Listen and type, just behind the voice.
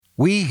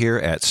We here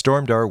at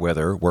Stormdar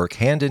Weather work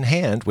hand in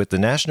hand with the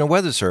National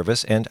Weather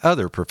Service and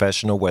other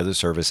professional weather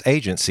service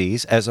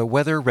agencies as a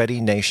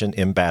weather-ready nation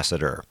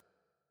ambassador.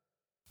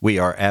 We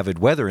are avid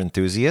weather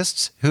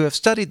enthusiasts who have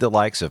studied the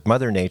likes of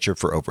Mother Nature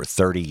for over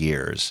 30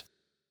 years.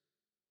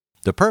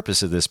 The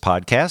purpose of this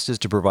podcast is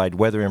to provide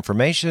weather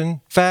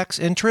information, facts,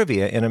 and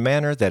trivia in a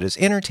manner that is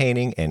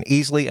entertaining and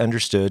easily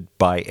understood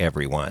by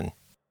everyone.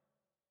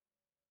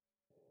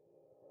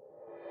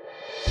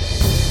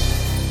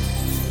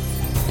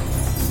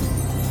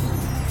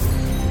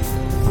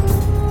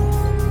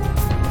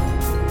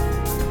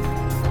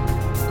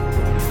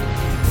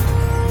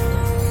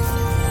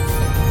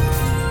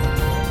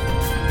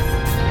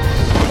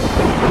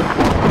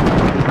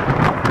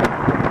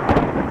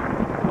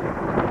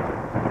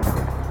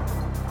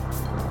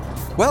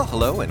 Well,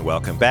 hello and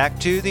welcome back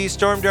to the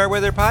Stormdar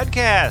Weather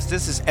Podcast.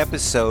 This is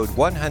episode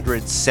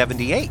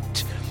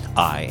 178.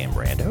 I am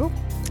Rando.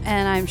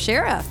 And I'm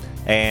Shara.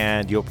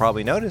 And you'll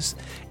probably notice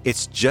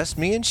it's just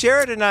me and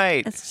Shara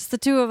tonight. It's just the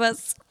two of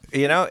us.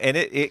 You know, and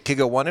it could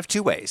go one of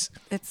two ways.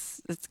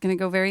 It's going to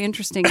go very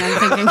interesting, I'm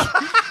thinking.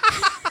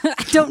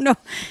 I don't know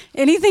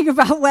anything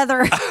about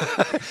weather.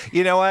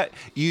 You know what?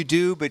 You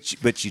do,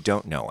 but you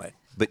don't know it.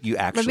 But you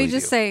actually do. Let me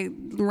just say,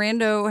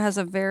 Rando has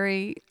a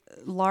very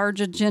large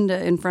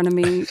agenda in front of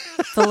me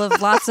full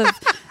of lots of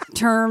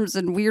terms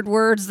and weird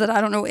words that I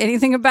don't know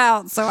anything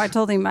about. So I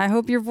told him, I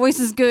hope your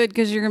voice is good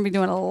because you're going to be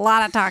doing a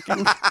lot of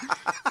talking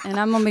and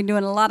I'm going to be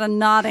doing a lot of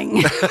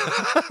nodding.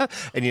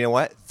 And you know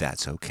what?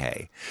 That's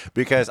okay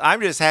because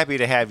I'm just happy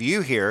to have you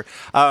here.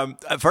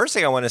 First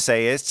thing I want to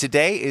say is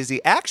today is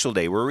the actual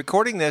day. We're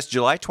recording this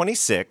July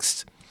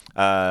 26th.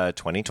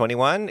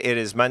 2021. It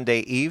is Monday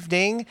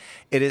evening.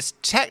 It is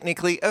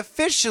technically,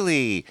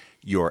 officially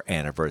your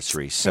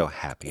anniversary. So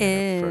happy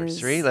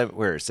anniversary.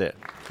 Where is it?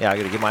 Yeah, I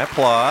got to give my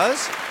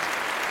applause.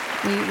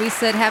 We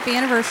said happy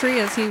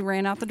anniversary as he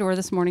ran out the door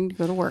this morning to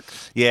go to work.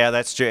 Yeah,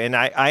 that's true. And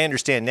I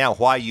understand now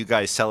why you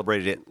guys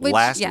celebrated it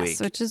last week.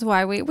 Yes, which is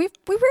why we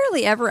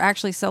rarely ever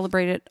actually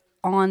celebrate it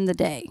on the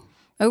day.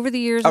 Over the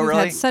years, we've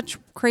had such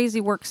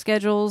crazy work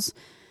schedules.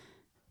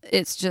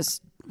 It's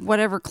just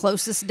whatever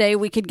closest day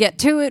we could get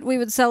to it, we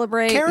would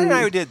celebrate. Karen and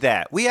I did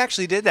that. We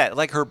actually did that.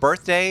 Like her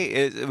birthday,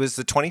 it was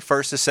the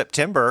 21st of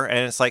September,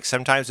 and it's like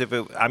sometimes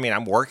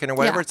I'm working or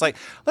whatever, It's like,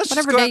 let's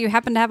just go whatever day you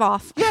happen to have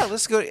off. Yeah,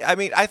 let's go. I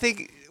mean, I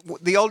think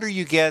the older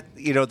you get,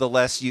 the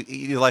less you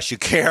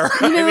care.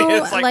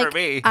 It's like for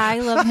me.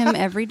 I love him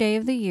every day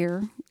of the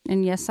year.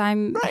 And yes,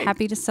 I'm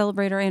happy to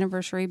celebrate our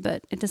anniversary,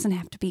 but it doesn't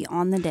have to be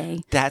on the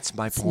day. That's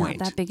my point. It's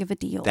not that big of a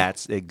deal.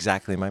 That's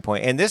exactly my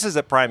point. And this is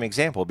a prime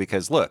example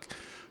because, look,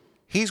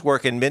 he's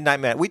working midnight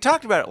man. We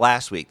talked about it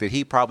last week that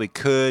he probably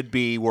could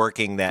be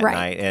working that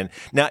night. And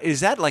now,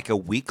 is that like a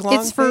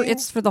week-long thing?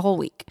 It's for the whole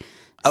week.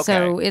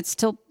 Okay.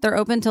 So they're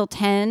open till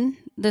 10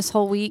 this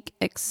whole week,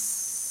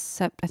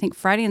 except I think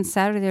Friday and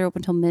Saturday they're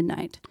open till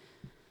midnight.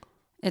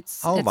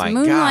 It's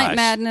Moonlight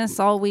Madness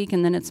all week,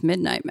 and then it's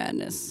Midnight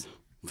Madness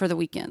for the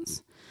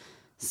weekends.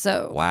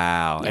 So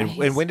wow. Yeah,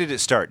 and when did it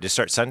start? Did it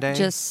start Sunday?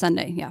 Just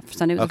Sunday. Yeah,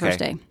 Sunday was the first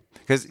day.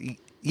 Because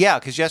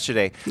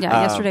yesterday.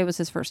 Yeah, yesterday was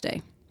his first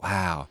day.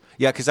 Wow.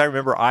 Yeah, because I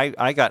remember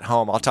I got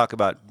home. I'll talk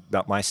about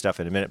my stuff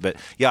in a minute. But,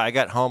 yeah, I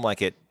got home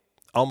like at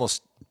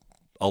almost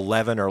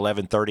 11 or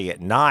 11:30 at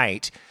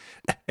night.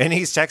 And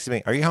he's texting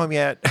me, are you home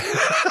yet?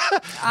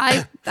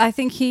 I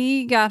think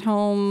he got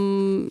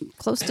home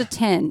close to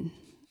 10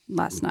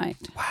 last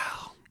night.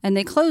 Wow. And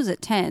they close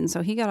at 10,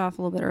 so he got off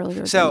a little bit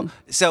earlier.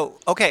 So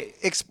okay,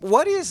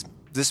 what is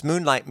this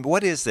Moonlight?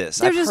 What is this?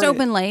 They're just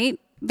open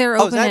late. They're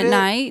open at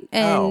night,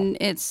 and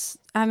it's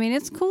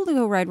cool to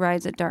go ride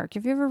rides at dark.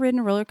 Have you ever ridden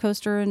a roller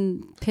coaster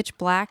in pitch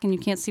black and you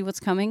can't see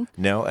what's coming?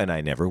 No, and I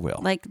never will.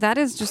 Like, that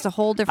is just a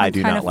whole different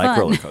kind of fun. I do not like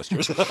roller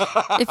coasters.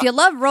 If you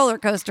love roller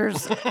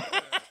coasters,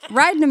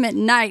 riding them at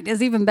night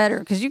is even better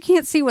because you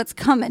can't see what's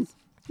coming.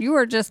 You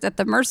are just at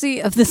the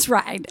mercy of this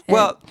ride.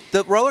 Well,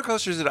 the roller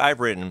coasters that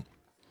I've ridden,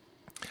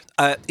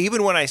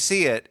 even when I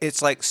see it,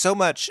 it's like so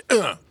much,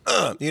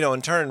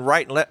 and turn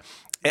right and left.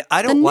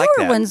 I don't like that.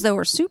 The newer ones, though,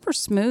 are super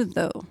smooth,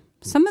 though.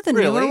 Some of the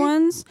newer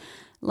ones,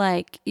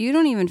 like, you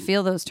don't even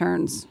feel those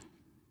turns.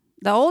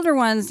 The older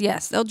ones,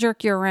 yes, they'll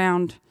jerk you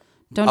around.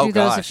 Don't do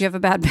those if you have a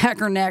bad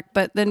back or neck.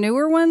 But the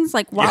newer ones,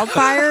 like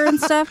Wildfire and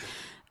stuff,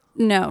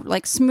 no,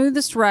 like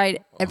smoothest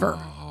ride ever.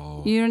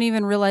 Oh. You don't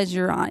even realize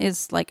you're on.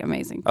 It's, like,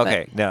 amazing.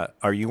 Okay, now,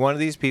 are you one of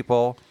these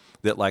people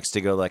that likes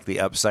to go, like, the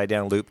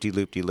upside-down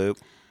loop-de-loop-de-loop?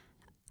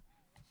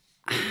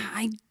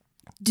 I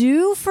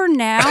do for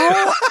now.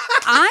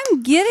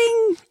 I'm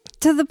getting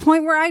to the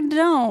point where I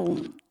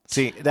don't.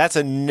 See, that's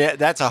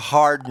a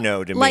hard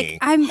no to me.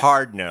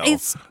 Hard no.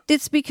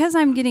 It's because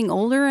I'm getting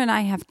older and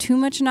I have too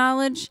much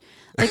knowledge.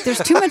 Like, there's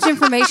too much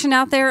information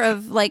out there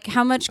of, like,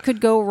 how much could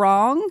go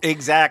wrong.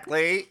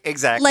 Exactly.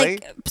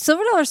 Like,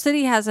 Silver Dollar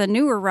City has a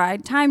newer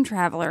ride, Time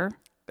Traveler.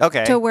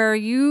 Okay. To where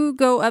you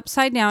go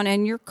upside down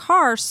and your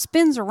car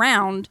spins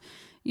around.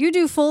 You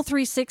do full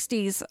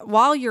 360s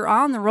while you're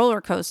on the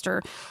roller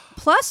coaster.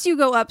 Plus, you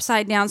go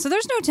upside down. So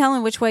there's no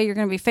telling which way you're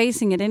going to be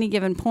facing at any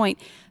given point.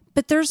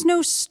 but there's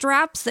no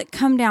straps that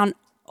come down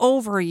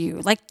over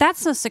you. Like,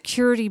 that's a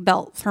security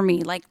belt for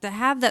me. Like, to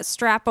have that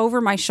strap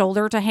over my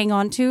shoulder to hang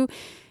on to,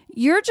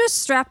 you're just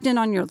strapped in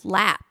on your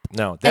lap.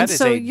 No, that is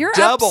a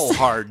double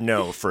hard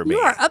no for me.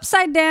 You are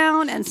upside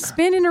down and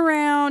spinning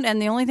around,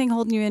 and the only thing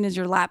holding you in is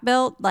your lap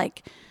belt.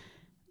 Like,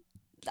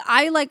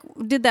 I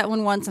did that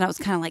one once, and I was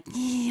kind of like,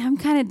 yeah, I'm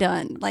kind of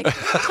done. Like,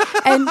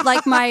 and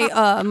like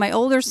my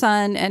older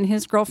son and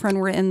his girlfriend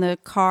were in the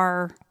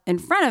car in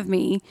front of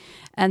me,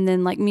 and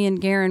then like me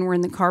and Garen were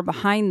in the car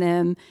behind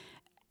them,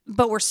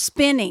 but we're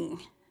spinning.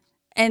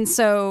 And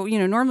so,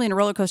 normally in a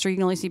roller coaster, you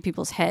can only see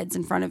people's heads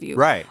in front of you.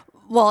 Right.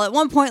 Well, at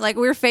one point, like,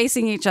 we were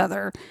facing each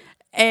other.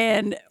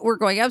 And we're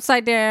going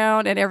upside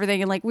down and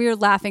everything. And like, we were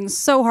laughing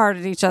so hard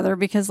at each other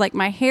because like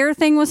my hair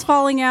thing was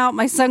falling out.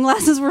 My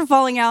sunglasses were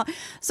falling out.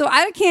 So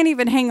I can't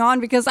even hang on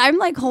because I'm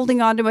like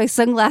holding on to my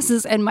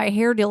sunglasses and my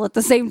hair deal at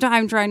the same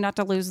time, trying not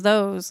to lose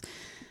those.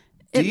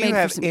 Do you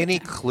have any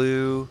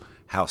clue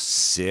how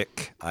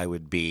sick I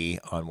would be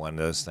on one of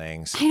those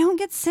things? I don't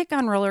get sick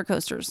on roller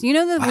coasters. The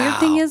weird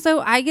thing is though,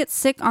 I get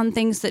sick on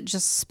things that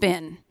just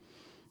spin.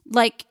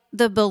 Like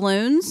the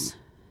balloons.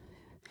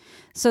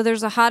 So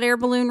there's a hot air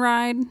balloon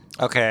ride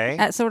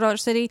at Silver Dollar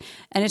City,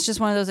 and it's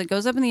just one of those that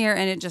goes up in the air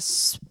and it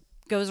just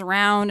goes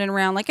around and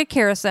around like a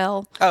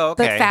carousel. Oh,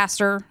 okay. But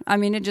faster. I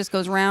mean, it just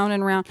goes round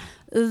and round.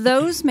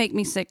 Those make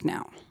me sick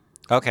now.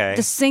 Okay.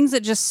 The things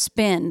that just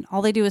spin.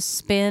 All they do is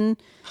spin,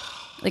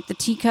 like the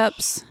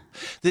teacups.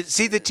 The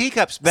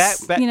teacups back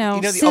the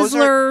Sizzler,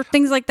 Ozark,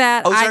 things like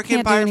that. Ozark I can't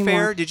Empire do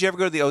Fair. Did you ever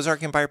go to the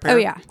Ozark Empire Fair? Oh,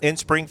 yeah. In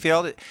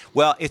Springfield?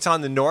 Well, it's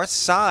on the north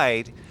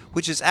side,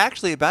 which is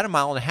actually about 1.5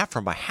 miles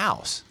from my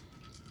house.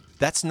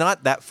 That's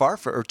not that far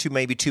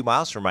maybe 2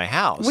 miles from my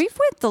house. We've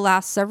went the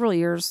last several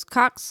years.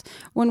 Cox,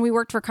 when we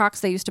worked for Cox,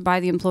 they used to buy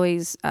the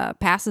employees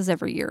passes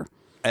every year.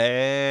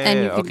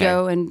 And you could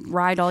go and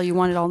ride all you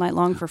wanted all night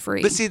long for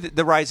free. But see,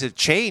 the rides have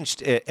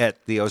changed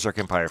at the Ozark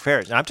Empire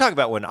Fair. Now, I'm talking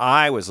about when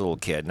I was a little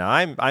kid. Now,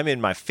 I'm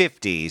in my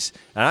 50s,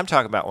 and I'm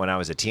talking about when I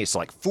was a teen. So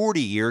like 40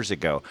 years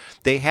ago,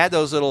 they had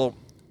those little...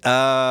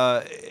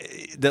 I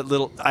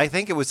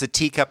think it was a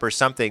teacup or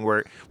something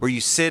where you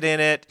sit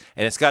in it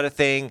and it's got a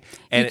thing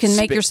and you can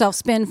make yourself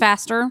spin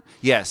faster.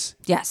 Yes.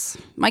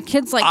 My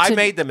kids I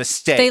made the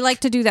mistake. They like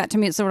to do that to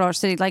me at Silver Dollar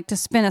City, like to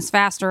spin us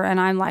faster, and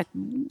I'm like,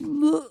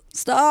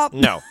 stop.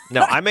 No,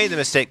 I made the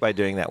mistake by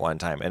doing that one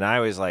time, and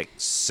I was like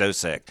so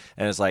sick,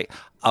 and it's like,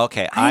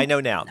 okay, I know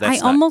now. I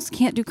almost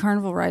can't do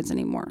carnival rides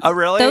anymore. Oh,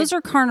 really? Those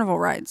are carnival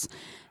rides.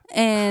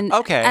 And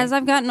as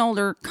I've gotten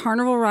older,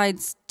 carnival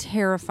rides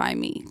terrify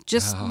me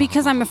just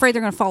because I'm afraid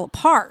they're going to fall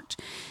apart.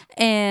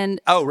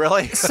 And oh,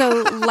 really?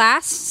 So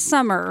last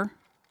summer,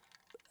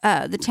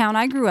 the town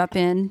I grew up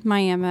in,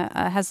 Miami,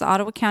 has the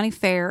Ottawa County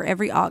Fair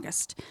every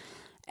August.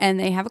 And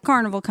they have a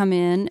carnival come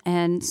in.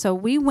 And so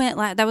we went,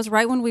 that was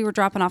right when we were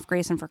dropping off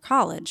Grayson for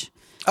college.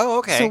 Oh,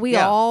 okay. So we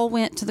all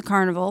went to the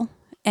carnival.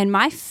 And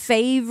my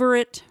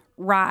favorite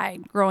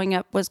ride growing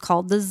up was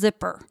called the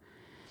Zipper.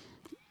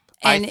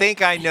 And I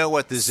think I know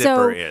what the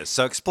zipper is.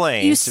 So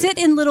explain. You sit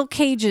in little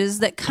cages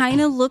that kind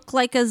of look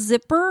like a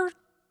zipper,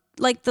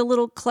 like the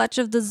little clutch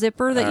of the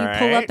zipper that you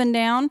pull up and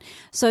down.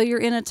 So you're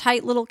in a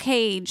tight little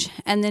cage,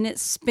 and then it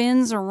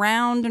spins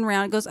around and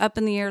around. It goes up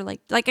in the air like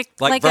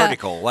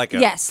vertical,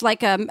 yes,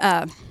 like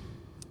a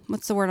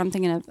what's the word I'm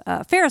thinking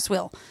of? Ferris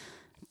wheel.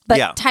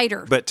 But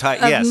tighter. But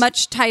yes.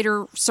 Much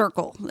tighter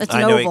circle. It's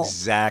an oval. I know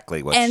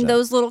exactly what. And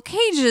those little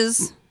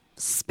cages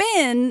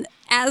spin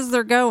as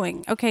they're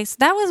going. Okay, so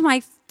that was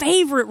my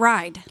favorite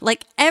ride,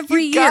 like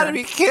every year. You gotta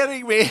be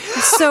kidding me.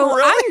 So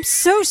really? I'm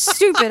so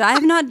stupid. I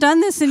have not done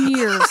this in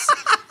years.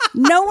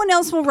 No one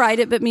else will ride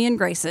it but me and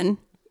Grayson.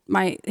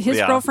 His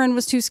girlfriend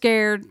was too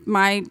scared.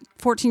 My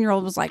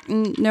 14-year-old was like,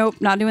 nope,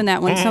 not doing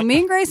that one. So me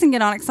and Grayson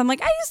get on it because I'm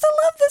like, I used to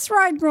love this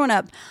ride growing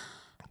up.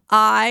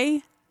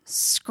 I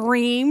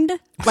screamed.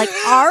 Like,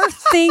 our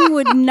thing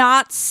would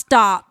not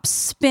stop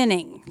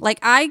spinning. Like,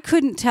 I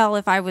couldn't tell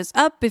if I was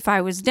up, if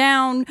I was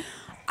down.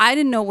 I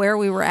didn't know where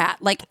we were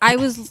at. Like, I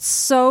was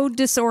so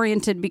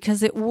disoriented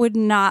because it would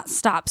not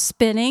stop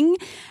spinning.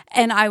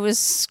 And I was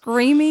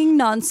screaming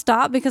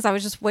nonstop because I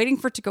was just waiting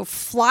for it to go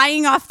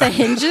flying off the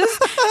hinges.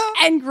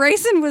 And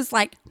Grayson was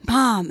like,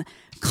 Mom,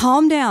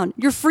 calm down.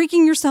 You're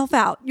freaking yourself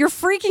out. You're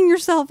freaking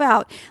yourself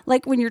out.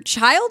 Like, when your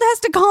child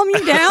has to calm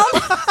you down,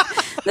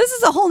 this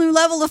is a whole new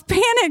level of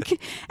panic.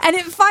 And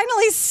it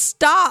finally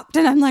stopped.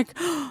 And I'm like,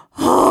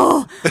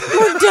 oh,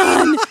 we're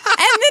done. And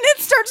then it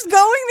starts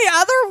going the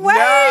other way.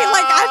 No,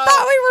 like, I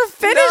thought we were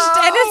finished.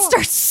 And it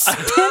starts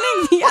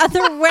spinning the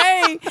other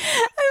way.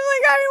 I'm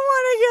like, I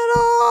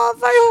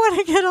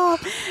want to get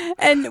off.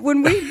 And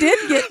when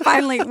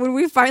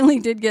we finally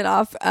did get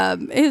off,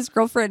 his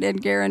girlfriend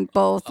and Garen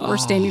both were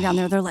standing down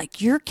there. They're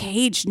like, your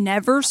cage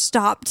never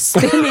stopped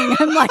spinning.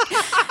 I'm like,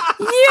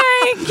 you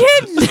ain't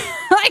kidding.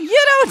 Like,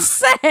 you don't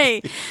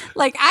say.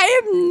 Like,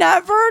 I am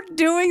never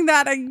doing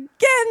that again.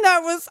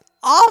 That was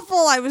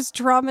awful. I was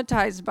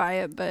traumatized by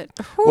it, but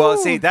whew. Well,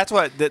 see, that's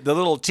what the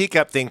little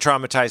teacup thing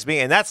traumatized me,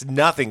 and that's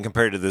nothing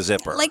compared to the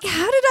zipper. Like,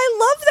 how did I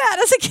love that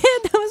as a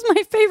kid? That was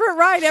my favorite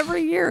ride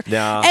every year.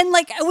 No. And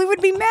like, we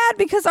would be mad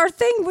because our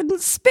thing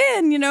wouldn't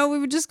spin. We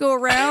would just go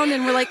around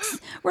and we're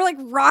like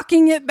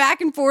rocking it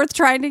back and forth,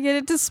 trying to get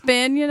it to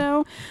spin.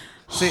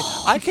 See,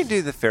 I can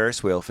do the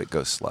Ferris wheel if it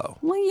goes slow.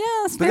 Well,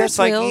 yes, but that's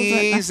like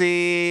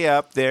easy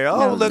up there.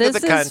 Oh, no, look at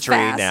the country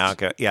fast.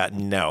 now. Yeah,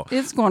 no.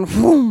 It's going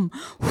whoom,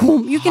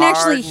 whoom. You can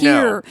actually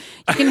hear.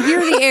 You can hear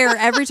the air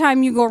every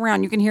time you go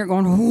around. You can hear it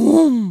going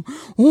whoom,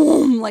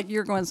 whoom, like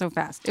you're going so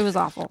fast. It was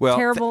awful. Well,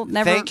 terrible.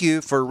 Never. Thank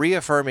you for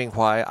reaffirming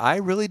why I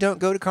really don't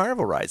go to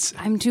carnival rides.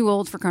 I'm too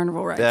old for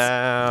carnival rides.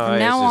 From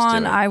now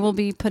on, I will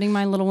be putting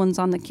my little ones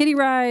on the kiddie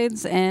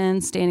rides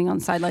and standing on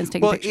the sidelines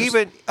taking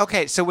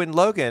pictures. So when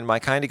Logan, my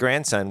kind of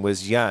grandson,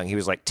 was young, he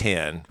was like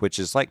 10, which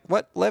is like,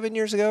 11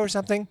 years ago or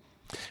something?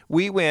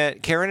 We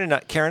went, Karen,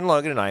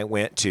 Logan, and I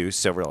went to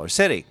Silver Dollar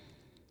City.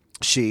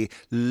 She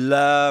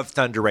loved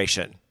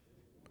Thunderation.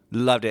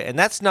 Loved it. And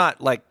that's not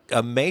like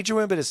a major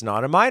one, but it's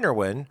not a minor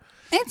one.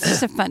 It's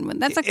just a fun one.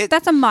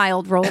 That's a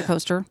mild roller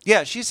coaster.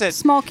 Yeah, she said.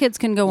 Small kids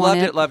can go on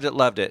it.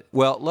 Loved it.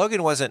 Well,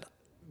 Logan wasn't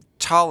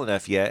tall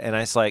enough yet, and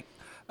I was like,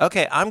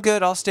 okay, I'm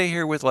good. I'll stay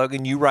here with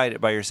Logan. You ride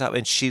it by yourself.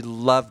 And she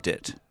loved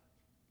it.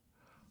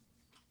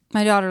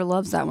 My daughter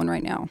loves that one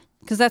right now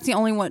because that's the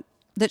only one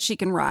that she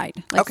can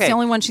ride. It's the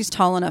only one she's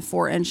tall enough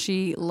for, and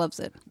she loves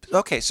it.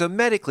 Okay, so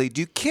medically,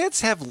 do kids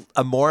have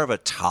more of a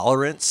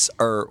tolerance,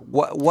 or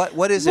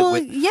what is it?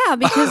 Well, yeah,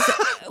 because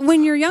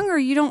when you're younger,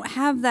 you don't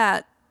have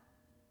that.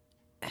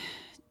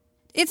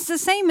 It's the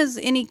same as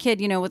any kid,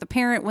 with a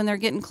parent when they're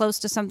getting close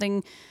to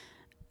something.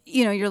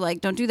 You're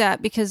like, don't do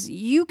that because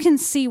you can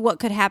see what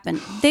could happen.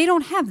 They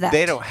don't have that.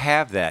 They don't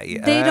have that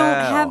yet. They don't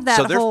have that.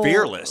 So they're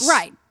fearless,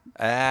 right?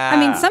 I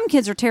mean, some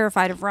kids are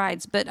terrified of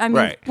rides, but I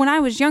mean, when I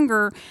was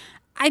younger,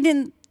 I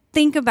didn't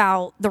think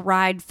about the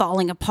ride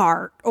falling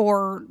apart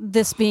or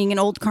this being an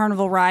old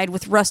carnival ride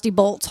with rusty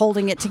bolts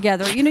holding it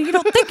together. You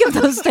don't think of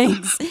those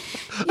things.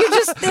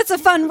 It's a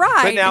fun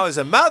ride. But now as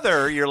a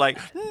mother, you're like,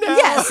 no.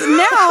 Yes,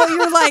 now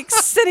you're like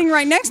sitting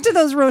right next to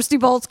those rusty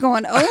bolts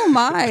going, oh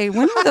my,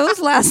 when were those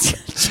last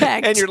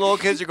checked? And your little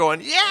kids are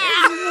going,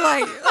 yeah. And you're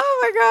like, oh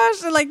my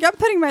gosh. They're like, I'm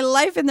putting my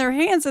life in their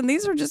hands, and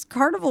these are just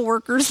carnival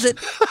workers that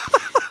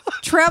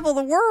travel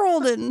the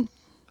world. And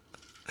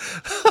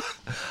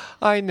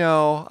I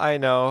know.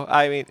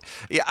 I mean,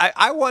 yeah,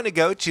 I want to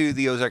go to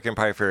the Ozark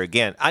Empire Fair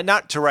again.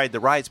 Not to ride the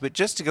rides, but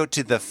just to go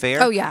to the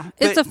fair. Oh yeah,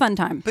 it's a fun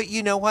time. But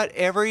you know what?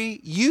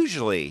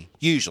 Usually,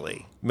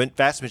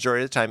 vast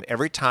majority of the time,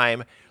 every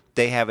time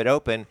they have it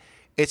open,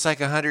 it's like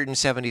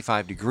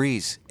 175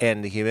 degrees,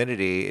 and the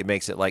humidity, it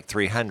makes it like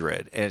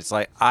 300. And it's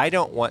like, I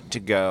don't want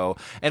to go,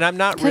 and I'm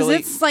not really...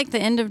 Because it's like the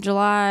end of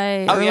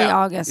July, early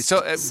August.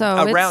 So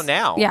around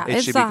now, yeah, it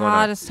it's should the be going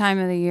hottest time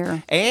of the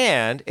year.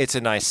 And it's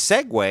a nice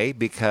segue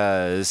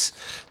because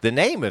the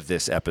name of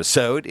this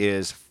episode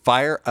is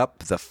Fire Up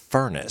the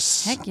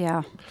Furnace. Heck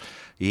yeah.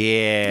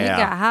 Yeah. It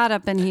got hot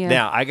up in here.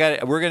 Now,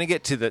 we're going to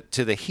get to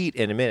the heat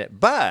in a minute,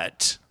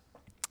 but...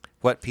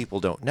 what people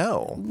don't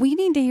know. We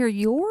need to hear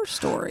your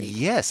story.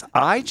 Yes.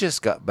 I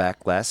just got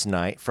back last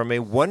night from a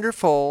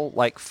wonderful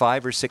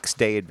 5 or 6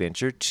 day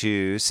adventure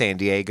to San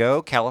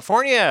Diego,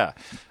 California.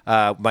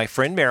 My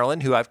friend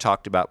Marilyn, who I've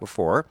talked about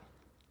before,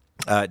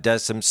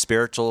 does some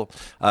spiritual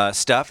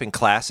stuff in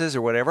classes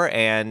or whatever.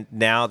 And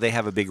now they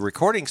have a big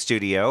recording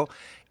studio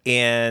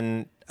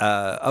in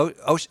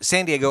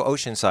San Diego,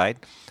 Oceanside.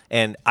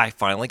 And I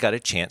finally got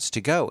a chance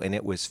to go, and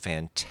it was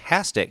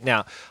fantastic.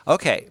 Now,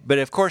 okay, but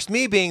of course,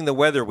 me being the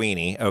weather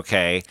weenie,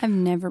 okay. I've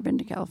never been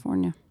to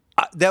California.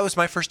 That was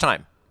my first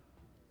time.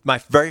 My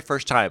very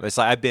first time. It's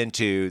like I've been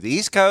to the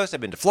East Coast,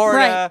 I've been to Florida.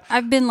 Right.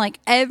 I've been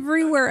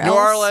everywhere else,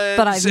 New Orleans.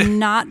 But I've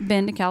not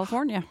been to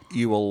California.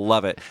 You will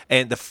love it.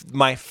 And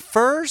my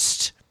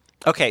first...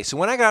 Okay, so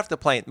when I got off the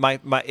plane,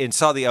 and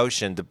saw the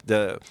ocean,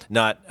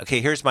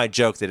 here's my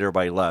joke that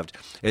everybody loved.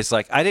 It's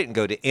like I didn't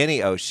go to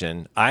any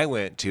ocean. I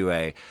went to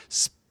a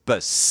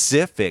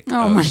specific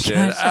ocean.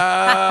 My gosh.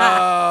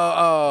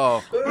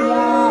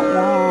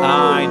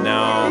 I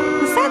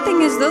know. The sad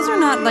thing is those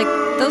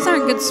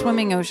aren't good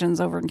swimming oceans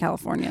over in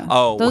California.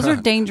 Oh, those are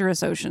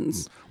dangerous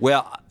oceans.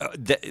 Well,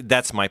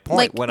 that's my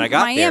point. When I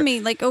got Miami,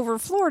 there, over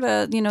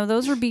Florida,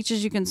 those are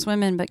beaches you can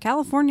swim in, but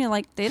California,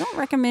 they don't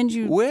recommend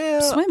you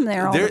swim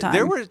there all the time.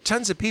 There were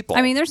tons of people.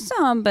 I mean, there's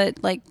some, but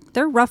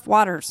they're rough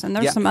waters and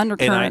there's some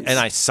undercurrents. And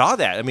I saw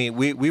that. I mean,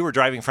 we were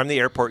driving from the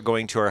airport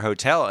going to our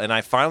hotel, and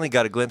I finally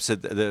got a glimpse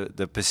of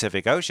the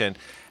Pacific Ocean,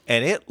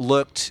 and it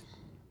looked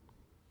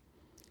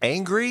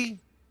angry.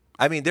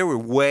 I mean, there were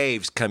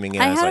waves coming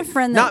in. I had a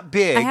friend not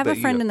big. I have a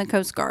friend in the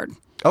Coast Guard.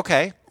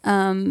 Okay.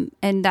 And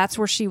that's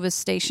where she was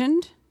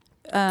stationed.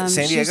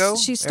 San Diego?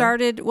 She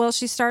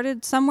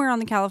started somewhere on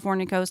the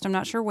California coast. I'm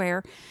not sure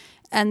where.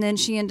 And then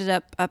she ended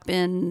up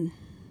in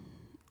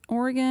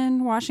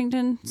Oregon,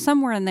 Washington,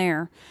 somewhere in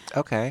there.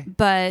 Okay.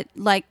 But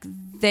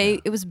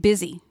it was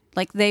busy.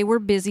 Like they were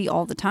busy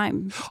all the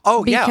time.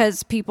 Oh, yeah.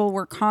 Because people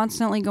were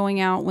constantly going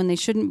out when they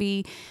shouldn't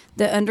be.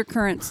 The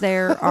undercurrents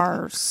there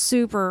are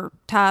super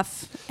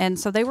tough. And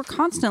so they were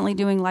constantly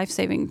doing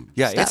life-saving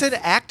stuff. It's an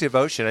active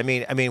ocean. I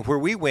mean, where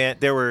we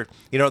went, there were,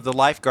 the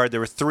lifeguard,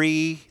 there were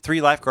three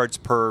lifeguards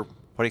per,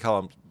 what do you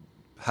call them,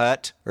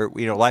 hut or,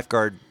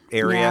 lifeguard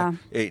area.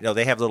 Yeah.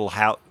 They have little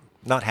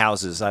not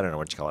houses, I don't know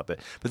what you call it, but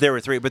there were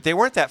three, but they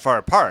weren't that far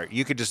apart.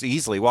 You could just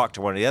easily walk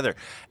to one or the other.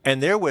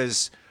 And there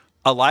was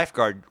a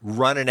lifeguard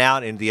running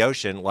out into the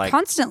ocean like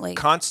constantly.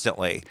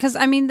 Because,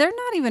 they're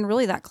not even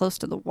really that close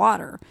to the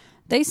water.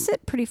 They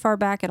sit pretty far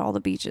back at all the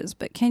beaches.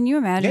 But can you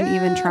imagine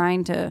even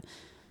trying to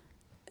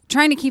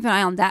keep an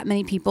eye on that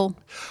many people?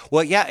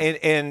 Well, yeah,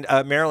 and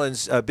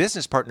Marilyn's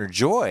business partner,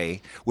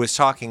 Joy, was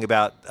talking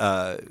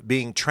about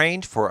being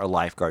trained for a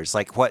lifeguard. It's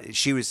like what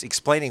she was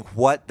explaining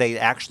what they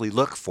actually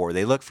look for.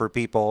 They look for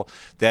people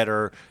that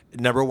are,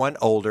 number one,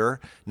 older.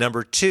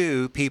 Number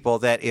two, people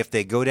that if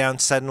they go down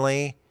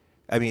suddenly,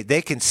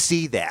 they can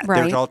see that.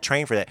 Right. They're all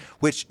trained for that,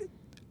 which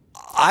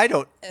I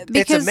don't,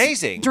 because it's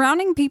amazing.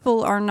 Drowning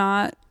people are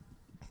not,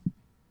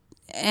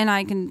 and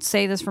I can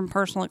say this from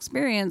personal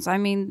experience,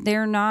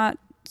 they're not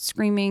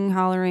screaming,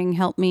 hollering,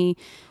 help me.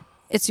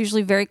 It's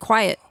usually very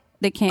quiet.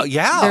 They can't,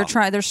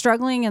 they're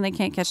struggling and they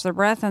can't catch their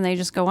breath and they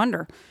just go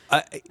under.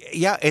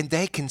 And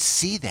they can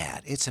see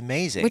that. It's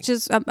amazing. Which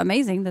is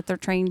amazing that they're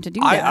trained to do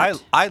that.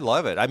 I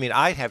love it.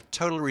 I have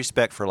total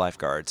respect for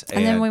lifeguards.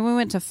 And then when we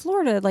went to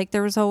Florida,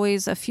 there was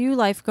always a few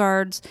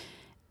lifeguards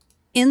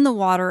in the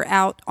water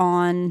out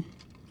on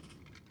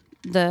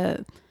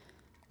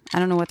I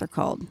don't know what they're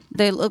called.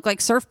 They look like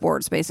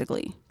surfboards,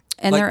 basically.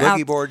 And like they're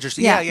boogie out, boards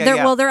or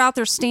Well, they're out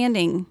there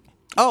standing.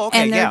 Oh,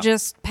 okay. And they're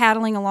just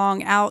paddling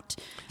along out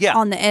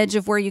on the edge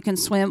of where you can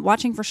swim,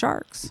 watching for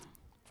sharks.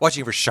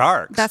 Watching for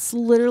sharks. That's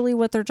literally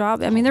what their job.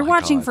 They're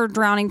watching for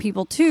drowning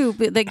people too,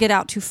 but they get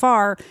out too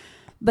far.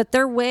 But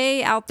they're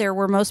way out there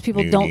where most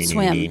people don't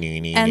swim,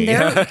 and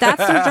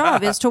that's their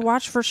job is to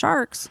watch for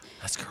sharks.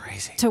 That's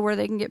crazy. To where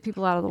they can get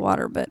people out of the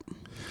water, but.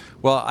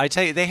 Well, I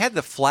tell you, they had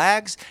the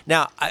flags.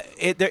 Now,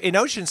 in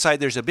Oceanside,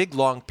 there's a big,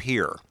 long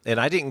pier, and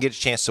I didn't get a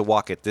chance to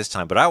walk it this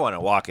time, but I want to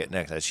walk it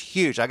next. It's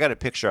huge. I got a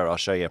picture of it. I'll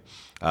show you.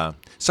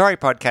 Sorry,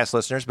 podcast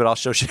listeners, but I'll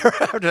show you.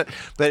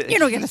 But you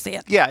don't get to see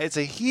it. Yeah, it's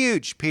a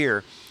huge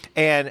pier,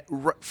 and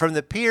from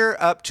the pier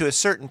up to a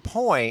certain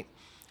point,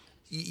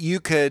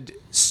 you could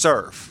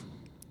surf.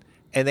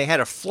 And they had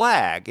a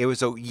flag. It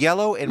was a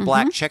yellow and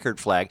black checkered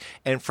flag,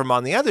 and from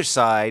on the other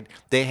side,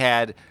 they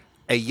had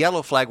a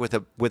yellow flag with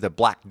a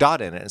black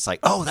dot in it. It's like,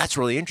 oh, that's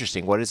really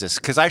interesting. What is this?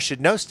 Because I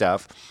should know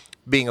stuff,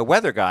 being a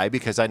weather guy,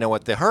 because I know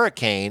what the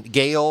hurricane,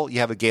 gale, you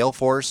have a gale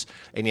force,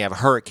 and you have a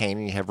hurricane,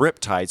 and you have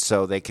riptide,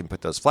 so they can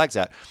put those flags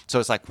out. So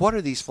it's like, what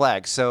are these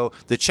flags? So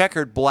the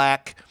checkered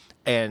black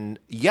and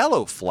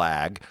yellow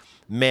flag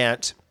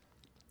meant,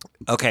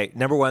 okay,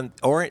 number one,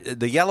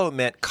 the yellow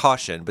meant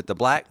caution, but the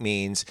black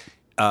means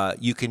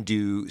you can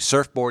do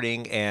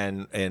surfboarding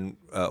and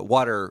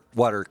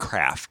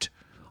watercraft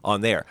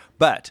on there.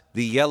 But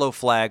the yellow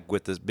flag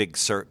with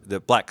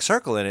the black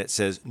circle in it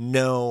says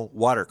no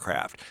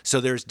watercraft. So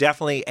there's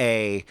definitely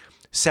a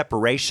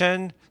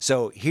separation.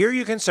 So here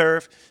you can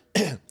surf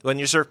on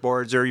your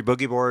surfboards or your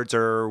boogie boards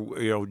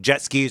or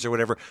jet skis or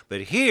whatever.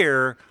 But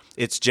here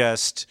it's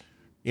just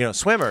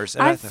swimmers.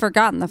 And I've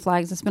forgotten the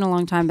flags. It's been a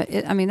long time, but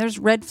there's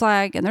red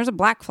flag and there's a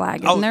black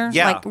flag, isn't there?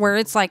 Yeah. Where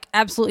it's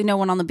absolutely no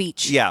one on the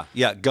beach. Yeah,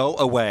 go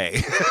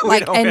away.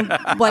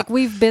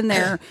 We've been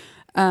there.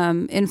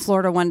 In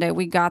Florida one day,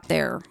 we got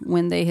there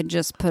when they had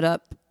just put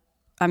up,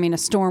 a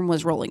storm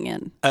was rolling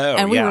in. Oh,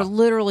 and we were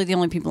literally the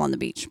only people on the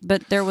beach.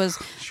 But there was,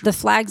 the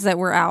flags that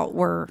were out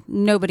were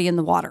nobody in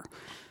the water.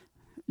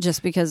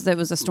 Just because there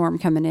was a storm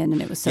coming in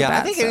and it was so bad. Yeah,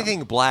 I think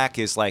anything black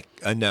is like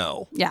a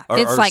no. Yeah, or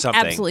it's something.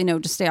 Absolutely no,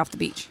 just stay off the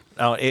beach.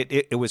 Oh,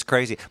 it was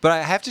crazy. But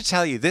I have to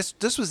tell you, this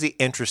was the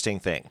interesting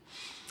thing.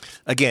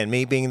 Again,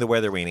 me being the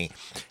weather weenie.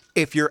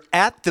 If you're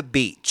at the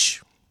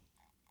beach,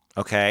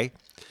 okay,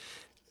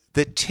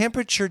 the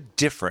temperature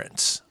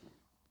difference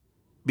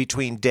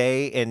between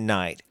day and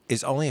night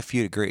is only a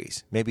few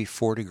degrees, maybe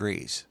 4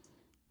 degrees.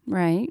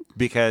 Right.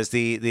 Because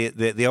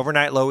the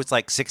overnight low was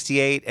like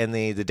 68 and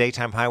the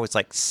daytime high was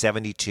like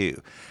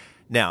 72.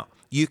 Now,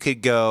 you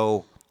could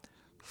go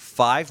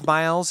 5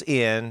 miles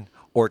in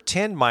or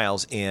 10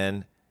 miles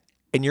in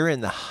and you're in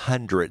the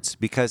hundreds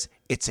because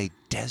it's a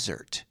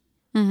desert.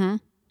 Mm-hmm.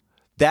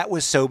 That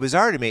was so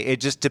bizarre to me. It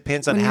just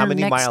depends on how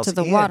many miles to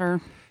the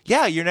water.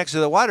 Yeah, you're next to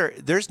the water.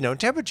 There's no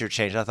temperature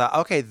change. I thought,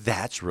 okay,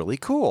 that's really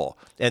cool.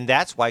 And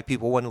that's why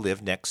people want to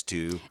live next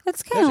to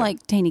It's kind of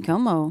like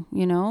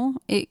Taneycomo,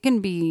 It can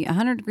be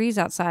 100 degrees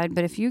outside,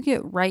 but if you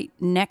get right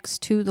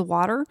next to the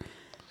water,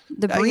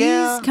 the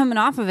breeze coming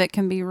off of it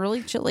can be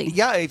really chilly.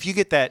 Yeah, if you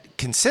get that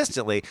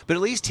consistently. But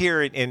at least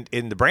here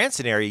in the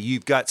Branson area,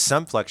 you've got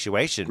some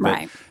fluctuation.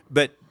 Right.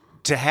 But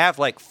to have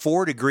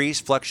 4 degrees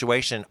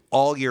fluctuation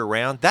all year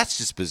round, that's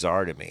just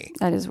bizarre to me.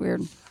 That is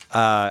weird.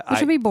 It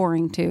should be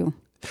boring, too.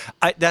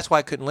 That's why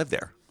I couldn't live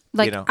there.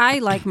 I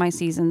like my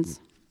seasons.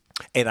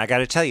 And I got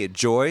to tell you,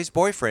 Joy's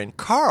boyfriend,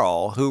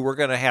 Carl, who we're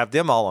going to have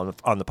them all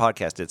on the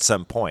podcast at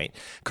some point.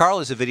 Carl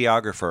is a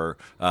videographer,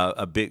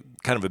 a big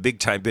time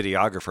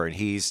videographer,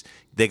 and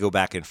they go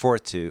back and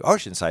forth to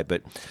Oceanside.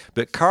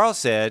 But Carl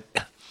said,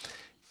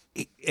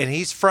 and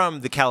he's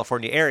from the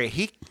California area.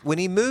 When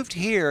he moved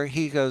here,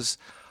 he goes,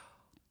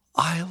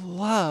 I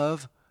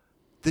love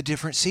the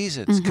different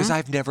seasons because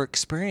I've never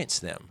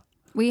experienced them.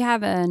 We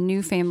have a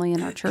new family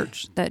in our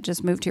church that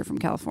just moved here from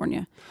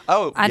California.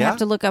 Oh, I'd have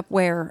to look up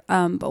where,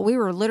 but we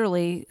were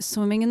literally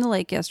swimming in the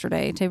lake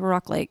yesterday, Table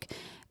Rock Lake,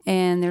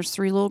 and there's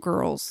 3 little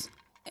girls,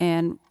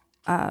 and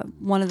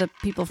one of the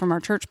people from our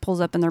church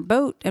pulls up in their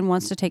boat and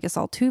wants to take us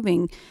all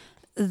tubing.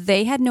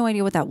 They had no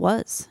idea what that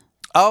was.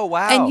 Oh,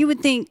 wow. And you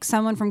would think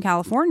someone from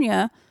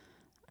California,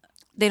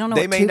 they don't know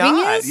what tubing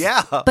is.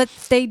 Yeah. But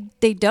they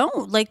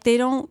don't. Like, they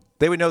don't.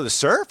 They would know the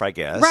surf, I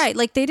guess. Right.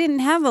 Like, they didn't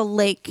have a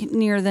lake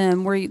near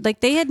them where,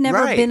 they had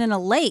never been in a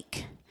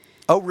lake.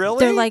 Oh, really?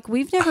 They're like,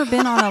 we've never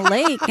been on a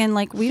lake, and,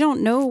 we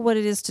don't know what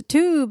it is to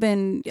tube.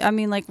 And, I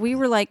mean, we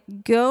were like,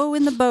 go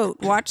in the boat,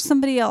 watch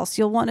somebody else.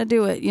 You'll want to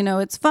do it.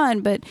 It's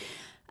fun. But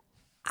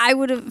I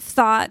would have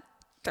thought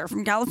they're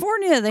from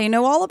California. They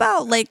know all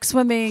about lake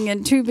swimming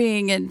and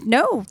tubing. And,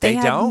 no, they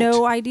have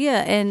no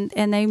idea. And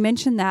they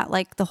mentioned that,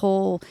 the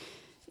whole...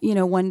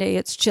 one day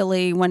it's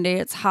chilly, one day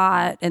it's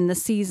hot, and the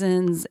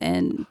seasons.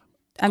 And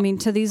I mean,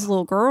 to these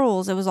little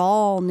girls, it was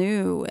all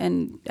new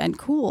and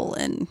cool.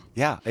 And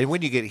yeah. And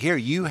when you get here,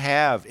 you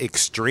have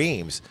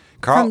extremes.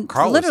 Carl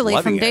literally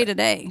was from day it. to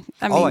day.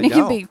 I mean, it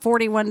can be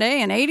 40 one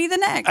day and 80 the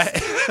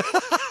next.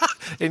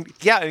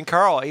 And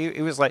Carl,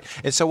 he was like,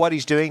 and so what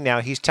he's doing now,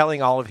 he's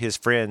telling all of his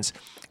friends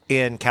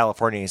in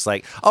California, he's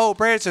like, oh,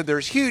 Branson,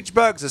 there's huge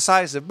bugs the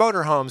size of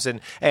motorhomes,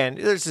 and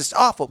there's this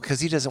awful, because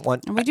he doesn't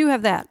want... And we do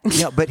have that.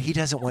 Yeah, but he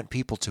doesn't want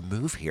people to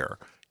move here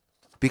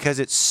because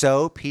it's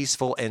so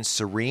peaceful and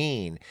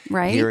serene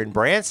here in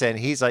Branson.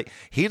 He's like,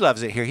 he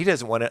loves it here. He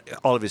doesn't want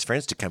all of his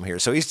friends to come here.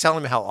 So he's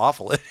telling them how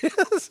awful it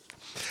is.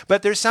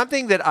 But there's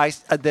something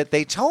that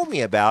they told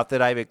me about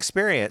that I've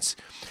experienced.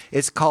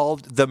 It's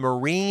called the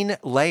marine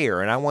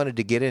layer, and I wanted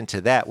to get into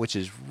that, which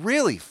is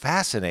really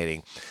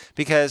fascinating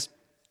because...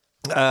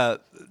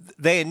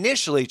 they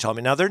initially told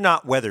me, now they're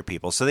not weather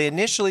people, so they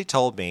initially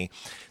told me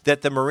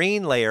that the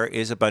marine layer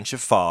is a bunch of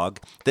fog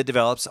that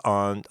develops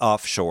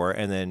offshore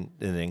and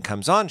then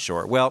comes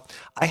onshore. Well,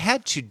 I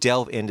had to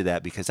delve into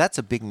that because that's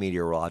a big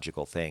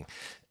meteorological thing.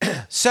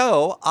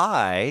 So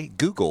I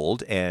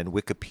Googled and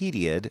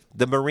Wikipedia'd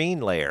the marine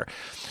layer.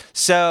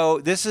 So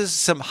this is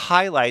some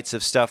highlights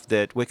of stuff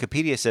that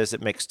Wikipedia says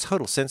that makes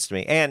total sense to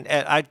me. And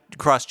I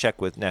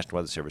cross-check with National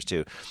Weather Service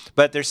too.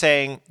 But they're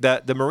saying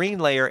that the marine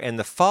layer and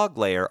the fog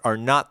layer are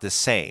not the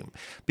same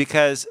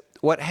because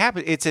what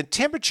happens, it's a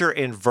temperature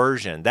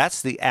inversion. That's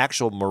the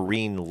actual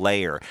marine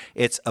layer.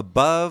 It's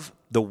above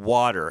the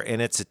water,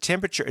 and it's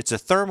a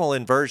thermal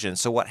inversion.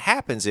 So what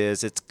happens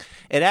is it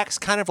acts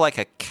kind of like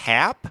a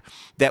cap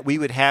that we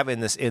would have in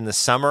the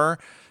summer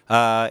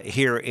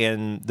here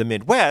in the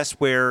Midwest,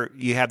 where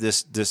you have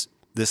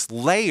this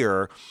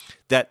layer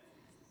that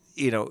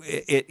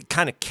it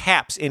kind of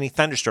caps any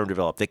thunderstorm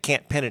develop. They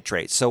can't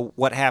penetrate. So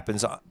what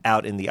happens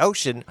out in the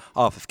ocean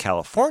off of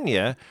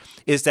California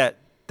is that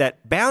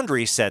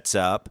boundary sets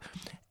up,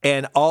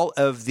 and all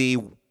of the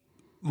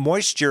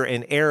moisture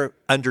and air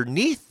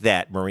underneath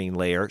that marine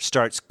layer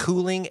starts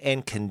cooling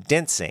and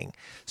condensing.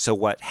 So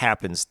what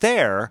happens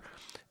there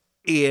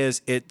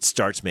is it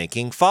starts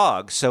making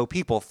fog. So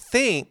people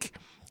think,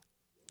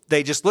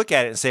 they just look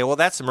at it and say, well,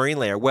 that's the marine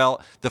layer.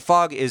 Well, the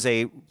fog is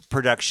a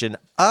production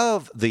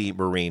of the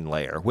marine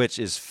layer, which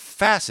is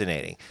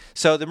fascinating.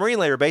 So the marine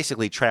layer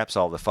basically traps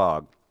all the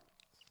fog.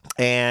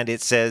 And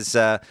it says,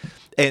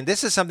 and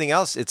this is something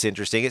else that's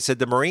interesting. It said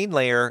the marine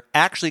layer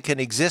actually can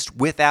exist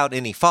without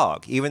any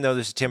fog. Even though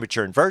there's a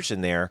temperature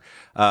inversion there,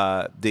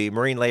 the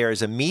marine layer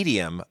is a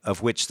medium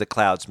of which the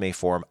clouds may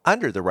form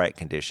under the right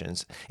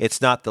conditions.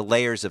 It's not the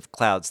layers of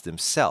clouds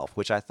themselves,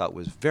 which I thought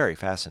was very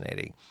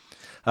fascinating.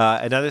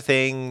 Another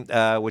thing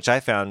which I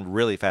found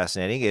really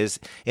fascinating is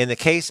in the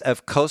case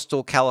of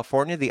coastal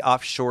California, the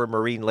offshore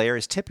marine layer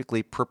is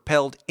typically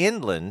propelled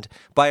inland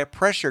by a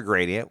pressure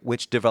gradient,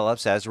 which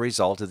develops as a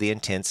result of the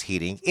intense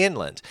heating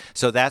inland.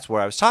 So that's what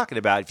I was talking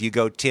about. If you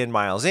go 10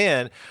 miles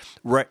in,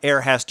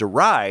 air has to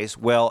rise.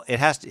 Well,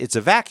 it's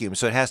a vacuum,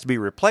 so it has to be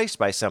replaced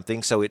by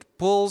something. So it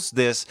pulls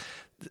this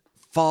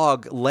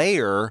fog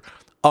layer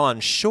on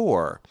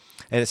shore.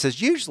 And it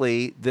says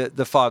usually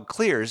the fog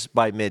clears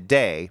by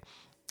midday.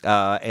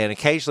 And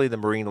occasionally the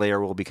marine layer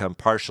will become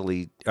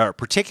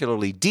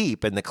particularly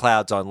deep, and the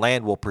clouds on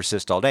land will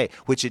persist all day,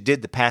 which it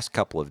did the past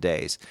couple of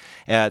days.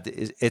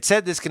 It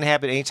said this can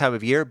happen any time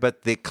of year,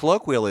 but the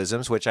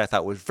colloquialisms, which I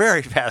thought was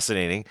very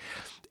fascinating,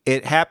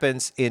 it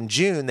happens in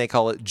June. They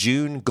call it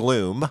June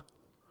gloom.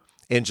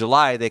 In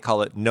July, they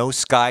call it no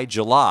sky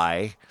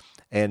July.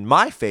 And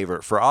my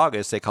favorite for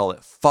August, they call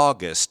it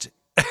Fogust.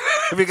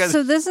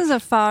 So this is a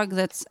fog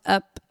that's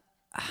up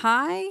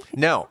high?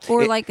 No.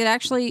 Or like it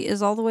actually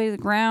is all the way to the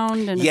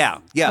ground? And yeah.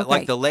 Okay.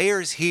 Like the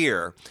layers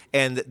here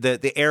and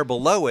the air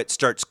below it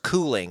starts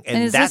cooling.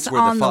 And is that's this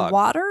where on the fog. The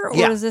water?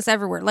 Or is this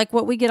everywhere? Like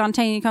what we get on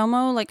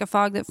Taneycomo, like a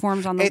fog that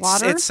forms on the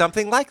water? It's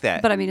something like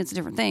that. But I mean, it's a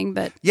different thing.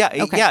 But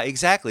yeah,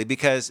 exactly.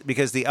 Because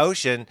the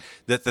ocean,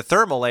 the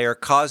thermal layer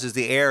causes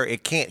the air,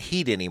 it can't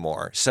heat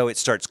anymore. So it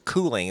starts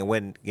cooling. And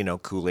when,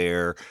 cool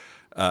air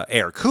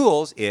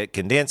cools, it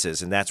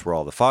condenses. And that's where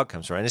all the fog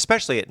comes from. And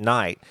especially at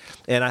night.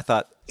 And I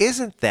thought,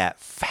 isn't that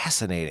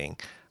fascinating?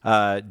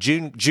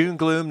 June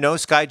gloom, no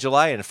sky,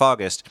 July, and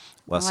August.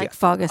 Well, I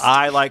like August.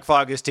 I like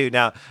August too.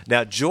 Now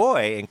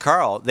Joy and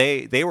Carl,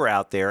 they were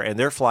out there and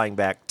they're flying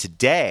back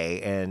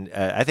today. And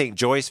I think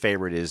Joy's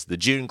favorite is the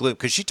June gloom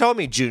because she told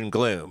me June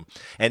gloom,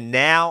 and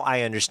now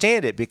I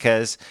understand it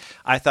because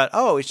I thought,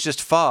 oh, it's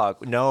just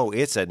fog. No,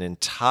 it's an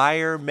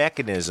entire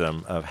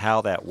mechanism of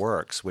how that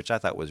works, which I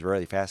thought was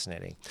really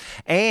fascinating.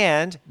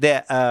 And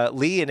that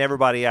Lee and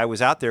everybody I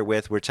was out there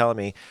with were telling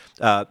me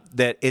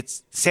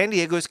that San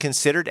Diego is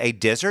considered a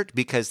desert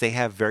because they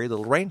have very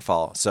little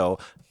rainfall. So.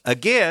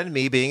 Again,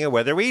 me being a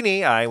weather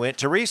weenie, I went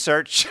to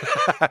research.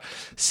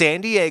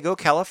 San Diego,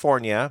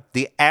 California,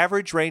 the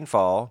average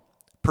rainfall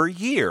per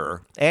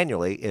year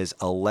annually is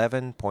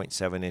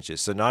 11.7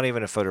 inches. So not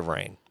even a foot of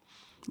rain.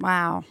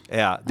 Wow.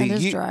 Yeah. That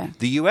is dry.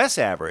 The U.S.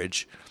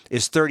 average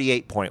is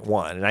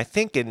 38.1. And I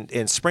think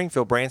in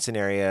Springfield, Branson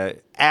area,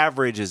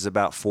 average is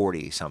about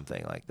 40,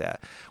 something like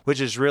that, which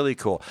is really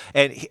cool.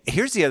 And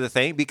here's the other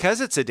thing.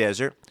 Because it's a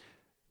desert,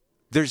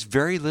 there's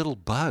very little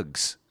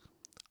bugs.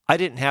 I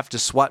didn't have to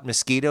swat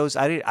mosquitoes.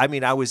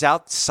 I was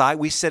outside.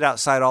 We sit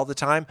outside all the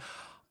time.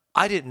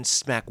 I didn't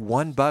smack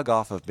one bug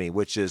off of me,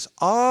 which is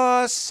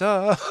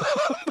awesome.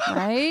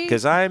 Right?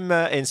 Because I'm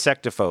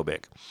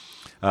insectophobic.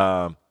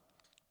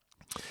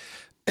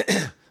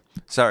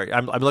 Sorry,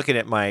 I'm looking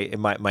at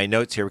my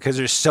notes here because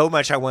there's so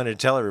much I wanted to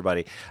tell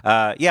everybody.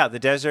 The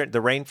desert,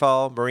 the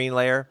rainfall, marine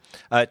layer,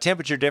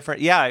 temperature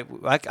different. Yeah,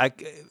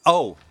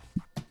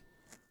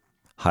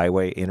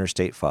 Highway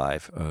Interstate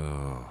 5.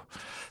 Oh.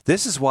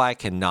 This is why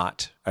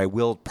I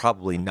will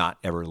probably not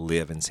ever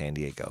live in San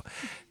Diego.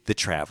 The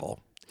travel.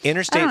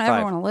 Interstate 5. I don't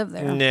ever want to live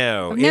there.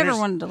 No. I've never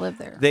wanted to live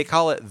there. They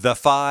call it the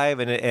 5,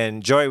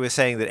 and Joy was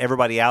saying that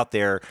everybody out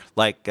there,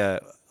 like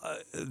the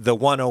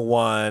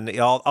 101,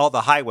 all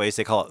the highways,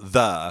 they call it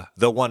the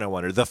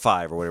 101 or the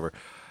 5 or whatever.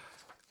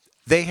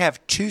 They have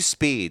two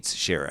speeds,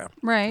 Shira.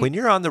 Right. When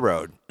you're on the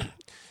road,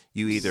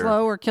 you either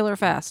slow or killer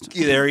fast.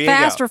 There you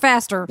fast go. Or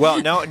faster.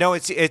 Well, no,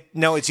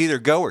 it's either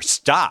go or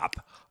stop.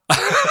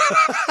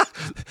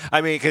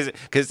 I mean,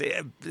 because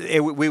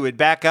we would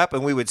back up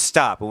and we would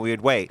stop and we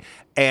would wait.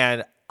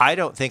 And I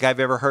don't think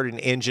I've ever heard an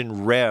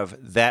engine rev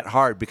that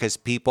hard because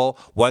people,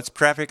 once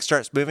traffic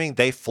starts moving,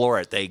 they floor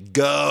it. They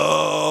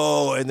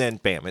go and then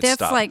bam, it stops.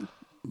 That's like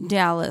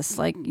Dallas.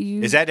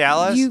 Is that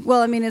Dallas?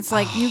 It's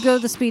like you go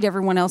the speed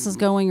everyone else is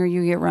going or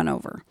you get run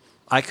over.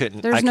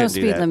 There's no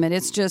speed limit.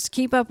 It's just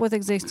keep up with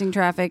existing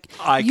traffic.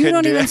 You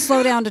don't even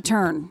slow down to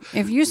turn.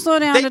 If you slow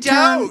down to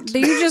turn,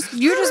 you just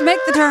make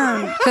the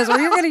turn or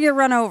you're going to get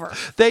run over.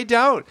 They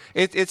don't.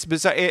 It's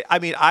bizarre.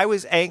 I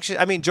was anxious.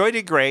 Joy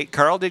did great.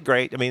 Carl did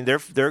great.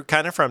 They're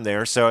kind of from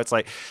there, so it's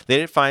like they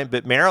did fine.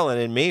 But Marilyn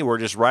and me were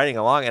just riding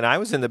along, and I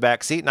was in the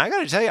back seat, and I got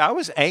to tell you, I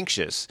was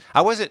anxious.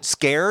 I wasn't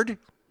scared.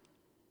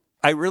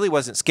 I really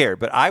wasn't scared,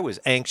 but I was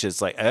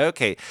anxious. Like,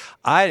 okay,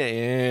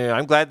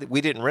 I'm glad that we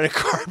didn't rent a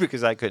car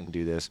because I couldn't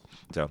do this.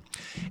 So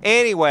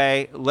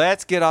anyway,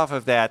 let's get off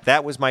of that.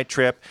 That was my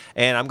trip,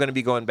 and I'm going to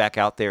be going back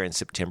out there in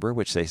September,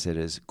 which they said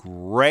is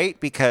great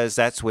because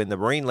that's when the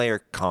marine layer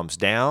calms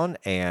down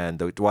and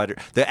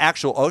the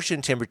actual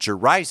ocean temperature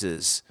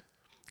rises.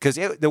 Because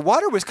the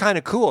water was kind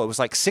of cool. It was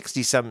like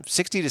 60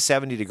 to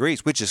 70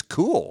 degrees, which is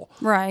cool.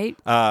 Right.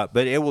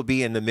 But it will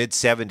be in the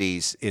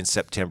mid-70s in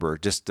September,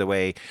 just the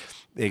way...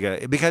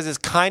 Because it's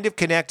kind of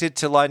connected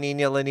to La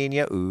Nina.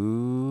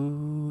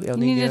 Ooh, El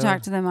Nino. You need to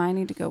talk to them. I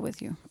need to go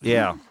with you.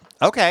 Yeah.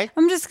 Okay.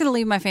 I'm just going to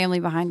leave my family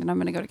behind and I'm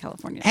going to go to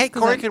California. Hey,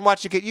 Corey can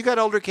watch you. You got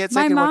older kids.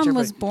 My mom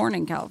was born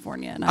in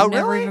California and I've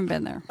never even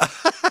been there.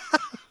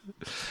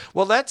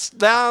 Well, let's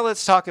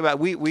talk about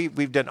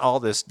we've done all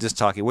this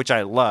talking, which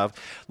I love.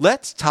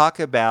 Let's talk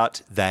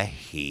about the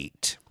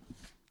heat.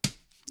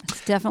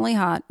 It's definitely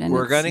hot. And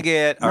we're going to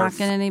get not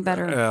getting any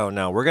better. Oh,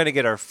 no. We're going to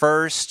get our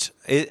first.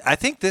 I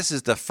think this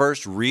is the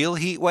first real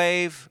heat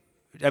wave.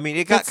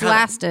 It got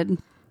lasted.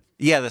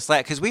 Yeah,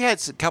 because we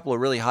had a couple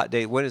of really hot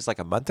days. What is like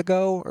a month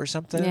ago or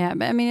something? Yeah,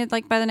 but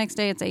by the next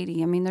day it's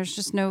 80. There's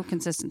just no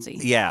consistency.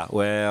 Yeah,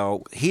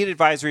 well, heat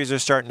advisories are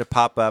starting to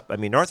pop up.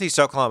 Northeast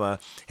Oklahoma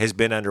has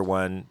been under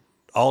one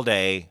all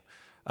day.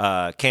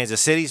 Kansas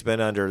City's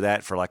been under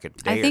that for like a day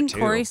or two. I think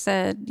Corey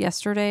said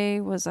yesterday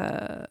was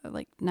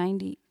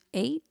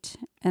 98,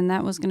 and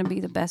that was going to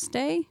be the best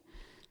day.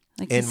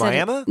 In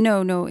Miami?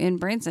 No, in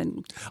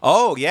Branson.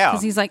 Oh, yeah.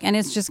 Because he's like, and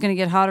it's just going to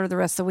get hotter the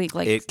rest of the week.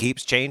 It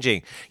keeps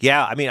changing.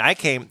 Yeah,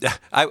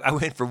 I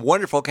went from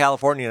wonderful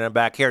California and I'm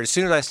back here. As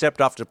soon as I stepped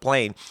off the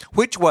plane,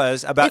 which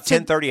was about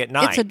 10:30 at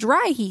night. It's a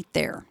dry heat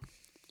there.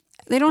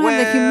 They don't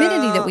have the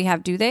humidity that we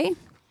have, do they?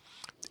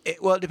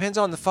 It depends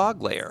on the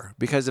fog layer,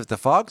 because if the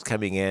fog's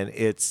coming in,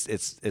 it's.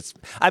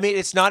 I mean,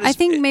 it's not. I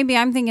think maybe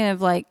I'm thinking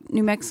of like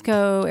New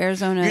Mexico,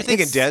 Arizona. You're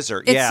thinking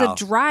desert. It's a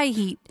dry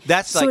heat.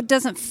 That's so it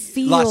doesn't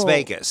feel Las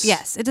Vegas.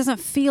 Yes, it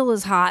doesn't feel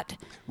as hot.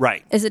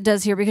 Right. As it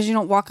does here, because you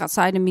don't walk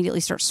outside and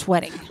immediately start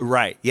sweating.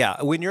 Right.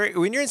 Yeah. When you're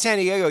in San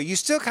Diego, you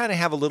still kind of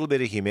have a little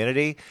bit of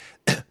humidity,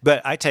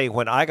 but I tell you,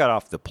 when I got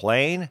off the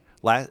plane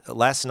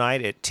last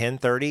night at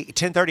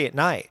 10:30 at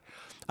night,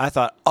 I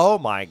thought, oh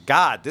my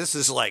God, this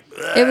is like...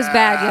 It was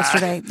bad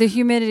yesterday. The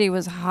humidity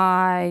was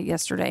high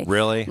yesterday.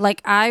 Really?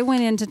 Like, I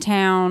went into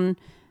town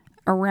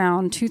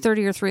around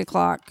 2:30 or 3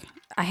 o'clock.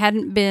 I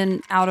hadn't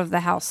been out of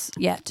the house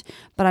yet,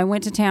 but I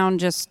went to town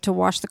just to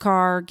wash the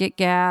car, get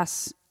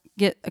gas,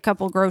 get a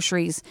couple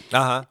groceries.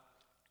 Uh-huh.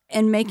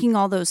 And making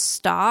all those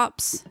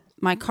stops,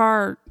 my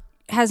car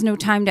has no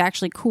time to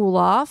actually cool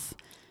off.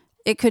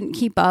 It couldn't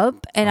keep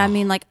up, and I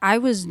mean, like, I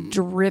was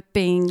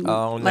dripping.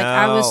 Oh no! Like,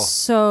 I was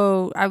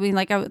so. I mean,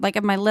 like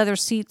my leather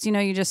seats. You know,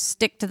 you just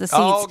stick to the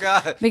seats. Oh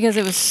God! Because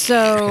it was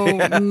so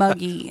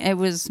muggy. It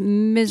was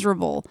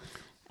miserable.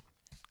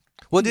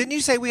 Well, didn't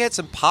you say we had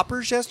some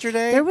poppers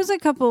yesterday? There was a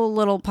couple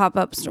little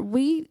pop-ups.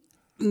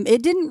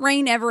 It didn't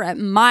rain ever at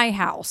my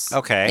house.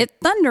 Okay. It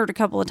thundered a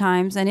couple of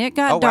times, and it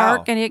got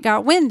dark, and it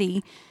got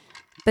windy,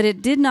 but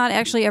it did not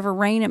actually ever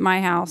rain at my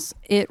house.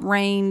 It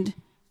rained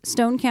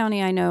Stone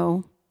County. I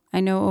know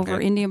over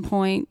Indian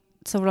Point,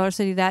 Silver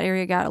City, that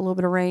area got a little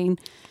bit of rain,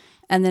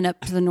 and then up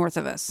to the north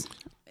of us.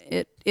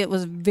 It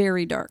was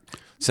very dark.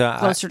 So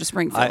closer to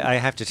Springfield. I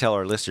have to tell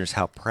our listeners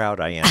how proud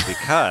I am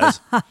because,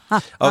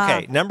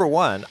 okay, number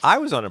one, I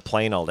was on a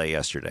plane all day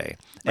yesterday,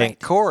 and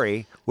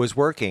Corey was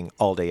working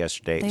all day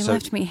yesterday. They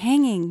left me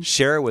hanging.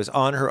 Shara was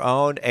on her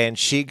own, and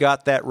she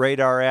got that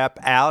radar app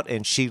out,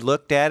 and she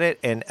looked at it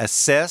and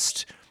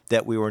assessed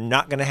that we were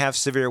not going to have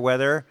severe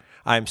weather.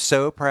 I'm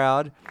so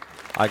proud.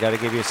 I got to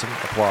give you some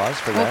applause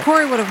for that. Well,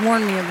 Corey would have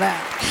warned me of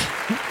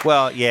that.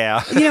 Well,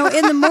 yeah. You know,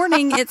 in the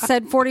morning, it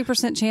said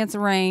 40% chance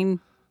of rain.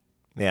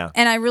 Yeah.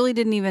 And I really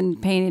didn't even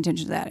pay any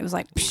attention to that. It was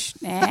like,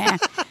 psh, nah.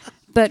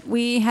 But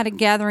we had a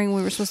gathering.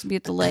 We were supposed to be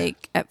at the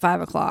lake at 5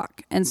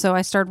 o'clock. And so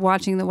I started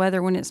watching the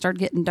weather when it started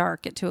getting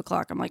dark at 2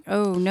 o'clock. I'm like,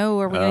 oh, no,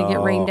 are we going to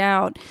get rained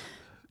out?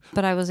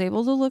 But I was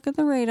able to look at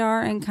the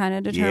radar and kind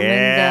of determine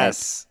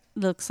that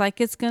looks like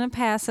it's going to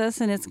pass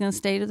us and it's going to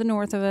stay to the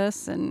north of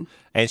us. And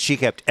she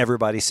kept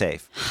everybody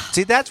safe.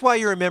 See, that's why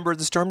you're a member of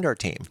the Storm Dart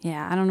team.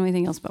 Yeah, I don't know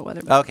anything else about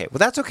weather. Okay, well,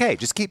 that's okay.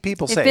 Just keep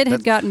people safe. If it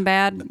had gotten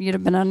bad, you'd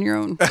have been on your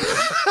own.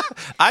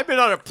 I've been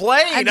on a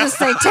plane. I just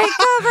say, take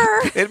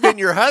cover. It'd been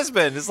your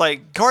husband. It's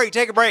like, Corey,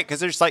 take a break because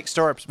there's like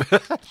storms.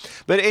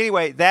 But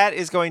anyway, that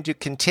is going to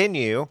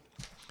continue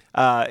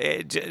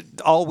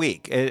all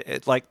week.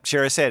 Like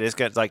Shara said, it's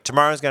going like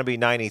tomorrow's going to be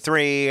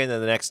 93, and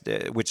then the next,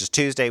 which is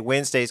Tuesday,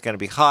 Wednesday is going to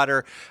be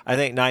hotter. I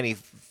think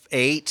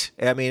 98.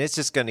 I mean, it's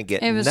just going to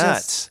get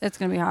nuts. It's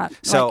going to be hot.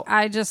 So like,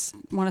 I just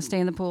want to stay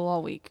in the pool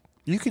all week.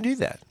 You can do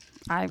that.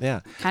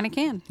 I kind of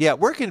can. Yeah,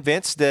 we're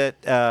convinced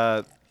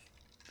that.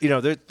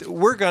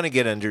 We're going to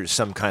get under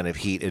some kind of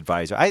heat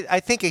advisory. I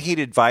think a heat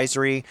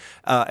advisory,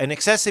 an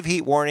excessive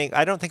heat warning,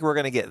 I don't think we're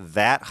going to get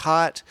that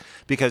hot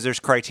because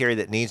there's criteria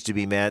that needs to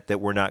be met that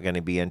we're not going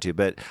to be into.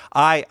 But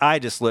I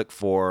just look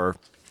for,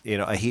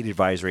 a heat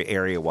advisory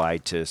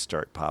area-wide to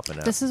start popping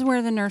up. This is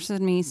where the nurse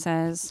in me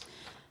says,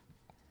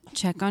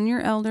 check on your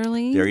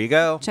elderly. There you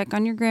go. Check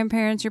on your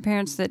grandparents, your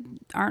parents that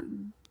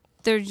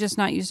they're just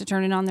not used to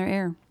turning on their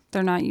air.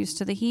 They're not used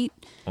to the heat.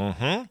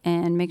 Mm-hmm.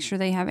 And make sure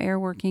they have air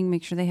working,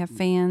 make sure they have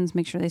fans,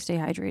 make sure they stay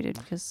hydrated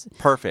because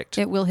perfect.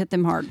 It will hit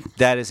them hard.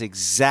 That is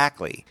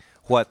exactly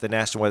what the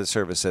National Weather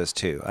Service says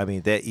too. I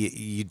mean, that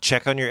you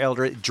check on your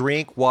elderly,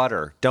 drink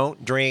water.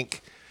 Don't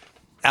drink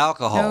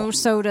alcohol. No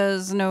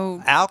sodas,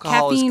 no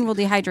alcohol. Caffeine will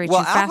dehydrate you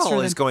faster.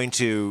 Alcohol is going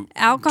to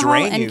alcohol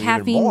drain and you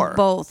caffeine even more.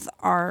 Both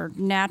are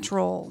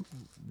natural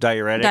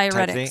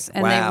diuretics,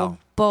 and they will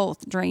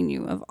both drain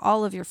you of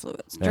all of your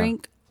fluids. Yeah.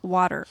 Drink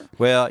water.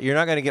 Well, you're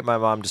not going to get my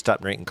mom to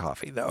stop drinking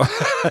coffee, though.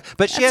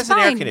 But she has an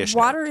air conditioner.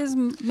 Water is,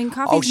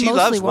 coffee is she mostly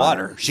loves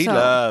water. She so.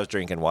 loves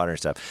drinking water and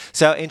stuff.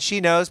 So, and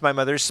she knows my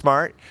mother's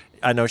smart.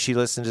 I know she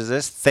listens to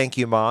this. Thank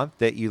you, Mom,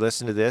 that you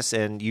listen to this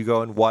and you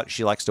go and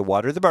she likes to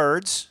water the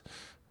birds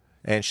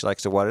and she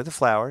likes to water the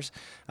flowers.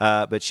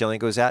 But she only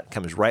goes out and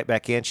comes right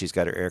back in. She's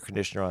got her air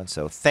conditioner on.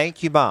 So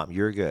thank you, Mom.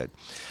 You're good.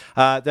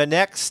 The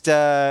next,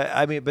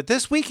 but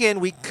this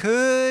weekend we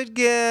could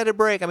get a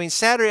break. I mean,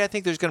 Saturday, I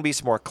think there's going to be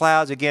some more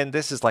clouds. Again,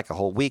 this is like a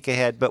whole week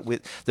ahead, but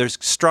there's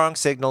strong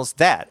signals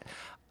that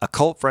a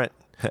cold front,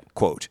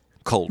 quote,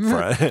 cold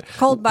front.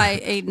 Cold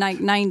by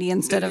 90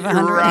 instead of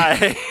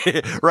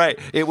 100. Right.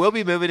 It will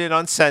be moving in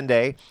on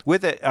Sunday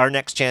with our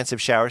next chance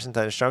of showers and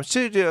thunderstorms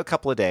to do a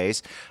couple of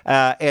days.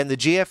 And the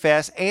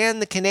GFS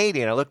and the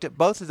Canadian, I looked at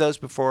both of those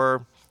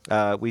before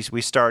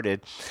we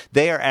started.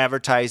 They are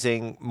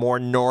advertising more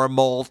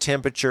normal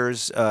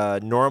temperatures.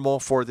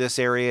 Normal for this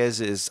area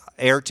is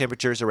air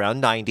temperatures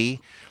around 90.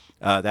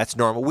 That's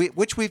normal.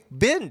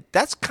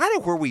 That's kind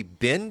of where we've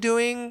been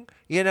doing,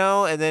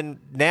 and then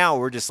now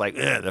we're just like,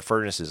 the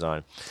furnace is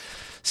on.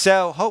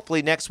 So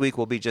hopefully next week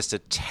will be just a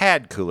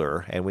tad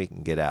cooler and we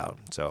can get out.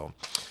 So,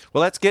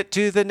 well, let's get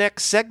to the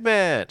next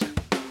segment.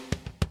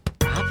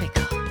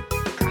 Tropical.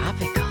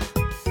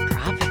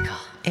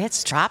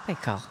 It's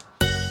tropical.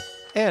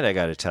 And I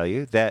got to tell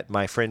you that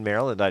my friend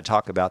Marilyn and I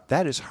talk about,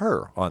 that is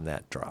her on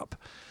that drop.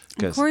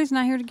 And Corey's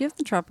not here to give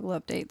the tropical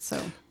update,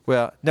 so.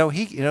 Well, no,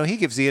 he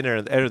gives the end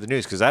of the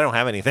news because I don't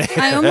have anything.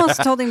 I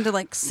almost told him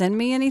to send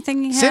me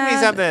anything he had. Send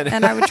me something.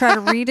 And I would try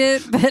to read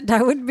it, but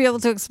I wouldn't be able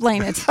to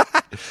explain it.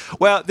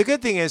 Well, the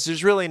good thing is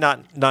there's really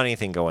not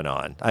anything going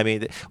on. I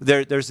mean,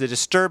 there's the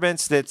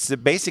disturbance that's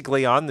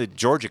basically on the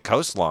Georgia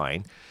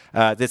coastline.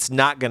 That's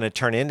not going to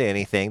turn into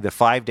anything. The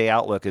 5-day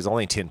outlook is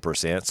only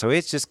 10%, so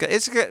it's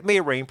going to be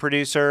a rain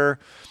producer.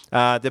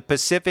 The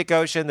Pacific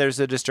Ocean, there's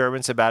a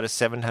disturbance about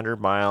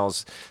 700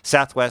 miles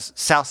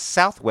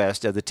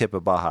southwest of the tip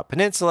of Baja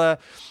Peninsula.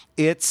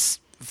 Its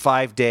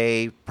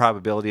 5-day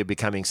probability of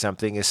becoming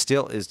something is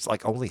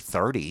only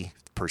 30%.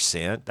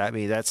 I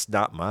mean, that's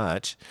not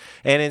much.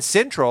 And in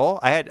Central,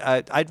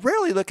 I'd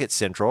rarely look at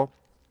Central.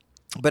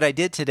 But I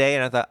did today,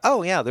 and I thought,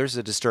 oh, yeah, there's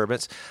a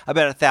disturbance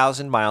about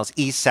 1,000 miles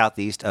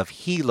east-southeast of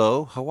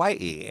Hilo,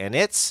 Hawaii. And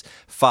its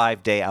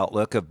 5-day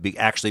outlook of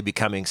actually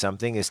becoming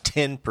something is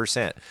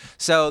 10%.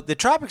 So the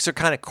tropics are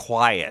kind of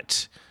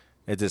quiet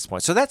at this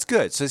point. So that's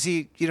good. So,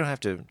 see, you don't have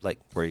to,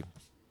 worry.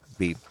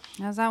 Is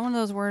that one of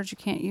those words you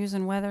can't use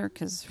in weather?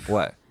 Because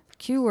what? The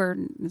Q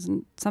word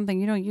isn't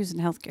something you don't use in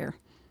healthcare.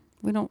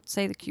 We don't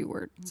say the Q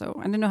word. So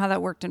I didn't know how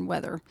that worked in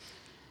weather.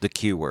 The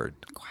Q word.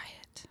 Quiet.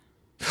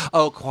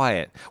 Oh,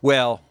 quiet.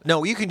 Well,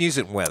 no, you can use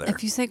it in weather.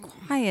 If you say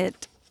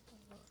quiet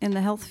in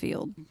the health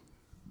field,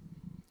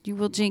 you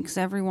will jinx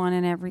everyone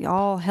and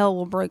all hell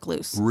will break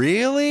loose.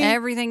 Really?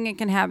 Everything that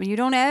can happen. You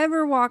don't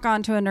ever walk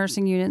onto a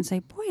nursing unit and say,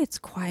 boy, it's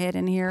quiet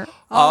in here.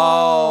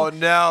 Oh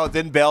no.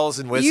 Then bells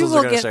and whistles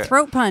are going to You will get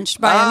throat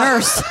punched by a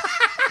nurse.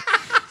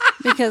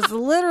 Because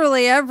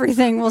literally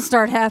everything will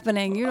start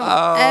happening. You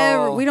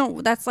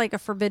don't that's like a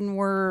forbidden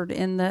word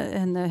in the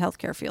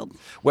healthcare field.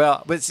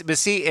 Well, but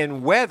see,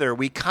 in weather,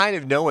 we kind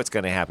of know what's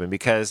going to happen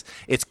because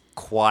it's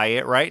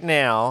quiet right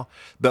now,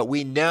 but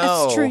we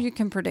know. It's true, you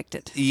can predict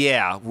it.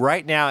 Yeah,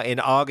 right now in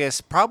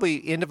August,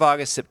 probably end of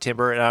August,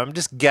 September, and I'm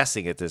just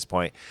guessing at this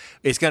point,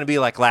 it's going to be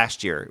like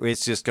last year.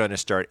 It's just going to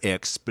start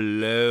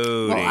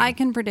exploding. Well, I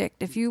can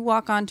predict. If you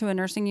walk onto a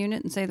nursing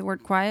unit and say the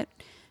word quiet,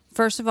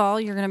 first of all,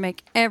 you're going to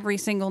make every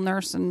single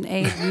nurse and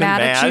aide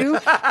mad at you,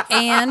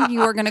 and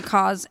you are going to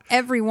cause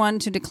everyone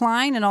to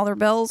decline and all their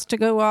bells to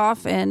go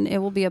off, and it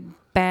will be a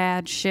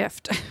bad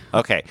shift.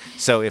 Okay,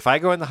 so if I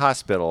go in the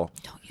hospital,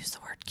 don't use the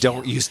word Q.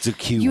 Don't use the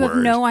Q word. You have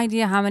no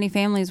idea how many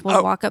families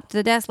will walk up to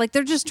the desk.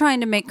 They're just trying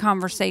to make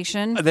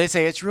conversation. They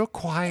say it's real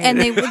quiet. And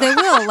they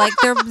will.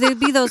 There'd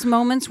be those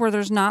moments where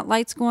there's not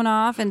lights going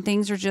off and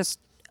things are just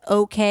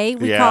okay.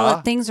 We call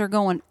it things are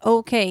going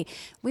okay.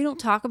 We don't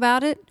talk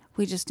about it.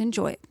 We just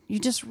enjoy it. You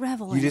just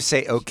revel in it. You just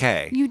say,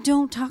 okay. You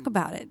don't talk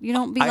about it. You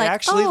don't be I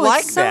actually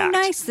like it's that. so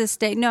nice this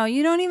day. No,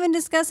 you don't even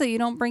discuss it. You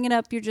don't bring it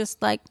up. You're just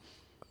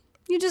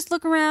you just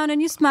look around and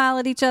you smile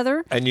at each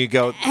other. And you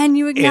go, and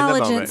you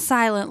acknowledge it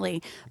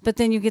silently. But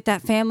then you get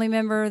that family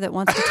member that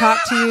wants to talk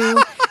to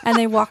you, and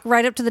they walk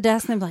right up to the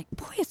desk and they're like,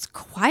 boy, it's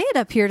quiet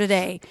up here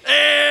today.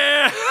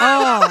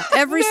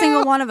 Every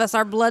single one of us,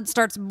 our blood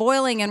starts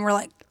boiling, and we're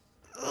like,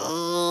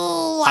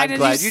 I'm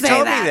glad you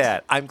told me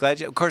that. I'm glad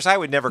you. Of course, I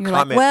would never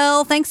comment. Like,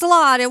 well, thanks a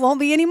lot. It won't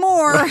be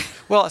anymore.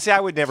 Well, see, I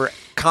would never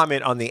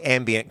comment on the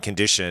ambient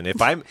condition.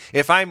 If I'm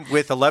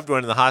with a loved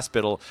one in the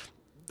hospital,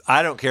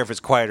 I don't care if it's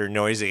quiet or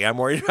noisy. I'm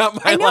worried about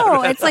my. I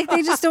know. It's like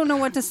they just don't know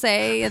what to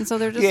say, and so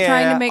they're just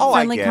trying to make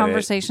friendly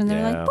conversation.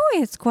 They're like, "Boy,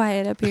 it's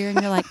quiet up here,"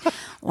 and you're like,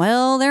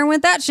 "Well, there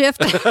went that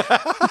shift."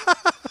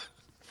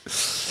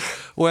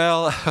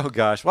 Well, oh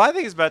gosh. Well, I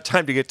think it's about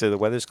time to get to the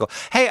weather school.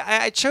 Hey,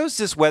 I chose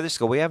this weather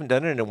school. We haven't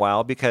done it in a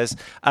while because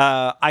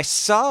I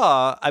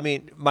saw,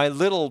 my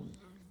little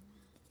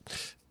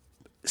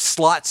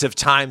slots of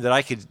time that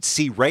I could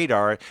see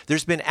radar.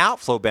 There's been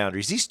outflow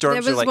boundaries. These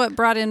storms are what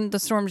brought in the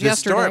storms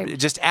yesterday.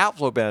 Just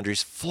outflow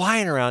boundaries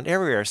flying around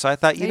everywhere. So I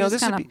thought,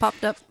 this would be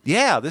popped up.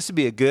 Yeah, this would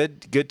be a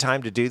good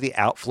time to do the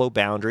outflow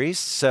boundaries.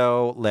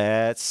 So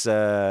let's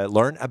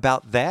learn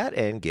about that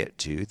and get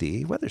to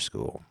the weather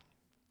school.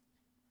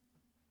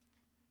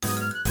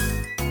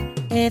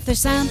 If there's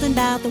something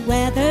about the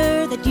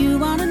weather that you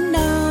want to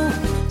know,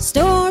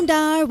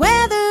 Stormdar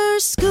Weather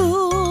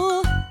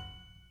School.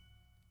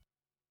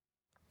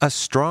 A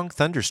strong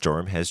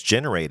thunderstorm has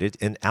generated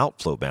an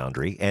outflow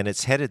boundary, and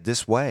it's headed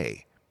this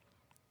way.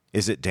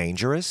 Is it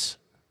dangerous?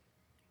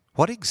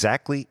 What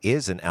exactly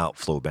is an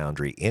outflow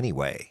boundary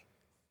anyway?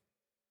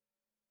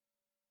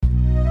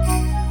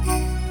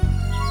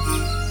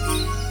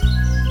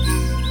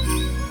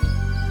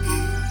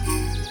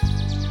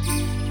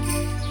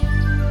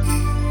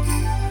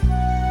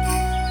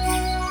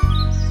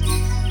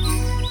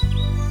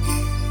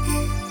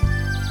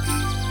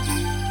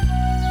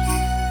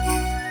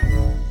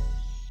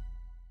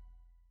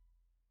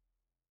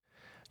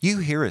 You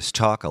hear us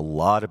talk a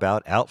lot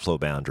about outflow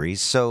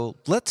boundaries, so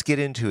let's get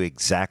into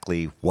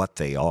exactly what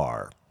they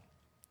are.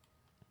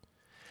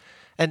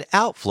 An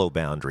outflow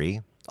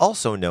boundary,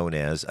 also known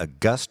as a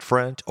gust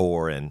front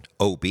or an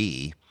OB,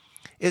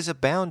 is a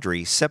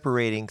boundary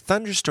separating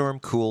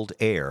thunderstorm-cooled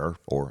air,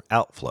 or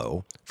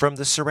outflow, from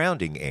the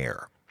surrounding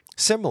air,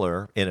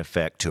 similar in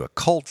effect to a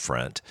cold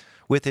front,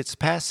 with its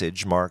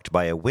passage marked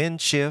by a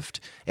wind shift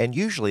and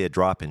usually a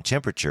drop in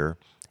temperature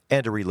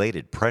and a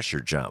related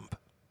pressure jump.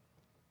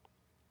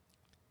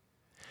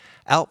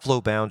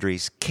 Outflow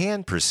boundaries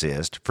can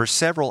persist for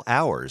several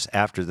hours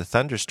after the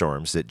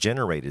thunderstorms that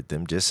generated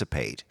them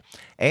dissipate,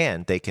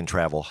 and they can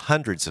travel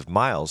hundreds of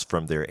miles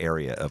from their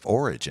area of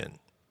origin.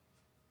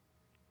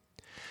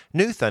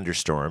 New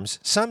thunderstorms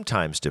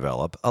sometimes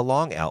develop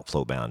along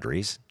outflow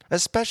boundaries,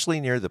 especially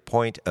near the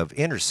point of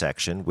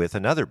intersection with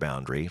another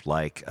boundary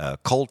like a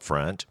cold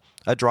front,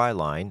 a dry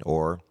line,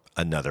 or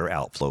another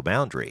outflow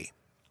boundary.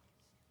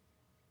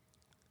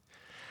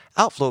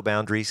 Outflow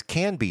boundaries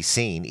can be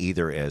seen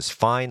either as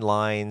fine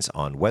lines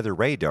on weather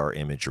radar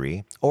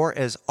imagery or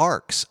as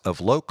arcs of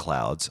low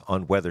clouds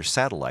on weather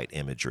satellite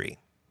imagery.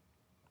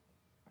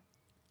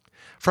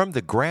 From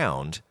the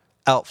ground,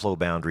 outflow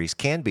boundaries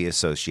can be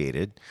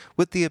associated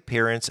with the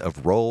appearance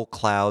of roll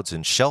clouds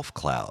and shelf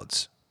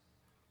clouds.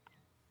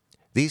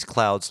 These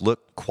clouds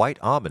look quite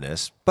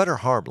ominous, but are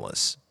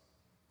harmless.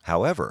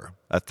 However,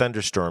 a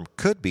thunderstorm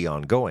could be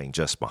ongoing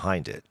just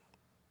behind it.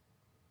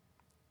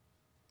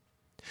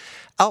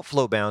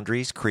 Outflow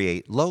boundaries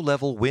create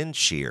low-level wind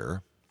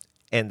shear,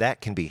 and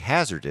that can be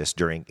hazardous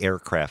during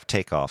aircraft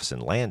takeoffs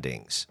and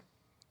landings.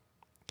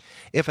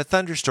 If a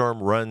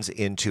thunderstorm runs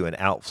into an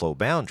outflow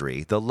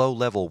boundary, the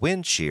low-level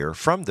wind shear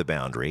from the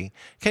boundary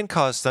can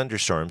cause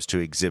thunderstorms to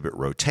exhibit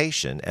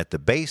rotation at the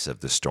base of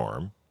the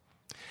storm,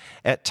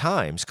 at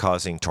times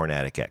causing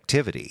tornadic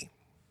activity.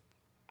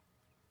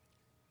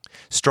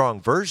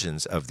 Strong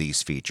versions of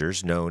these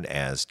features, known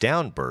as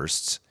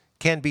downbursts,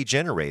 can be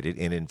generated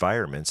in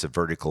environments of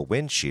vertical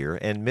wind shear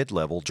and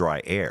mid-level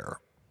dry air.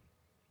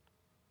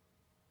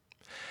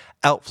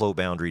 Outflow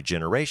boundary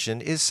generation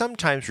is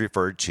sometimes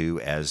referred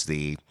to as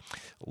the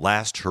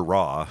last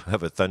hurrah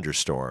of a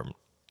thunderstorm.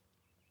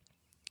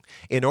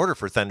 In order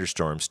for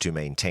thunderstorms to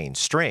maintain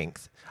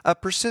strength, a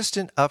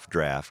persistent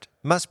updraft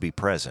must be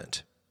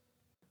present.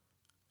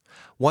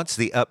 Once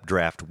the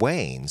updraft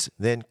wanes,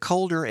 then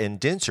colder and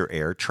denser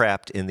air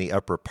trapped in the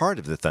upper part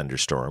of the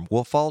thunderstorm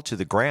will fall to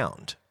the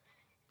ground.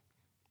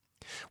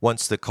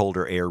 Once the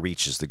colder air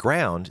reaches the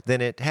ground,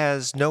 then it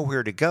has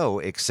nowhere to go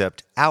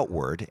except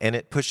outward, and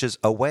it pushes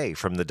away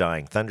from the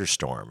dying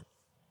thunderstorm.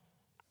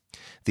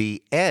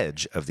 The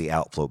edge of the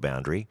outflow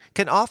boundary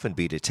can often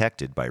be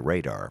detected by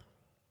radar.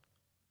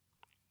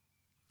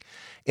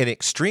 In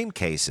extreme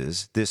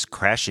cases, this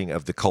crashing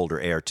of the colder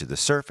air to the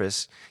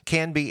surface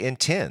can be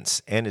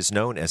intense and is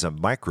known as a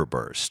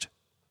microburst.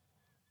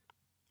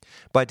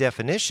 By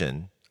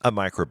definition, a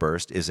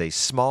microburst is a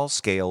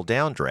small-scale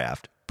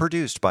downdraft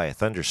produced by a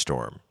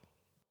thunderstorm.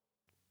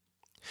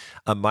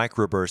 A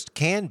microburst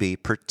can be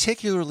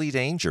particularly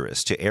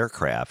dangerous to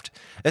aircraft,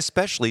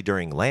 especially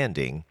during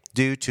landing,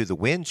 due to the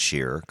wind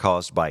shear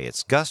caused by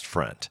its gust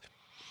front,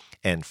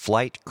 and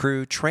flight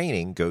crew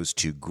training goes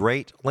to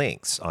great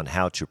lengths on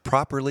how to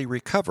properly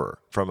recover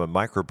from a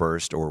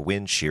microburst or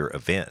wind shear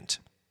event.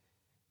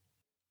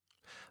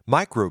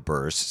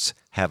 Microbursts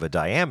have a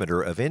diameter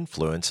of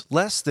influence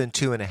less than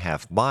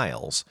 2.5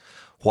 miles,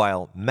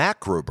 while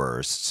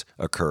macrobursts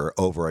occur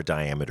over a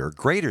diameter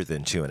greater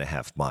than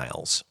 2.5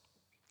 miles.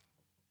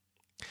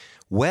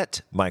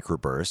 Wet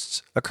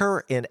microbursts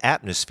occur in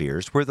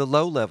atmospheres where the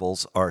low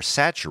levels are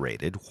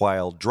saturated,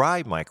 while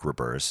dry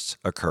microbursts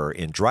occur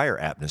in drier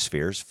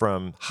atmospheres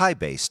from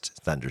high-based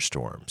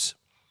thunderstorms.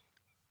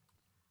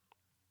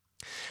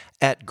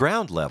 At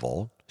ground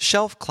level,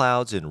 shelf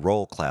clouds and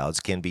roll clouds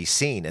can be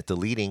seen at the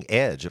leading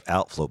edge of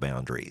outflow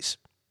boundaries.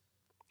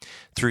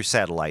 Through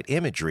satellite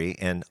imagery,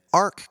 an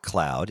arc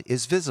cloud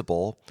is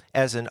visible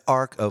as an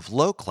arc of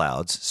low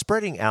clouds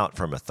spreading out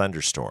from a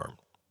thunderstorm.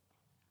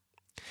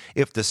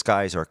 If the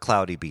skies are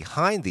cloudy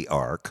behind the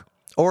arc,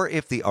 or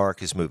if the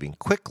arc is moving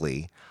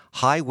quickly,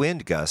 high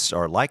wind gusts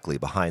are likely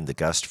behind the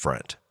gust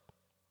front.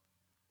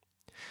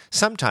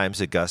 Sometimes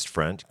a gust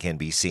front can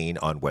be seen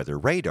on weather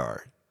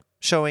radar,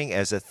 showing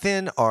as a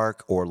thin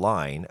arc or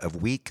line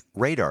of weak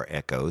radar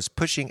echoes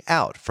pushing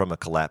out from a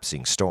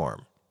collapsing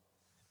storm.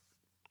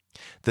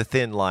 The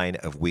thin line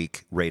of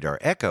weak radar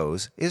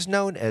echoes is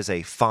known as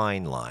a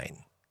fine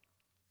line.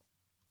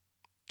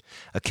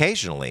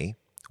 Occasionally,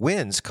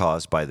 winds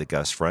caused by the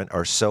gust front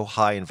are so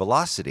high in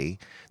velocity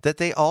that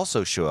they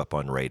also show up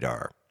on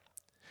radar.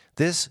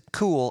 This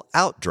cool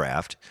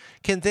outdraft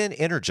can then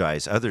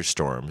energize other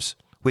storms,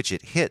 which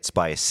it hits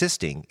by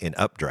assisting in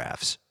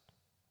updrafts.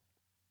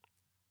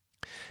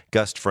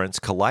 Gust fronts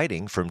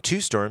colliding from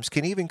two storms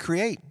can even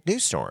create new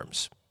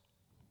storms.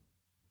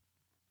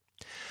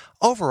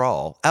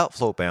 Overall,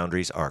 outflow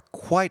boundaries are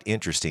quite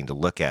interesting to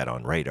look at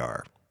on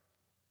radar.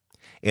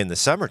 In the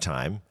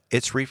summertime,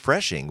 it's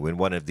refreshing when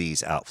one of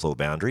these outflow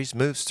boundaries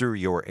moves through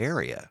your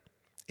area.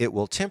 It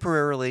will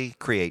temporarily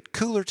create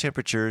cooler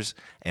temperatures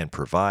and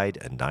provide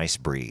a nice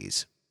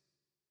breeze.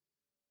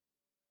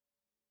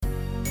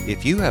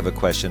 If you have a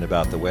question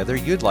about the weather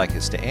you'd like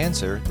us to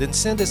answer, then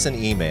send us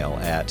an email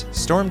at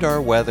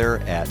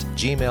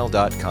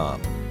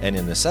stormdarweather@gmail.com and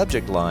in the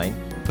subject line,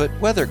 put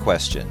weather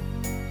question.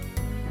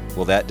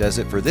 Well, that does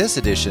it for this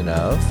edition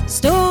of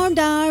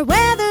Stormdar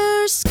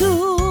Weather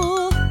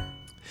School.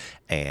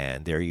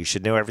 And there you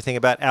should know everything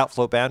about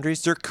outflow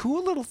boundaries. They're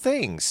cool little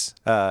things.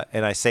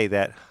 And I say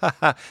that,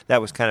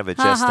 that was kind of a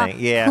just thing.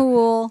 Yeah.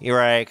 Cool. You're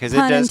right, because it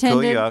does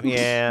cool you off.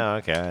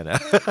 Yeah, okay, I know.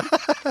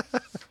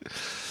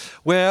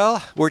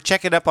 Well, we're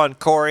checking up on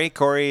Corey.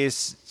 Corey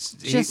is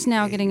just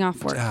now getting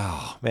off work.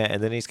 Oh, man.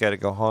 And then he's got to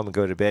go home and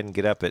go to bed and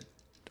get up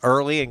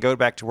early and go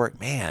back to work.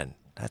 Man,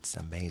 that's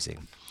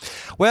amazing.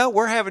 Well,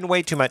 we're having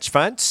way too much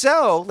fun,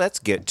 so let's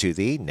get to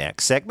the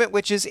next segment,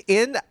 which is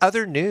In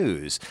Other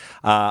News.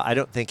 I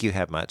don't think you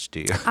have much, do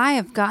you? I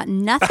have got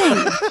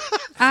nothing.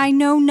 I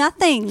know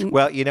nothing.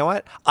 Well, you know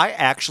what? I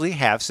actually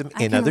have some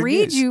In Other News. I can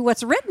read you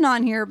what's written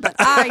on here, but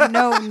I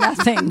know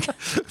nothing.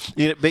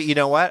 But you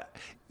know what?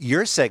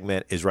 Your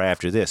segment is right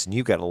after this, and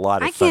you've got a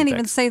lot of fun. I can't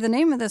even say the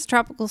name of this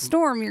tropical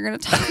storm you're going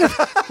to talk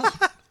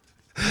about.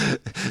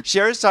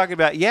 Cher's talking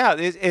about,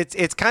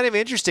 it's kind of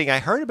interesting. I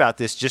heard about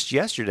this just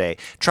yesterday.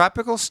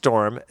 Tropical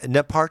storm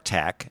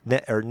Nepartak,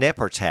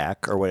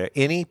 or whatever,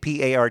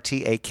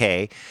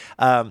 Nepartak,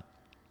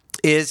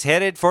 is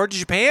headed for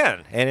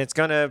Japan, and it's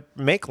going to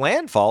make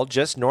landfall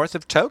just north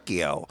of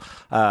Tokyo.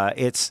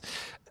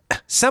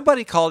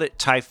 Somebody called it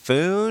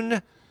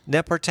Typhoon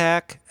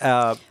Nepartak.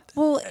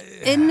 Well,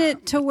 isn't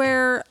it to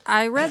where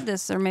I read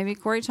this, or maybe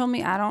Corey told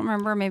me, I don't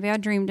remember, maybe I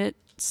dreamed it,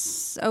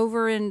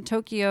 over in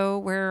Tokyo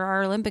where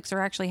our Olympics are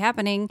actually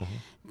happening,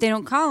 they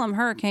don't call them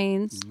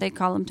hurricanes, they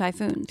call them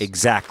typhoons.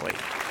 Exactly. So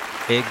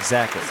it's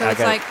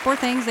like, poor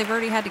things, they've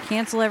already had to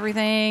cancel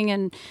everything,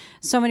 and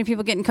so many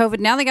people getting COVID.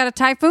 Now they got a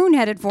typhoon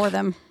headed for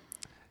them.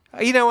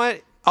 You know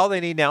what? All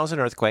they need now is an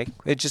earthquake.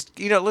 It just,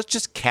 let's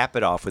just cap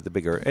it off with a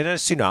bigger, and a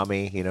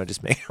tsunami,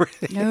 just make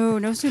it. No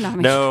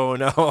tsunami.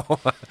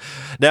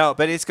 No,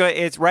 but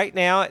it's right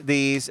now,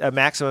 these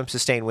maximum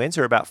sustained winds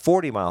are about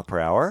 40 mile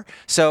per hour.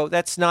 So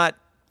that's not,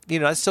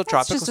 it's still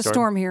tropical storm. It's just a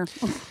storm here.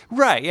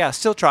 Right, yeah,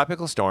 still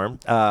tropical storm.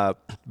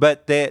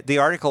 But the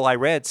article I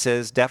read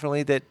says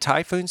definitely that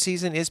typhoon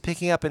season is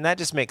picking up, and that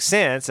just makes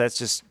sense. That's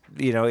just,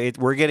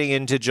 we're getting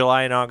into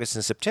July and August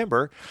and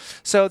September.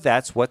 So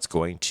that's what's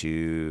going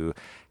to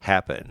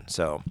happen.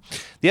 So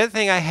the other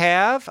thing I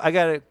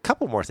got a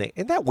couple more things.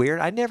 Isn't that weird?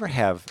 I never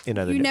have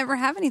never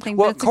have anything,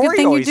 well, but it's a good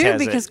thing you do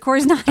because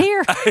Corey's not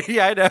here.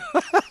 Yeah, I know.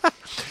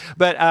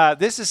 But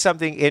this is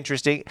something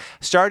interesting.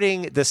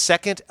 Starting the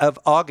 2nd of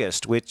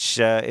August, which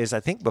is, I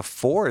think,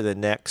 before our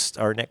next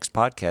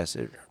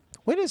podcast.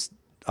 When is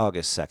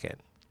August 2nd?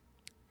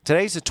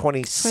 Today's the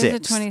 26th.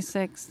 Today's the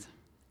 26th.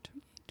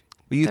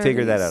 You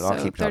figure that out.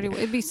 I'll keep talking.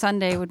 It'd be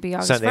Sunday would be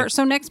August 1st.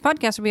 So next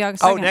podcast would be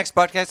August 2nd. Oh, next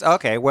podcast?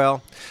 Okay,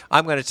 well,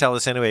 I'm going to tell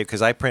this anyway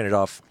because I printed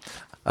off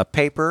a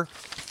paper.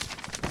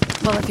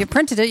 Well, if you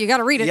printed it, you got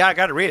to read it. Yeah, I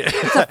got to read it.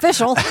 It's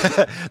official.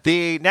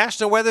 The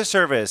National Weather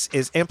Service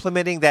is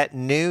implementing that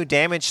new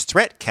damage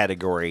threat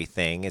category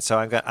thing. And so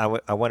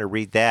I want to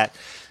read that.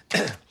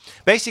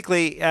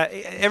 Basically,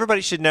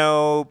 everybody should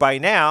know by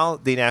now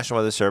the National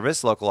Weather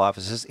Service, local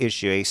offices,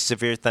 issue a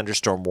severe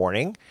thunderstorm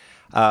warning.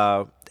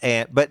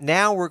 But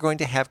now we're going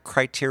to have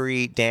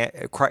criteria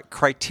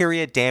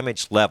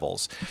damage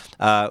levels.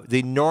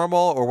 The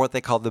normal, or what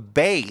they call the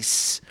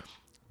base,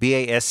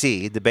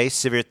 BASE, the base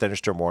severe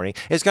thunderstorm warning,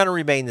 is going to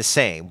remain the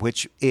same,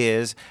 which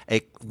is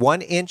a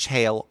 1-inch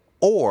hail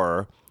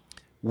or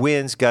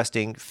winds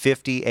gusting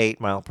 58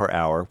 mile per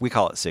hour. We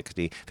call it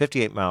 60,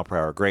 58 mile per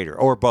hour greater,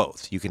 or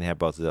both. You can have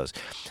both of those.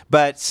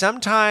 But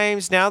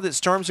sometimes now that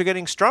storms are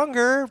getting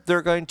stronger,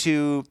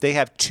 they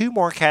have 2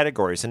 more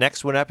categories. The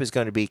next one up is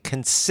going to be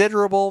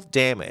considerable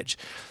damage.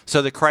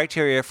 So the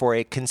criteria for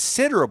a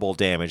considerable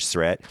damage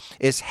threat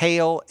is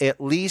hail at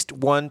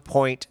least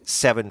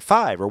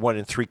 1.75 or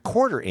 1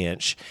 3/4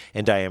 inch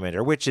in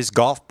diameter, which is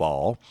golf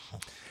ball,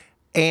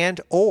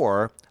 and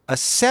or a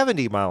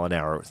 70 mile an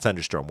hour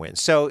thunderstorm wind.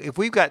 So if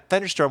we've got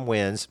thunderstorm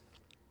winds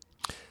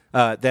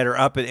that are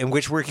up, in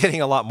which we're getting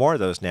a lot more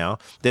of those now,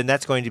 then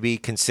that's going to be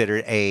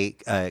considered a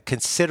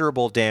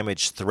considerable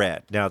damage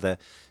threat. Now, the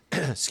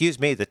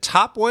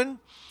top one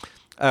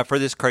for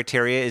this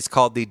criteria is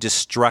called the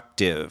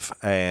destructive.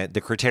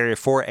 The criteria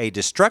for a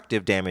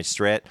destructive damage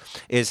threat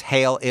is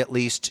hail at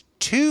least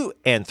 2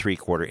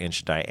 3/4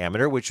 inch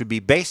diameter, which would be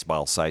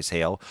baseball size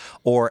hail,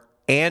 or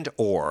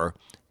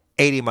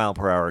 80 mile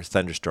per hour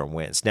thunderstorm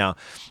winds. Now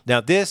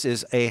this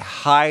is a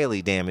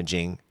highly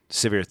damaging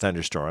severe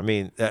thunderstorm. I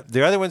mean,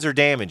 the other ones are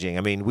damaging.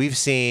 I mean, we've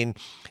seen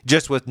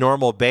just with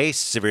normal base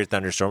severe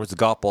thunderstorms, the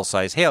golf ball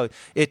size hail,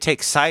 it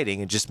takes sighting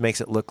and just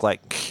makes it look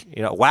like,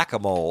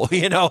 whack-a-mole,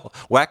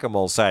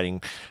 whack-a-mole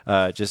sighting,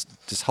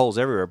 just holes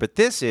everywhere. But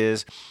this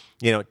is,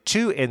 2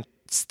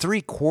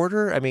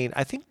 3/4. I mean,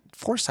 I think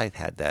Forsyth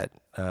had that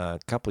a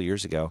couple of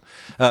years ago,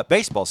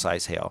 baseball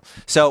size hail.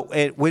 So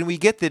when we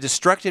get the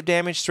destructive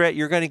damage threat,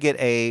 you're going to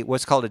get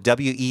what's called a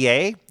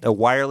WEA, a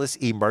wireless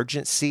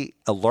emergency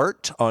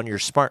alert on your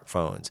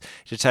smartphones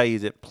to tell you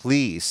that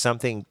please,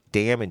 something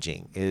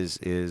damaging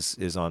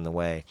is on the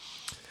way.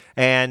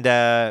 And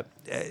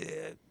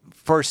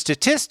for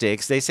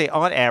statistics, they say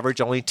on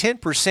average only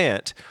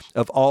 10%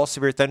 of all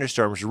severe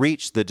thunderstorms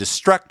reach the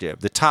destructive,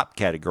 the top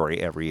category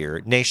every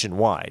year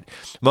nationwide.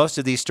 Most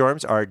of these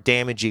storms are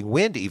damaging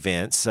wind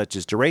events such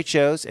as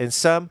derechos, and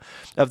some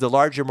of the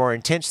larger, more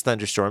intense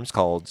thunderstorms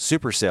called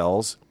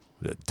supercells,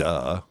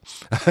 duh,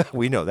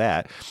 we know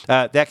that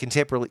can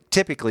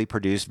typically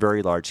produce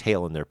very large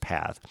hail in their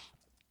path.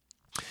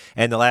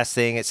 And the last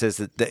thing, it says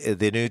that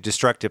the new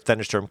destructive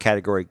thunderstorm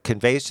category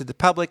conveys to the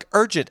public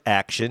urgent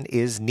action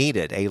is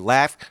needed. A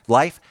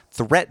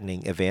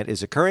life-threatening event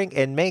is occurring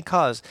and may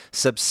cause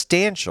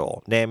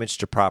substantial damage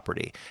to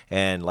property.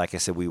 And like I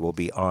said, you will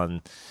be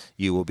on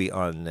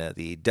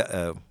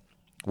the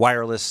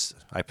wireless.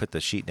 I put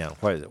the sheet down.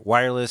 What is it?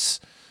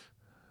 Wireless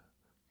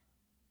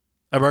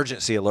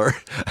emergency alert.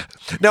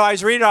 No, I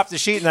was reading off the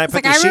sheet and I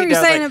put the sheet down. I remember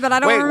you saying it, but I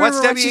don't remember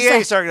what's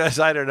WEA starting?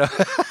 I don't know.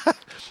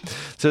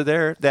 So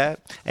there, that.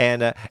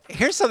 And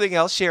here's something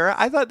else, Shara.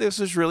 I thought this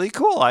was really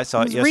cool. I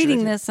saw it yesterday. I was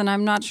reading this, and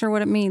I'm not sure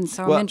what it means,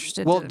 so I'm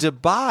interested. Well,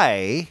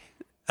 Dubai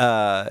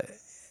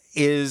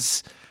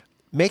is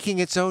making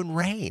its own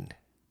rain.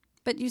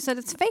 But you said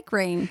it's fake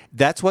rain.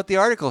 That's what the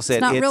article said.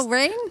 It's not real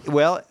rain?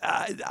 Well,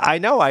 I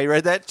know. I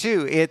read that,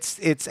 too.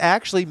 It's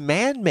actually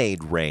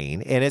man-made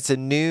rain, and it's a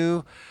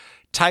new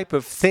type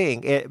of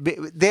thing.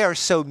 They are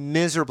so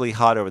miserably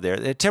hot over there.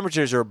 The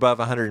temperatures are above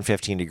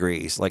 115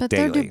 degrees, like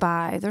daily. But they're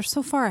Dubai. They're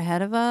so far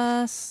ahead of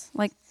us.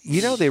 Like,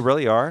 they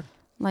really are.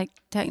 Like,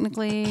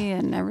 technically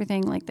and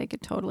everything, like, they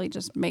could totally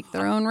just make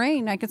their own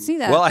rain. I could see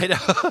that. Well, I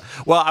know.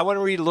 Well, I want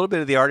to read a little bit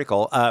of the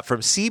article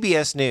from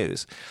CBS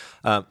News.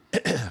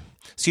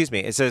 Excuse me.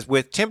 It says,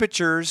 with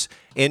temperatures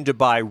in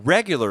Dubai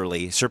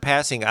regularly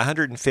surpassing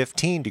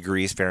 115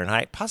 degrees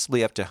Fahrenheit,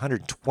 possibly up to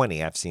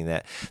 120, I've seen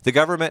that, the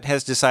government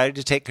has decided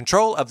to take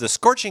control of the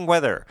scorching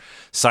weather.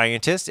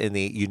 Scientists in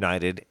the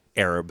United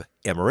Arab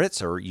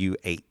Emirates, or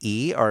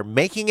UAE, are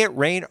making it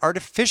rain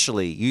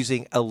artificially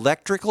using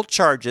electrical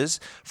charges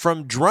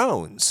from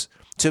drones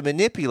to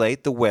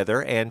manipulate the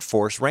weather and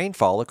force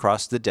rainfall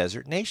across the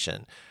desert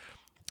nation.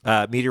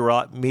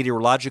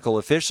 Meteorological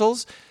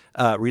officials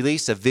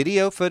released a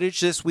video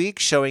footage this week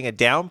showing a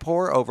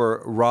downpour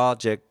over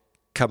Ras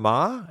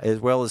Al-Khaimah, as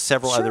well as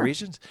several other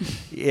regions.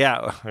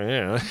 Yeah.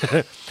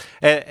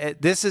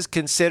 This is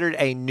considered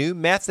a new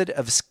method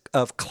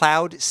of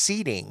cloud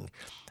seeding.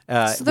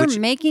 So they're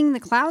making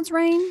the clouds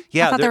rain?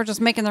 Yeah, I thought they were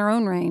just making their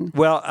own rain.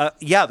 Well,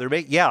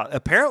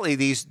 apparently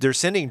they're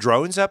sending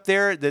drones up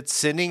there that's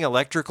sending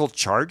electrical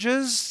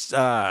charges.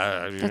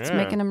 That's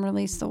making them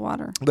release the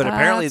water. But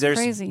apparently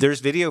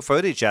there's video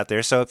footage out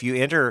there. So if you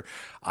enter,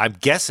 I'm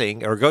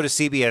guessing, or go to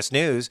CBS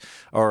News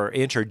or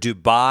enter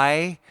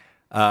Dubai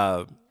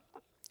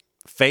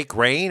fake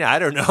rain. I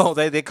don't know.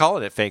 They call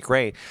it fake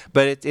rain,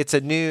 but it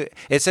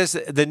says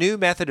the new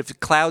method of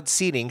cloud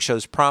seeding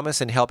shows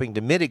promise in helping to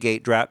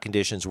mitigate drought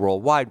conditions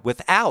worldwide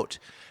without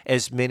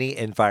as many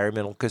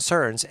environmental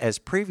concerns as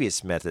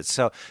previous methods.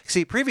 So,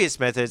 see, previous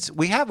methods,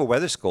 we have a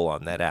weather school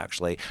on that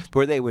actually,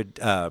 where they would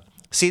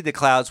seed the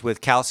clouds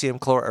with calcium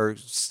chloride or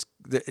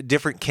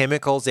different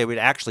chemicals. They would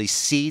actually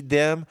seed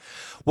them.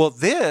 Well,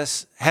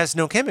 this has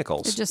no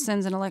chemicals. It just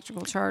sends an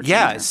electrical charge.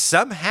 Yeah,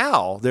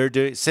 somehow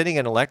they're sending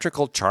an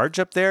electrical charge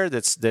up there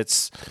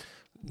that's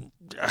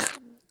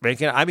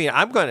making. I mean,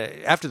 I'm going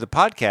to, after the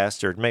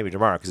podcast, or maybe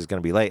tomorrow because it's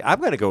going to be late, I'm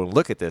going to go and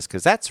look at this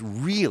because that's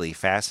really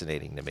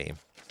fascinating to me.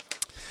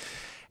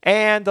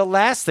 And the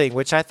last thing,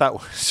 which I thought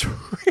was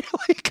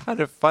really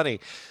kind of funny,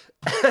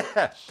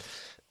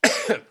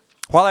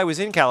 while I was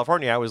in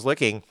California, I was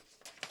looking.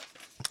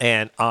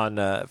 And on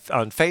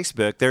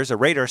Facebook, there's a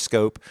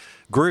RadarScope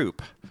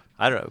group.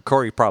 I don't know.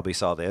 Corey probably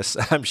saw this.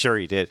 I'm sure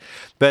he did.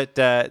 But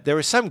there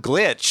was some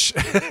glitch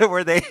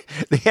where they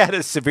had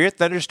a severe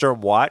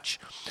thunderstorm watch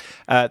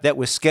that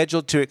was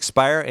scheduled to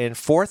expire in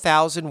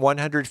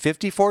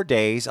 4,154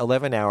 days,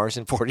 11 hours,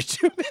 and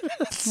 42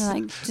 minutes.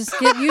 Like, just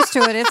get used to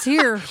it. It's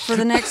here for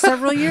the next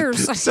several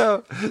years.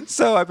 So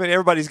I mean,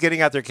 everybody's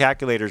getting out their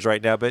calculators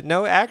right now. But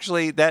no,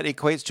 actually, that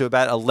equates to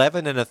about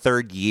 11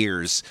 1/3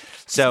 years.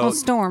 So a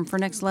storm for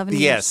next 11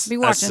 years. Yes, be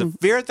watching. A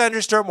severe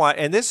thunderstorm watch.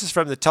 And this is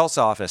from the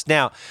Tulsa office.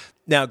 Now,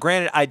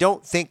 granted, I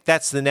don't think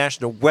that's the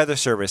National Weather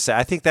Service.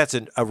 I think that's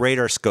a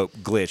RadarScope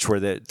glitch where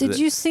Did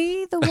you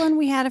see the one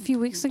we had a few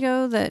weeks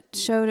ago that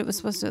showed it was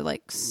supposed to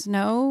like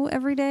snow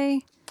every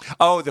day?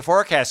 Oh, the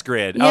forecast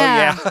grid.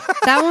 Yeah. Oh, yeah.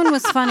 That one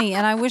was funny,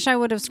 and I wish I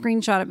would have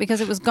screenshot it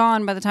because it was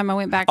gone by the time I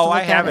went back to look at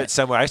it. Oh, I have it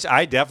somewhere.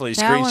 I definitely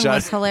screenshot it. That one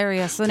was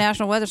hilarious. The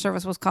National Weather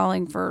Service was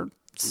calling for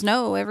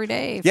snow every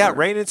day. Yeah,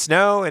 rain and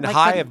snow and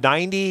high of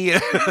 90.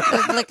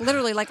 Like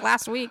literally like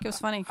last week. It was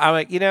funny. I'm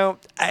like,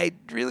 I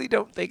really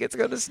don't think it's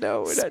going to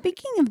snow.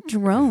 Speaking of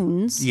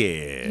drones.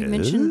 Yes. You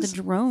mentioned the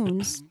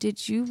drones.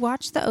 Did you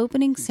watch the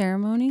opening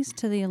ceremonies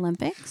to the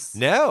Olympics?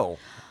 No.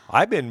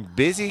 I've been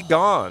busy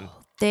gone.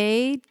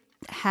 They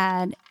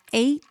had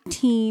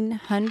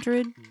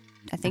 1,800,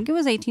 I think it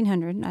was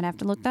 1,800. I'd have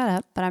to look that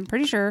up, but I'm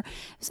pretty sure it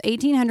was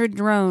 1,800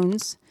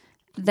 drones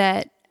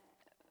that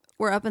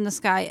were up in the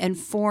sky and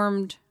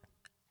formed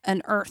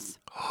an Earth.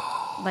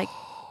 Like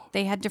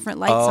they had different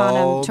lights on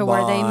them to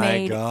where they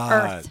made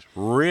Earth.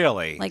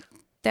 Really? Like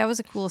that was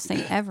the coolest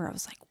thing ever. I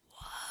was like,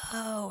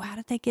 whoa, how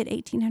did they get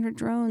 1,800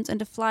 drones and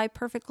to fly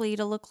perfectly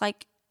to look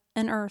like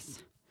an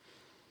Earth?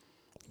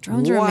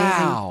 Drones are amazing.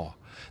 Wow.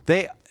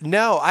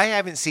 I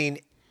haven't seen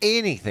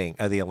anything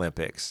of the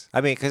Olympics.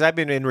 I mean, because I've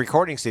been in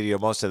recording studio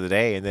most of the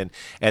day, and then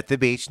at the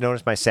beach,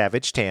 notice my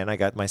Savage Tan. I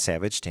got my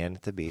Savage Tan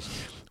at the beach,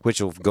 which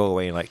will go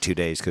away in like 2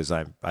 days because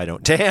I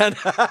don't tan.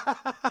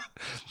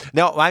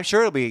 No, I'm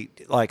sure it'll be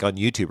like on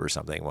YouTube or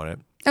something, won't it?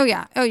 Oh,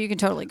 yeah. Oh, you can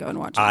totally go and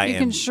watch it. You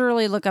can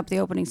surely look up the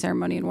opening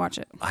ceremony and watch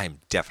it. I'm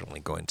definitely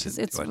going to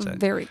it's watch that.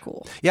 Very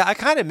cool. Yeah, I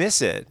kind of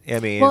miss it. I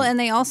mean... Well, and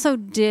they also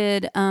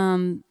did...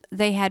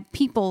 they had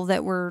people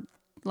that were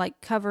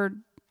like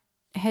covered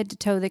head to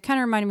toe. They kind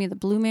of reminded me of the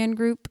Blue Man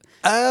Group.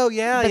 Oh,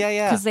 yeah.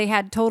 Because they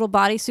had total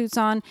bodysuits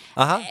on.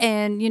 Uh-huh.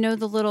 And, you know,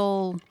 the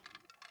little...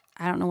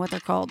 I don't know what they're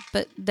called,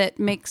 but that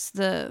makes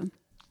the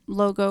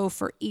logo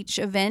for each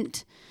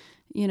event...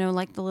 You know,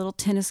 like the little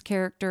tennis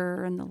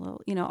character and the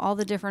little, you know, all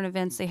the different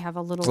events, they have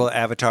a little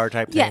avatar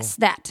type thing? Yes,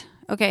 that.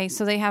 Okay,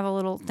 so they have a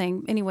little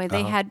thing. Anyway,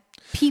 they had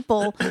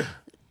people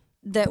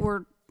that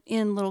were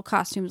in little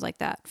costumes like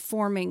that,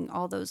 forming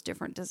all those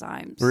different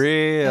designs.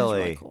 Really? That was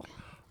really cool.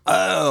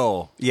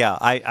 Oh, yeah.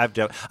 I've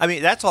done. I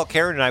mean, that's all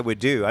Karen and I would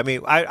do. I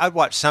mean, I'd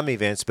watch some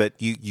events, but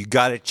you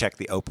got to check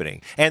the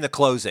opening and the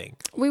closing.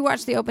 We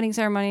watch the opening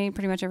ceremony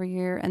pretty much every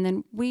year, and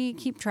then we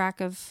keep track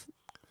of.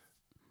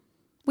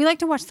 We like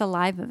to watch the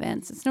live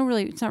events. It's not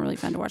really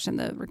fun to watch in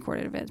the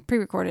recorded events,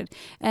 pre-recorded,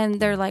 and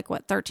they're like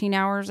 13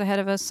 hours ahead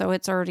of us. So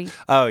it's already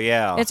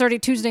it's already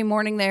Tuesday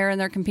morning there, and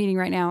they're competing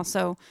right now.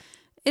 So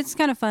it's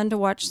kind of fun to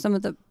watch some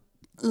of the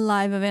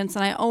live events,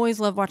 and I always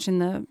love watching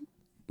the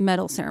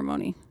medal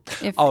ceremony.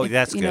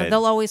 That's good.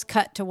 They'll always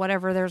cut to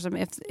whatever there's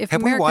if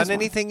have we won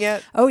anything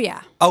yet? Oh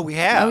yeah. Oh, we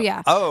have. Oh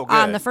yeah. Oh, good.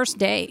 On the first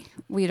day,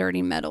 we'd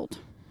already medaled.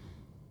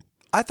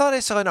 I thought I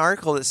saw an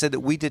article that said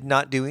that we did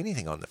not do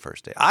anything on the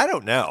first day. I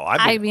don't know.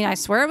 I mean, I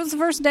swear it was the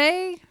first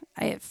day.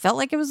 It felt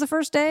like it was the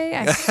first day.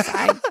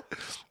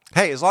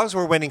 Hey, as long as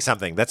we're winning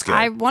something, that's good.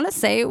 I want to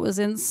say it was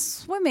in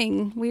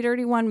swimming. We'd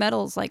already won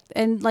medals. I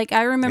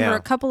remember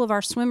a couple of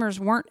our swimmers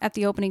weren't at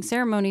the opening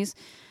ceremonies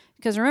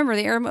because remember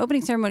the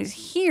opening ceremonies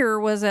here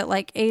was at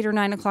like 8 or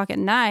 9 o'clock at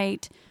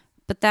night,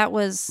 but that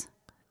was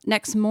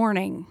next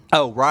morning.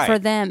 Oh, right. For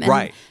them.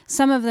 And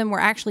some of them were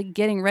actually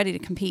getting ready to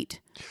compete.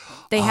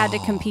 They had to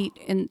compete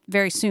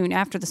very soon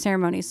after the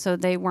ceremonies, so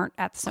they weren't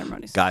at the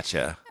ceremonies.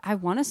 Gotcha. I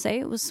want to say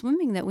it was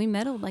swimming that we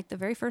medaled like the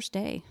very first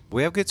day.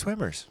 We have good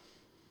swimmers.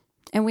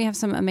 And we have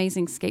some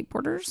amazing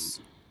skateboarders.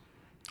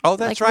 Oh,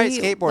 that's right,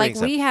 skateboarding. Like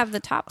we have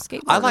the top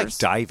skateboarders. I like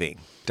diving.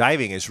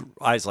 Diving is,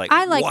 I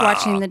like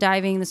watching the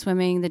diving, the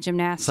swimming, the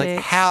gymnastics.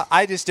 It's like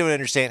I just don't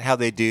understand how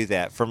they do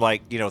that from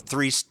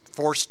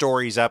 4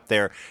 stories up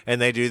there,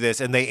 and they do this,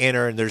 and they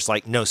enter, and there's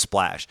like no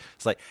splash.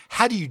 It's like,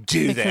 how do you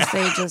do that? Because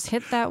they just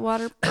hit that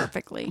water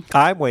perfectly.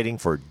 I'm waiting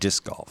for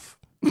disc golf.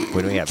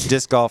 When we have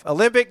disc golf,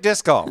 Olympic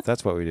disc golf.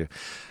 That's what we do.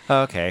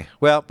 Okay.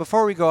 Well,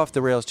 before we go off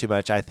the rails too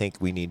much, I think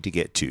we need to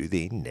get to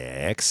the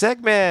next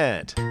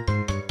segment.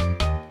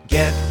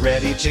 Get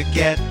ready to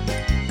get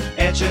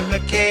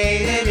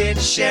educated in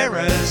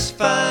Shara's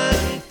Fun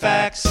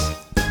Facts.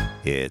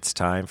 It's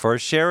time for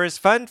Shara's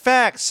Fun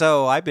Facts.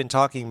 So I've been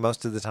talking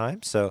most of the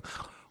time. So,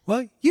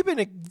 well, you've been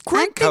a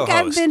great co-host.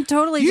 I think I've been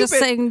totally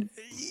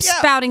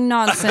spouting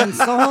nonsense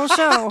the whole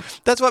show.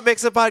 That's what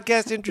makes the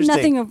podcast interesting.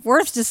 Nothing of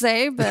worth to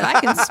say, but I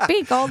can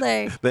speak all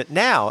day. But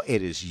now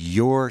it is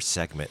your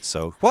segment.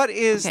 So what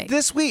is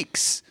this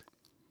week's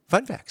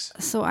Fun Facts?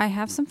 So I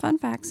have some fun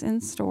facts in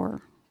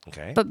store.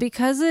 Okay. But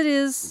because it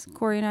is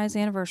Corey and I's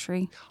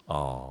anniversary,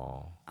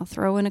 I'll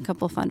throw in a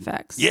couple of fun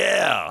facts.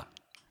 Yeah.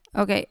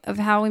 Okay, of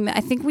how we met. I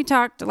think we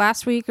talked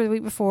last week or the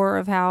week before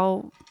of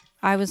how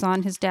I was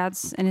on his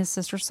dad's and his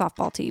sister's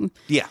softball team.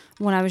 Yeah.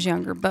 When I was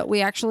younger. But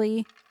we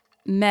actually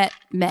met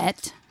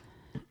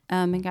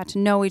and got to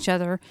know each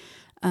other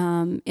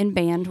in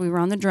band. We were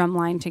on the drum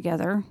line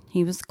together.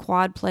 He was the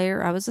quad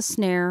player. I was a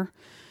snare.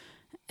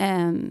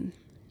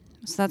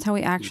 So that's how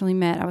we actually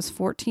met. I was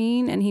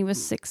 14 and he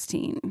was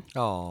 16.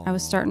 Oh. I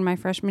was starting my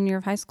freshman year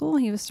of high school.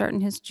 He was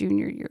starting his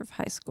junior year of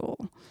high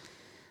school.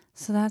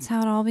 So that's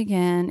how it all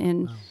began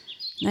in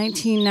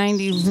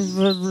 1990.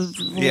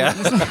 Yeah.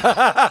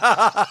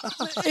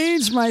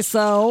 Age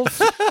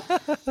myself.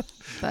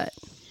 But.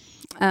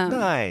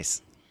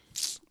 Nice.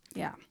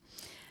 Yeah.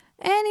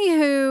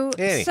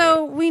 Anywho,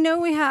 so we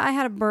know I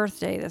had a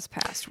birthday this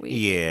past week.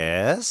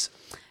 Yes.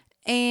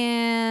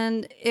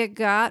 And it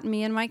got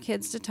me and my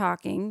kids to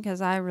talking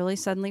because I really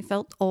suddenly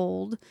felt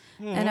old.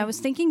 And I was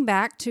thinking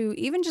back to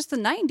even just the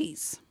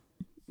 90s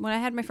when I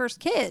had my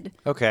first kid.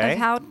 Okay. Of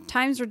how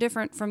times were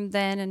different from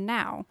then and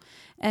now.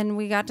 And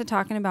we got to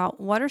talking about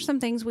what are some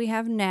things we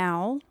have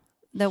now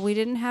that we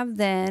didn't have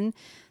then,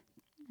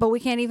 but we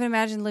can't even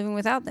imagine living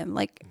without them.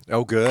 Like,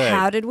 oh, good.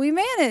 How did we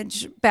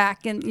manage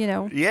back in,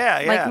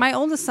 Yeah. Like my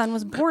oldest son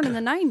was born in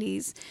the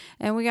 90s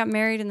and we got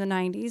married in the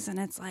 90s. And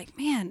it's like,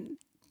 man,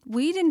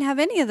 We didn't have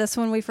any of this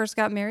when we first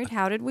got married.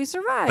 How did we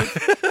survive?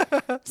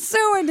 So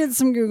I did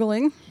some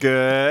Googling.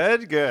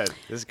 Good. This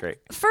is great.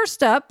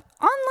 First up,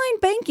 online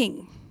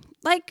banking.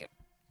 Like,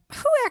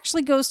 who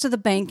actually goes to the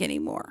bank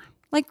anymore?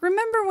 Like,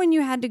 remember when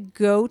you had to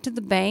go to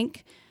the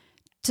bank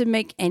to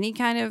make any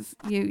kind of,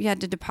 you had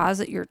to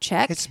deposit your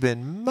check? It's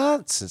been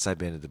months since I've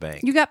been to the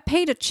bank. You got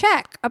paid a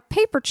check, a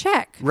paper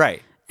check.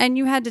 Right. And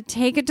you had to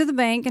take it to the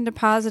bank and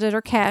deposit it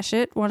or cash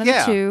it, one of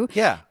the two.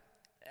 Yeah.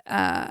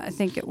 I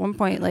think at one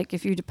point, like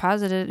if you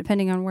deposited it,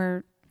 depending on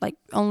where, like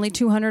only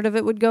 200 of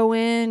it would go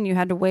in. You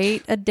had to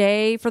wait a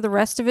day for the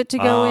rest of it to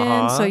go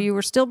in. So you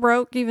were still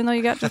broke, even though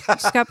you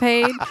just got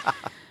paid.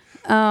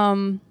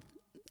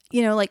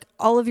 You know, like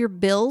all of your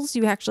bills,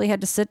 you actually had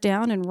to sit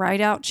down and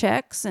write out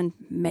checks and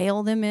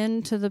mail them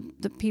in to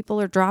the people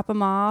or drop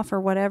them off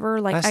or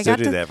whatever. Like I still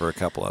do that for a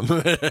couple of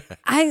them.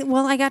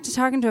 I got to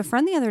talking to a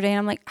friend the other day and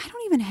I'm like, I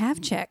don't even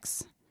have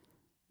checks.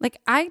 Like,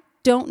 I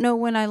don't know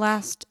when I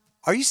last.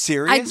 Are you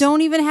serious? I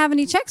don't even have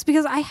any checks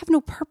because I have no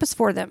purpose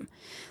for them.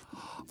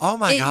 Oh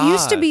my God. It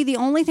used to be the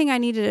only thing I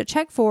needed a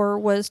check for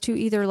was to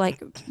either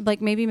like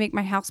maybe make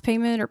my house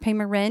payment or pay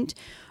my rent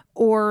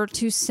or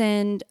to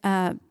send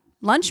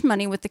lunch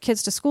money with the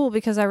kids to school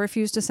because I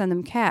refused to send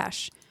them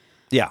cash.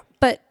 Yeah.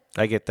 But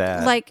I get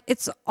that. Like,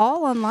 it's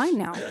all online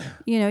now.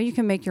 You know, you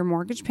can make your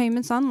mortgage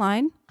payments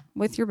online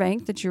with your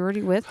bank that you're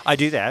already with. I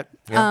do that.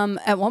 Yeah.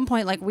 At one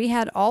point, like we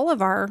had all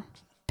of our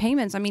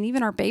payments. I mean,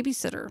 even our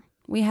babysitter,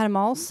 we had them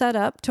all set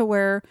up to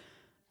where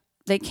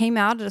they came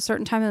out at a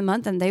certain time of the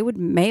month and they would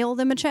mail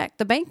them a check.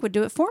 The bank would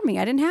do it for me.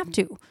 I didn't have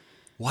to.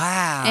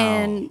 Wow.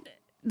 And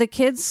the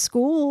kids'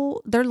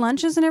 school, their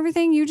lunches and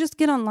everything, you just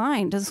get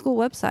online to the school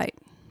website.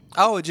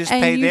 Oh, just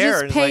pay and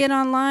there. You just pay it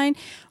online.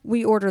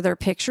 We order their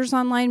pictures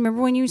online.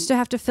 Remember when you used to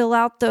have to fill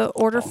out the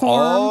order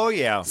form? Oh,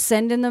 yeah.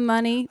 Send in the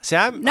money. See,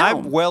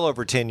 I'm well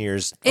over 10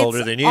 years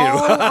older than you. It's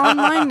all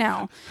online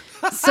now.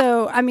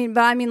 So, I mean,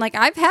 like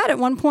I've had at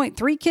one point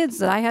 3 kids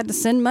that I had to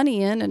send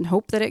money in and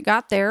hope that it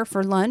got there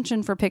for lunch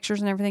and for pictures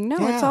and everything. No,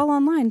 It's all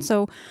online.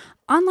 So,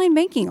 online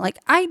banking, like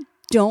I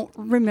don't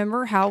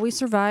remember how we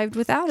survived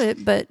without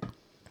it, but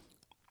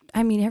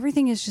I mean,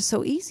 everything is just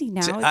so easy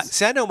now.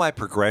 See, I know my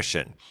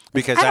progression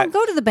because I don't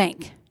go to the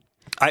bank.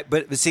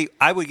 But see,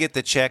 I would get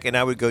the check and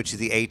I would go to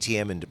the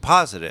ATM and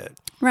deposit it.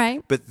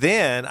 Right. But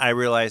then I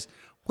realized,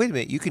 wait a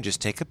minute, you can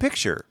just take a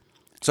picture.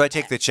 So I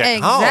take the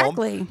check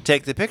home,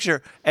 take the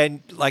picture,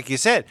 and like you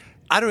said,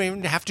 I don't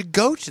even have to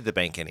go to the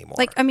bank anymore.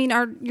 Like, I mean,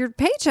 your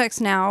paychecks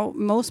now,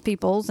 most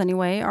people's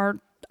anyway, are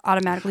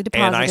automatically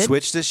deposited. And I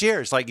switched this year.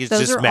 It's like it's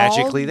Those just are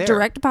magically all there.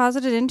 Direct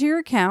deposited into your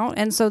account.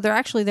 And so they're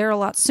actually there a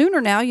lot sooner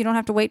now. You don't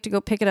have to wait to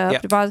go pick it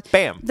up, deposit.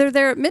 Bam. They're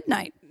there at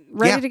midnight,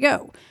 ready to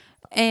go.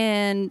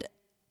 And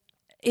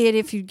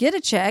if you get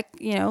a check,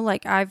 you know,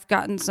 like I've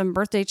gotten some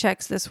birthday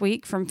checks this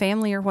week from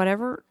family or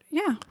whatever.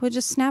 Yeah, we'll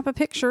just snap a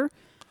picture,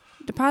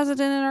 deposit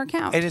it in our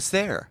account. And it's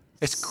there.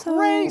 It's so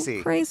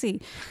crazy.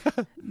 Crazy.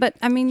 But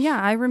I mean,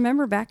 yeah, I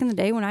remember back in the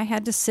day when I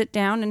had to sit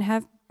down and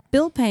have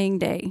bill paying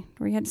day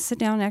where you had to sit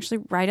down and actually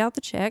write out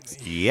the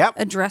checks. Yep.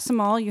 Address them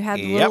all. You had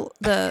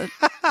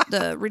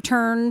the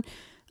return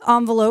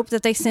envelope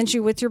that they sent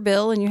you with your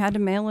bill and you had to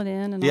mail it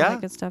in and all that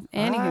good stuff.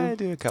 Anywho. I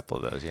do a couple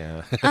of those,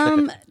 yeah.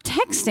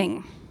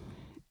 Texting.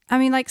 I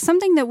mean, like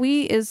something that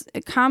is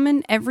a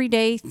common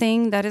everyday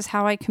thing. That is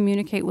how I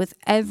communicate with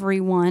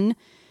everyone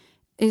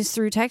is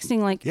through texting.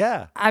 Like,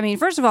 I mean,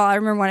 first of all, I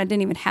remember when I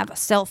didn't even have a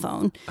cell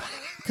phone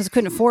because I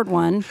couldn't afford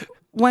one.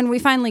 When we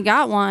finally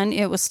got one,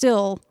 it was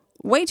still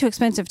way too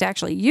expensive to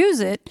actually use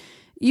it.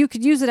 You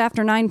could use it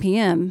after 9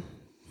 p.m.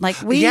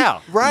 Like we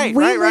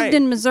lived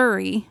in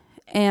Missouri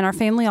and our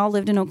family all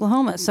lived in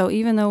Oklahoma. So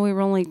even though we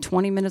were only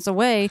 20 minutes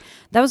away,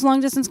 that was a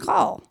long distance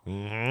call.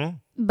 Mm-hmm.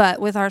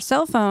 But with our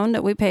cell phone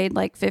that we paid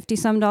like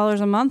 $50-some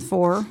a month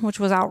for, which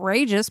was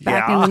outrageous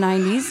back in the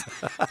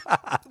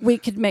 90s, we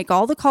could make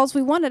all the calls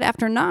we wanted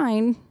after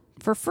 9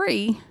 for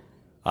free.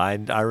 I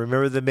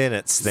remember the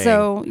minutes thing.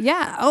 So,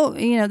 yeah. Oh,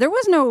 you know, there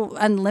was no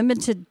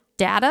unlimited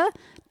data,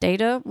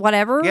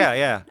 whatever. Yeah,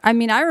 yeah. I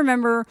mean, I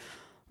remember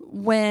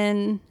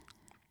when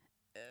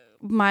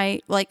my,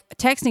 like,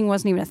 texting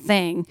wasn't even a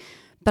thing,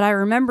 but I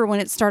remember when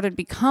it started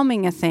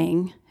becoming a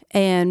thing,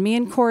 and me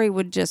and Corey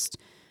would just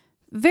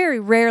very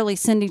rarely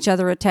send each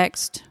other a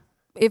text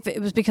if it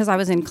was because I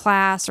was in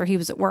class or he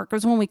was at work. It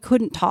was when we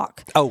couldn't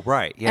talk. Oh,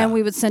 right. Yeah. And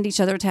we would send each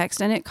other a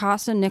text, and it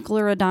cost a nickel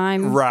or a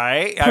dime.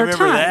 Right. Per I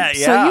remember time. that.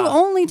 Yeah. So you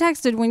only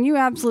texted when you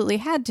absolutely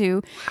had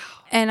to.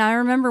 And I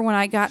remember when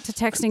I got to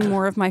texting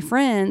more of my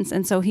friends,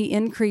 and so he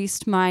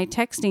increased my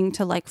texting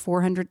to like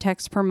 400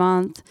 texts per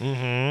month.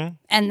 Mm-hmm.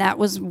 And that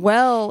was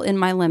well in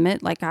my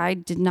limit. Like I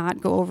did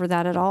not go over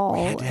that at all.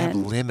 We had to have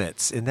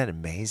limits. Isn't that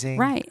amazing?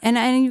 Right.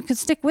 And you could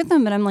stick with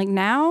them. But I'm like,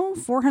 now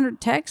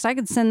 400 texts, I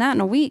could send that in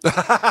a week.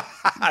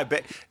 I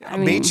bet.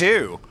 Me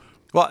too.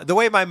 Well, the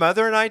way my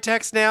mother and I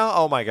text now,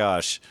 oh my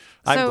gosh.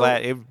 I'm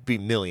glad it would be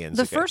millions.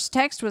 The first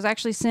text was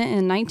actually sent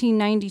in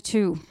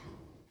 1992.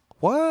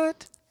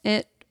 What?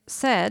 It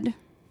said,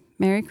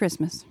 "Merry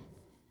Christmas."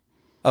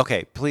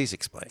 Okay, please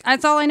explain.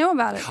 That's all I know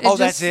about it.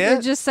 That's it?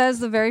 It just says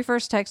the very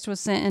first text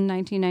was sent in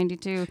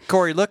 1992.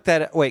 Corey, look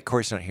that. Wait,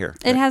 Corey's not here.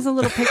 It has a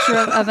little picture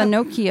of a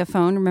Nokia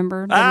phone.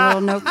 Remember the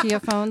little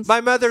Nokia phones? My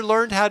mother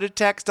learned how to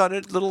text on a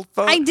little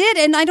phone. I did,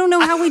 and I don't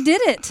know how we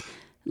did it.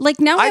 Like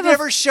now, I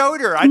never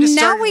showed her.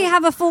 We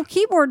have a full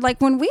keyboard.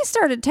 Like when we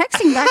started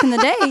texting back in the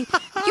day,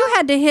 you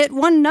had to hit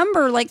one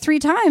number like 3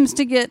 times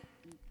to get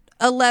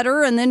a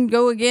letter and then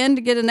go again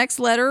to get a next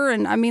letter.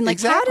 And I mean, like,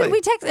 How did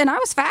we text? And I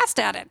was fast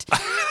at it.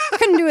 I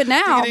couldn't do it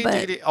now,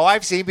 but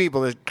I've seen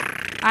people that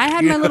I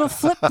had my little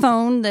flip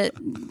phone that,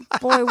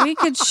 boy, we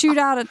could shoot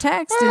out a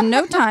text in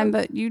no time,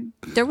 but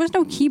there was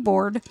no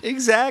keyboard.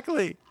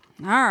 Exactly.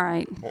 All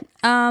right.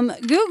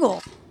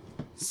 Google.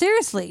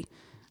 Seriously.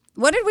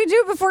 What did we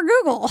do before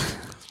Google?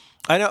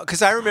 I know,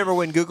 because I remember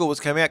when Google was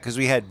coming out, because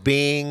we had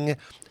Bing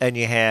and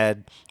you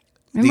had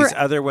these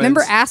other ones.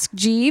 Remember Ask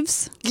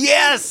Jeeves?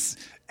 Yes!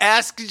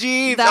 Ask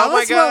Jeeves. That oh my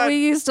was God. what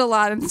we used a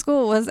lot in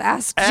school was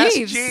Ask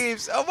Jeeves. Ask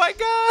Jeeves. Oh my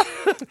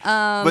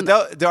God.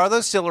 But are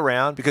those still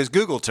around? Because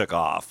Google took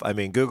off. I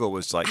mean, Google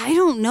was like... I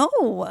don't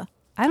know.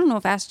 I don't know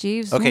if Ask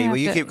Jeeves... Okay, well,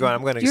 you keep going.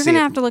 I'm going to see. You're going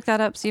to have to look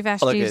that up, see if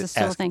Ask Jeeves is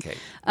still a thing.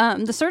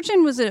 Okay. The search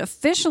engine was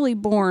officially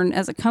born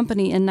as a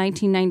company in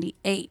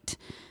 1998.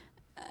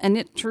 And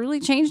it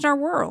truly changed our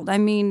world. I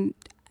mean,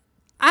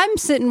 I'm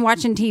sitting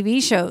watching TV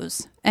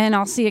shows and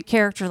I'll see a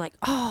character like,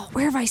 oh,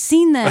 where have I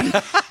seen them?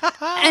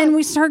 And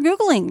we start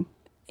Googling,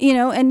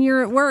 and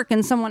you're at work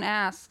and someone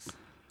asks,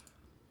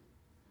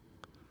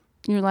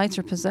 your lights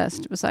are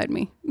possessed beside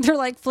me. They're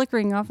like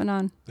flickering off and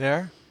on.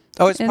 There?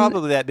 Oh, it's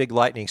probably that big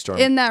lightning storm.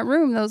 In that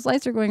room, those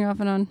lights are going off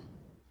and on.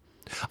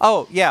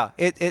 Oh, yeah.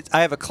 I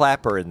have a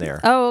clapper in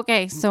there. Oh,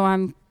 okay. So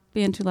I'm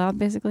being too loud,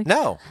 basically?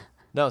 No,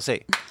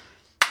 see.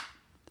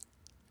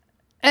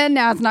 And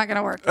now it's not going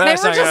to work. They were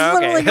just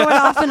literally going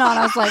off and on.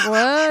 I was like,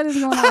 what is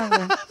going on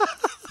here?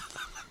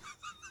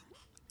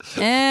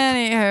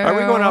 Anywho. Are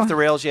we going off the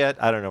rails yet?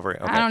 I don't know. Okay.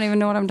 I don't even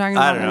know what I'm talking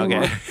about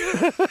anymore.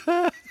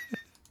 Okay.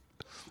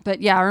 But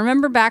yeah, I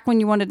remember back when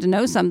you wanted to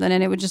know something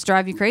and it would just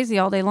drive you crazy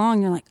all day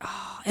long. You're like,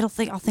 oh, I'll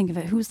think of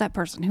it. Who's that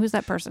person? Who's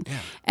that person? Yeah.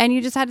 And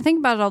you just had to think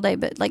about it all day.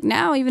 But like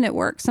now, even at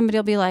work, somebody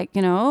will be like,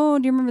 oh,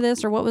 do you remember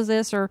this? Or what was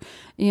this? Or,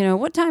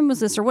 what time was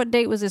this? Or what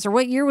date was this? Or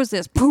what year was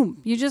this?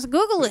 Boom. You just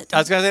Google it. I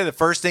was going to say, the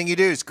first thing you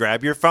do is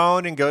grab your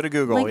phone and go to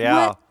Google.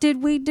 What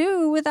did we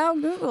do without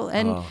Google?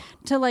 And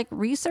to like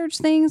research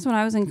things when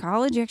I was in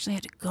college, you actually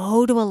had to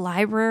go to a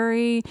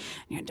library.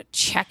 You had to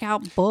check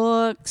out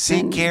books.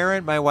 See,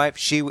 Karen, my wife,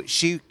 she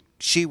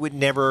would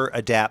never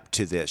adapt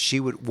to this. She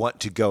would want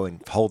to go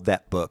and hold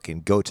that book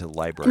and go to the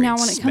library. Now,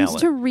 when it comes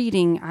to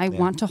reading, I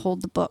want to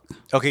hold the book.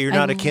 Okay, you're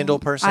not a Kindle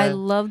person? I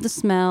love the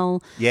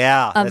smell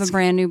of a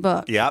brand new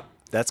book. Yep,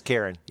 that's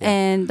Karen. Yeah.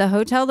 And the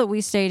hotel that we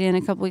stayed in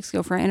a couple weeks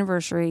ago for our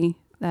anniversary,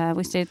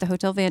 we stayed at the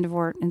Hotel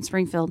Vandevort in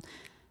Springfield.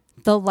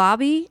 The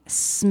lobby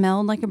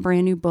smelled like a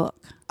brand new book.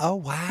 Oh,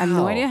 wow. I have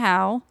no idea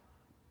how,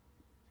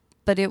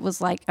 but it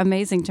was like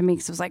amazing to me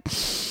because it was like...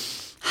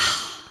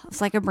 It's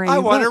like a brand new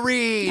book. I want to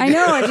read. I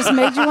know. It just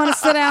made you want to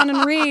sit down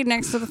and read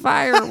next to the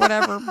fire or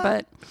whatever.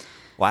 But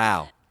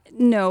wow.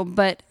 No,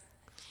 but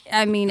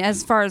I mean,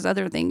 as far as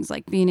other things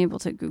like being able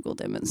to Google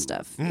them and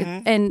stuff,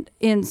 and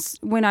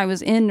when I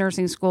was in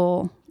nursing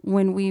school,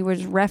 when we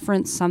would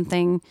reference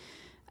something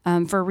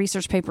for a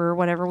research paper or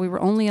whatever, we were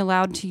only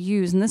allowed to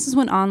use, and this is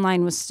when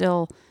online was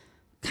still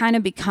kind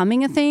of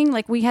becoming a thing.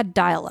 Like we had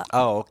dial-up.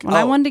 Oh, okay. When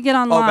I wanted to get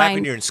online. Oh, back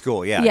when you're in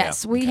school, yeah.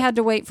 Yes, we had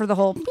to wait for the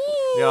whole.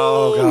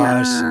 Oh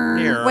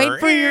gosh! Wait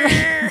for your.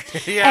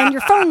 And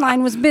your phone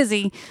line was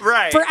busy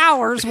for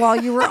hours while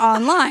you were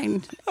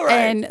online. Right.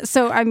 And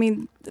so, I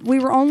mean, we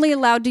were only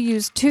allowed to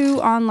use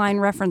 2 online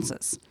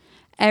references.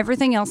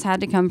 Everything else had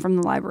to come from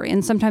the library,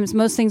 and sometimes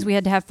most things we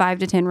had to have 5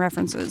 to 10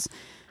 references.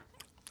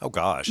 Oh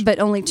gosh! But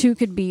only 2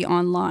 could be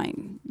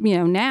online.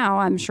 Now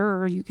I'm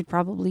sure you could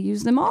probably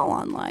use them all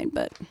online,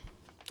 but.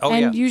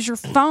 Use your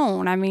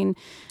phone. I mean,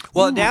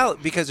 now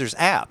because there's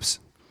apps.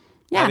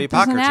 Yeah,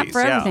 there's an app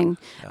for everything.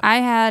 Yeah. I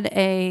had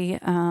a,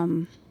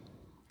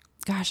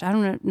 gosh, I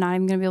don't know, not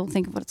even going to be able to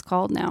think of what it's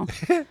called now.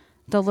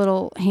 The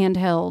little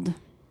handheld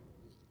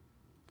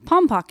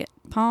Palm Pilot.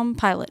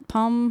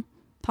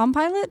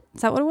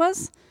 Is that what it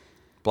was?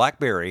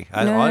 BlackBerry.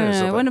 No,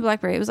 it wasn't a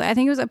BlackBerry. I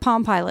think it was a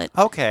Palm Pilot.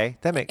 Okay,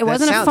 it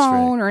wasn't a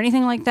phone or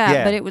anything like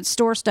that, but it would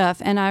store stuff.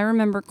 And I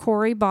remember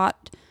Corey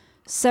bought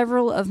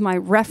several of my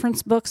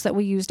reference books that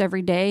we used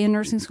every day in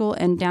nursing school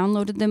and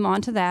downloaded them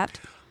onto that.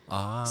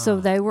 So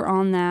they were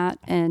on that,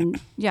 and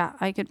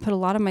I could put a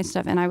lot of my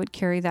stuff, and I would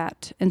carry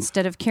that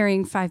instead of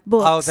carrying 5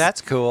 books. Oh,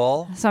 that's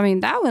cool. So, I mean,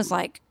 that was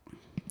like...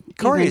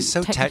 Corey is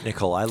so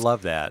technical. I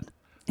love that.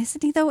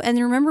 Isn't he, though? And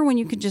remember when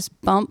you could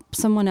just bump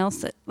someone else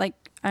that, like,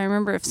 I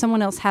remember if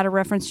someone else had a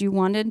reference you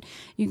wanted,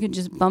 you could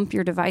just bump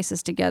your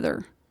devices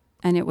together,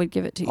 and it would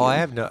give it to you. Oh, I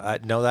have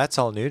no, that's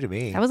all new to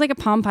me. That was like a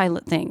Palm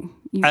Pilot thing.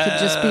 You could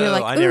just be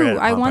like, ooh,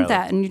 I want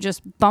that, and you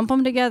just bump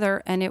them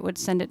together, and it would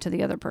send it to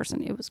the other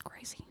person. It was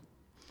crazy.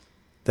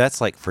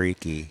 That's like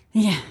freaky.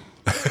 Yeah.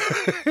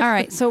 All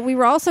right. So we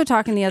were also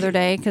talking the other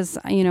day because,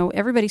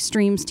 everybody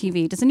streams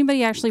TV. Does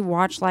anybody actually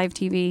watch live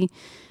TV?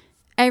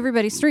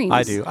 Everybody streams.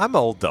 I do. I'm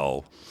old,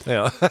 though.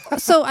 Yeah.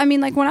 So,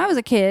 like when I was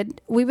a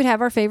kid, we would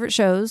have our favorite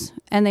shows,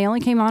 and they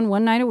only came on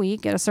one night a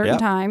week at a certain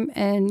time,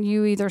 and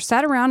you either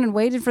sat around and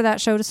waited for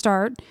that show to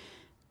start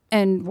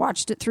and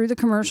watched it through the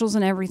commercials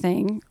and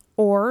everything,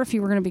 or if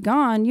you were going to be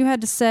gone, you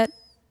had to set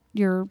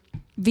your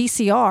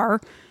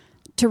VCR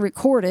to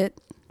record it.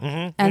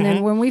 And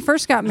then when we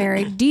first got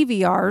married,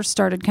 DVRs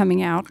started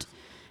coming out.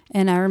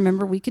 And I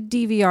remember we could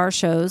DVR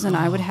shows, and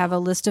I would have a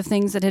list of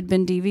things that had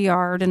been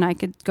DVR'd, and I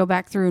could go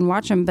back through and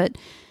watch them. But,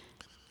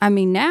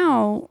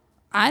 now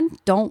I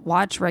don't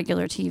watch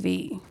regular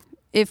TV.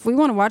 If we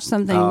want to watch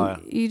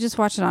something, you just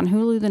watch it on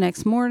Hulu the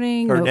next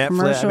morning. Or no Netflix.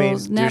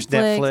 commercials. There's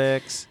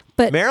Netflix.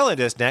 But Marilyn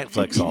does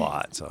Netflix a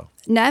lot. So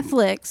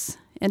Netflix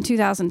in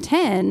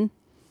 2010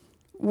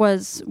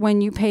 was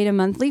when you paid a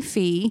monthly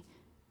fee,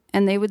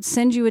 and they would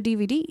send you a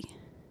DVD.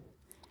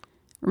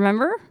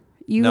 Remember?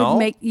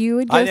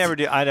 I never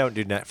do. I don't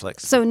do Netflix.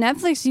 So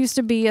Netflix used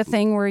to be a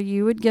thing where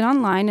you would get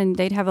online and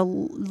they'd have a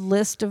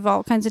list of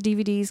all kinds of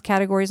DVDs,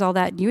 categories, all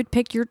that. You would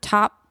pick your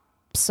top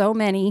so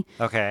many,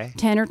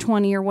 10 or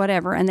 20 or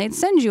whatever, and they'd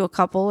send you a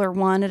couple or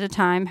one at a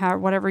time,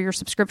 whatever your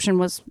subscription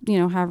was,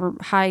 however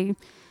high.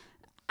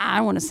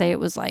 I want to say it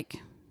was like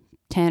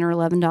 $10 or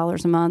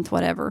 $11 a month,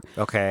 whatever.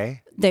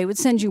 Okay. They would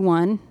send you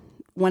one.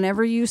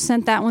 Whenever you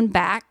sent that one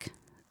back,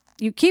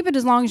 you keep it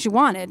as long as you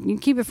want it. You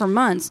keep it for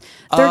months.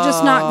 They're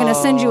just not going to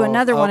send you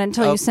another one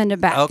until you send it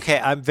back. Okay,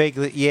 I'm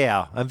vaguely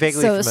familiar with that.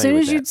 So as soon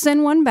as you'd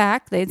send one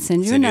back, they'd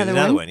send you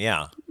another one.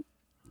 Yeah.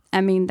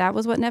 That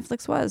was what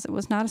Netflix was. It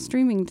was not a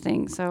streaming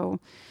thing. So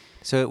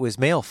it was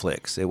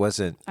Mailflix. It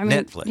wasn't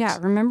Netflix. Yeah,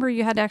 remember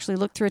you had to actually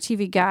look through a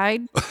TV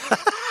guide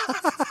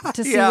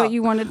to see what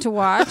you wanted to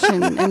watch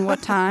and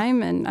what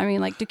time.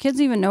 And do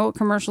kids even know what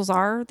commercials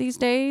are these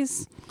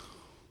days?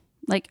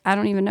 I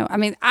don't even know.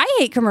 I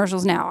hate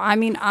commercials now. I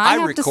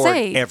have to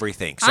say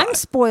everything. So I'm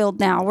spoiled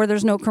now where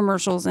there's no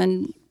commercials.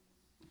 And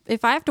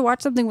if I have to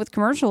watch something with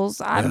commercials,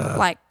 I'm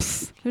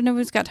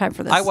nobody's got time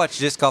for this. I watch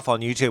disc golf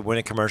on YouTube. When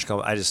a commercial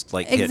comes, I just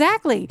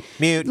exactly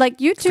mute.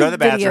 YouTube go to the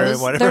bathroom,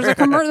 videos. Whatever.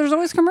 There's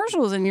always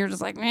commercials, and you're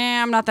just like,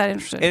 I'm not that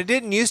interested. And it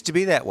didn't used to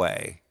be that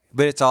way,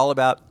 but it's all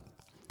about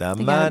the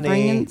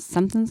money.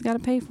 Something's got to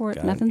pay for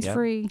it. Nothing's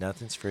free.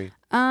 Nothing's free.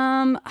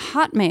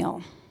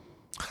 Hotmail.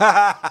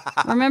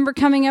 Remember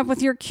coming up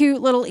with your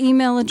cute little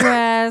email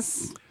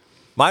address?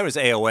 Mine was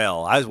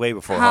AOL. I was way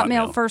before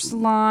Hotmail first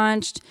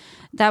launched.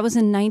 That was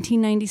in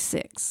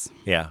 1996.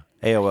 Yeah,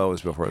 AOL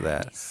was before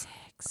that.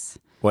 96.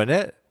 Wasn't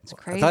it? It's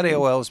crazy. I thought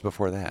AOL was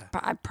before that.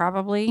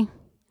 Probably.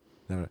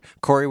 No.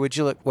 Corey, would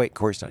you look? Wait,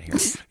 Corey's not here.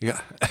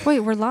 Yeah. Wait,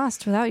 we're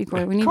lost without you,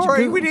 Corey. We need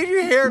Corey, you. We need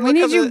you here. We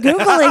need you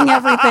Googling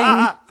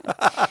everything.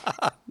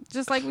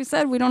 Just like we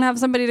said, we don't have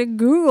somebody to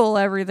Google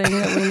everything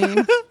that we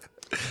need.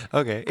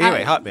 Okay.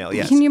 Anyway, Hotmail,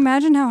 yes. Can you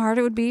imagine how hard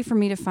it would be for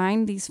me to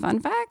find these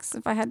fun facts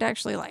if I had to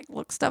actually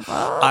look stuff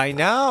up? I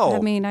know.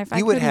 If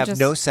you would have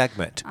no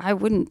segment. I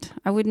wouldn't.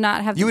 I would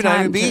not have. You would not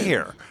even be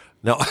here.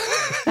 No. I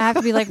have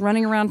to be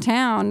running around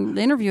town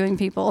interviewing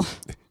people.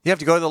 You have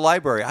to go to the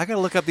library. I got to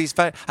look up these.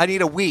 I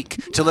need a week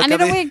to look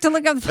up. A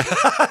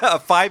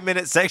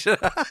 5-minute section.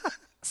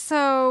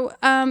 So,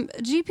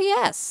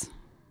 GPS.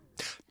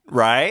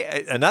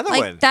 Right? Another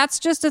one. That's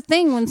just a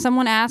thing. When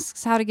someone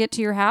asks how to get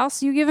to your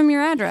house, you give them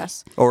your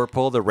address. Or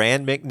pull the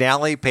Rand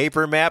McNally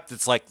paper map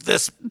that's like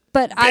this.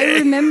 But big. I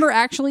remember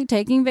actually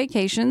taking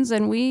vacations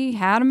and we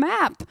had a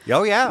map.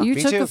 Oh, yeah. You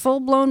took too. a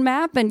full-blown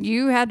map and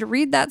you had to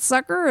read that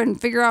sucker and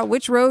figure out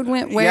which road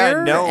went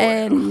where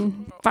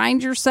and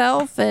find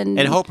yourself. And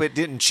hope it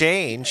didn't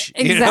change.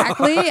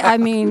 Exactly.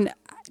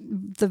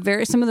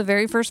 Some of the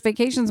very first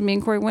vacations me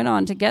and Corey went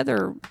on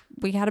together,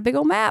 we had a big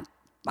old map.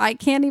 I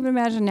can't even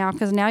imagine now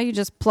because now you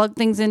just plug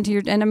things into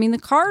your... And the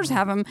cars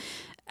have them.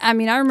 I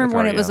remember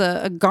when it was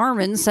a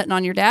Garmin sitting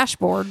on your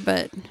dashboard,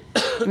 but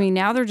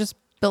now they're just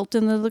built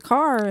into the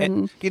car.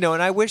 And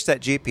and I wish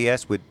that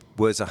GPS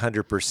was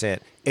 100%.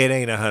 It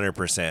ain't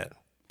 100%.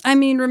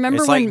 Remember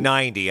it's when...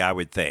 90, I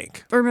would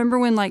think. Remember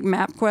when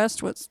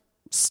MapQuest was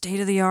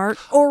state of the art?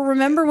 Or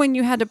remember when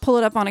you had to pull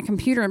it up on a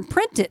computer and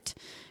print it?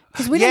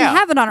 Because we didn't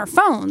have it on our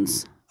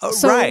phones.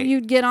 So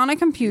you'd get on a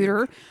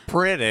computer,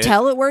 print it,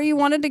 tell it where you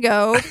wanted to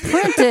go,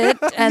 print it,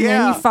 and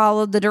then you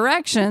followed the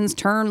directions,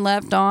 turn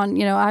left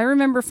on. I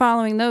remember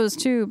following those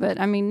too. But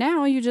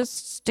now you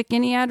just stick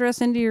any address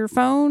into your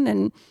phone,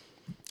 and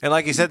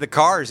like you said, the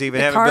cars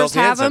even have it built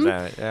in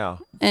sometimes. Yeah,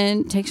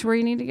 and it takes you where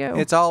you need to go.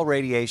 It's all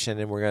radiation,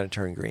 and we're going to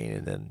turn green,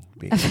 and then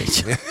be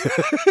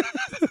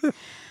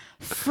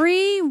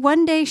free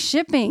 1-day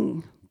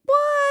shipping.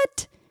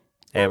 What?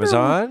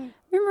 Amazon.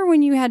 Remember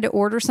when you had to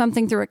order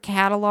something through a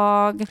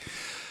catalog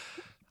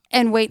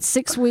and wait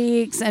 6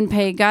 weeks and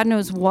pay God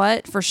knows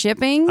what for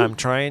shipping? I'm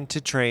trying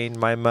to train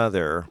my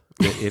mother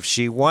if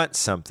she wants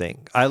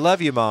something. I love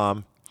you,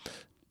 Mom.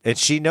 and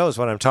she knows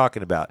what I'm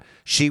talking about.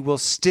 She will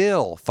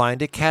still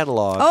find a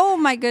catalog. Oh,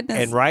 my goodness.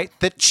 And write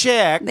the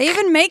check. They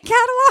even make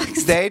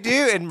catalogs? They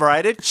do, and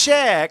write a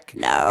check.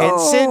 No. And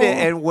send it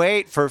and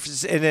wait for,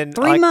 and then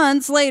 3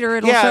 months later,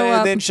 it'll show up. Yeah,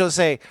 and then she'll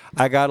say,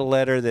 I got a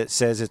letter that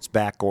says it's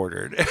back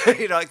ordered.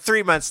 Like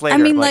 3 months later. I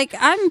mean, like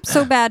I'm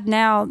so bad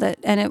now that,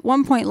 and at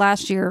one point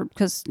last year,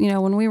 because,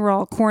 when we were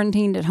all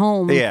quarantined at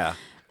home. Yeah.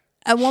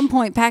 At one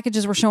point,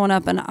 packages were showing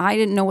up, and I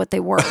didn't know what they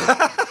were.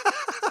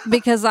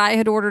 Because I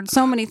had ordered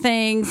so many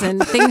things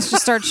and things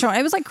just started showing.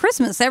 It was like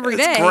Christmas every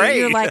day. Great.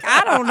 You're like,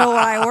 I don't know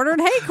what I ordered.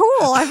 Hey,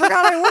 cool. I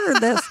forgot I ordered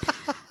this.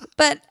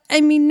 But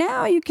I mean,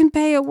 now you can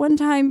pay a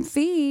one-time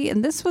fee.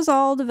 And this was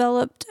all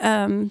developed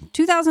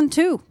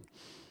 2002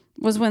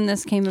 was when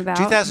this came about.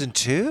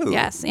 2002?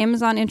 Yes.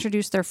 Amazon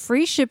introduced their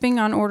free shipping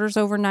on orders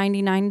over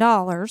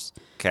 $99.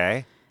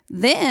 Okay.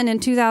 Then in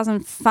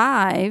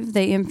 2005,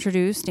 they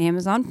introduced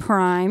Amazon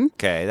Prime.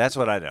 Okay, that's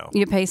what I know.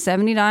 You pay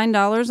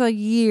 $79 a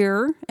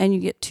year, and you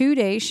get 2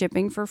 days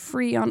shipping for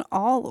free on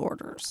all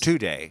orders. 2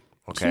 day.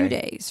 Okay. 2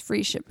 days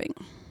free shipping.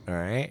 All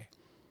right.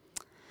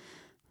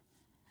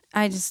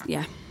 I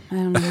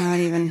don't know how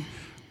it even...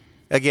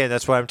 Again,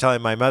 that's why I'm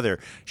telling my mother.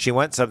 She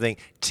wants something.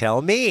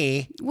 Tell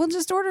me. We'll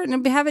just order it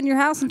and have it in your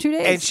house in 2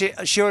 days.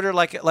 And she ordered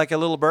like a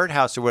little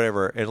birdhouse or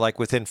whatever, and like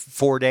within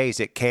 4 days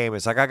it came.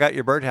 It's like, I got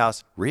your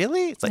birdhouse.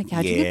 Really? It's like,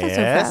 how'd yes. you get that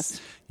so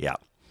fast? Yeah.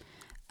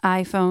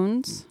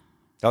 iPhones.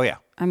 Oh yeah.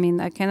 I mean,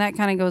 that kind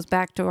of goes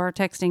back to our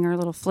texting, our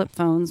little flip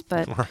phones.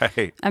 But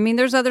right. I mean,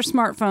 there's other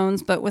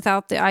smartphones, but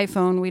without the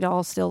iPhone, we'd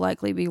all still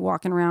likely be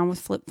walking around with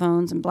flip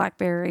phones and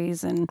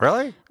Blackberries and.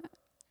 Really?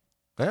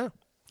 Yeah.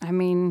 I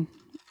mean,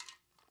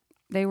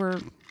 they were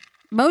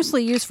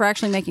mostly used for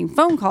actually making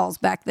phone calls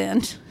back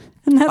then.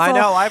 And that's I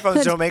know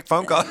iPhones don't make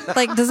phone calls.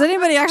 Like, does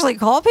anybody actually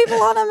call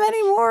people on them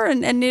anymore?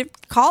 And if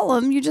call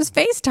them, you just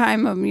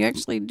FaceTime them. You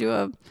actually do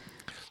a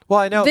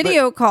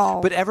video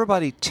call. But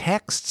everybody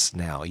texts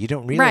now. You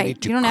don't really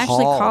need to you don't call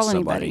actually call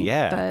somebody. anybody.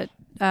 Yeah.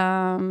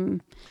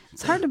 But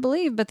it's hard to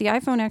believe, but the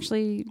iPhone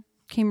actually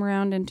came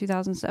around in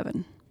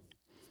 2007.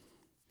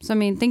 So, I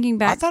mean, thinking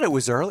back. I thought it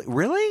was early.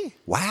 Really?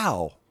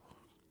 Wow.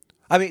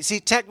 I mean, see,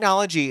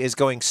 technology is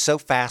going so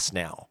fast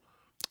now.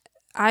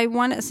 I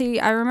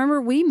remember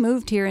we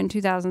moved here in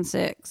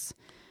 2006.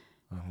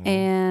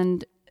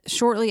 And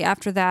shortly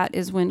after that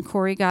is when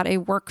Corey got a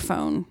work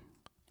phone.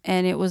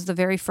 And it was the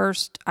very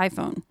first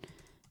iPhone.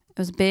 It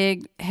was a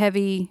big,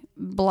 heavy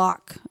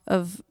block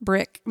of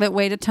brick that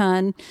weighed a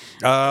ton.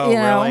 Oh,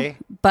 really?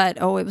 But,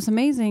 it was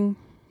amazing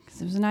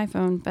because it was an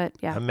iPhone. But,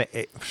 yeah.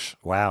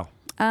 Wow.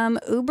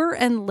 Uber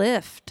and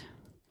Lyft.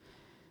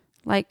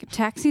 Like,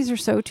 taxis are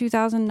so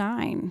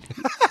 2009.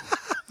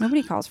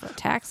 Nobody calls for a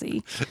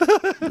taxi.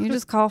 You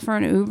just call for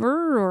an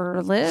Uber or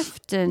a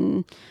Lyft.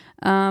 And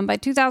by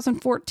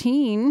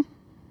 2014,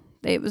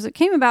 it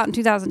came about in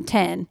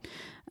 2010,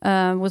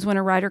 was when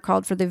a rider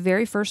called for the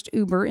very first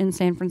Uber in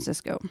San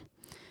Francisco.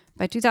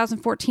 By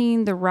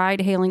 2014, the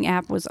ride-hailing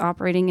app was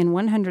operating in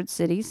 100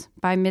 cities.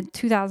 By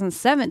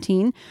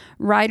mid-2017,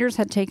 riders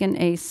had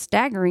taken a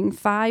staggering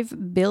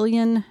 5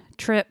 billion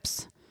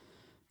trips.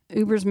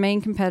 Uber's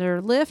main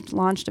competitor, Lyft,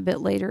 launched a bit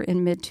later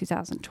in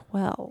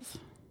mid-2012.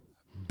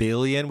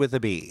 Billion with a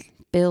B.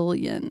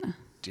 Billion.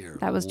 Dear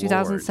that was Lord.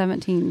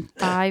 2017.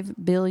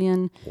 5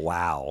 billion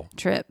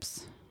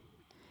trips.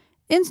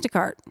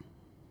 Instacart,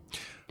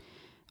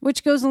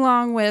 which goes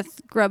along with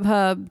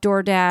Grubhub,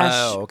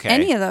 DoorDash,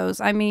 any of those.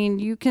 I mean,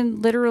 you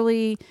can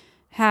literally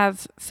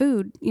have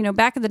food.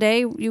 Back in the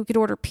day, you could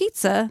order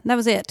pizza. That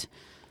was it.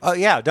 Oh,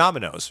 yeah,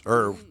 Domino's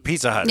or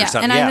Pizza Hut or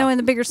something. And I know in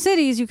the bigger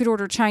cities, you could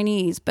order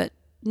Chinese, but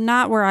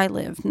not where I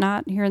live,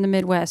 not here in the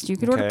Midwest. You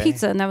could order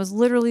pizza, and that was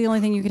literally the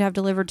only thing you could have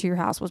delivered to your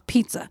house was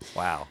pizza.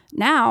 Wow.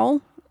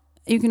 Now,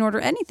 you can order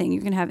anything.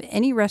 You can have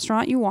any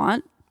restaurant you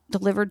want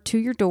delivered to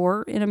your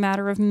door in a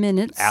matter of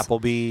minutes.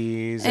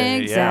 Applebee's.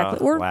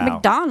 Exactly. Or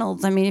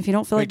McDonald's. I mean, if you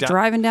don't feel like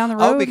driving down the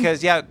road. Oh,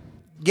 because,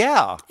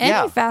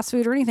 any fast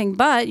food or anything.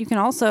 But you can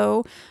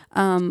also,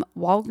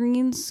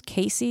 Walgreens,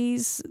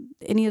 Casey's,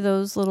 any of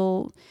those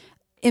little...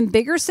 In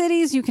bigger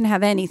cities, you can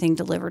have anything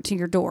delivered to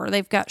your door.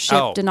 They've got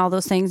Shipt and all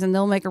those things, and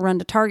they'll make a run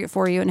to Target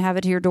for you and have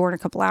it to your door in a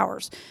couple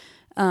hours.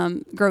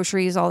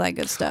 Groceries, all that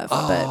good stuff.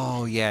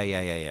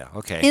 Yeah.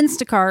 Okay.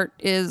 Instacart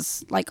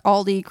is like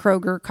Aldi,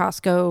 Kroger,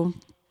 Costco.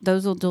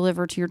 Those will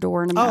deliver to your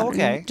door in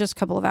just a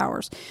couple of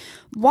hours.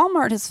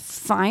 Walmart has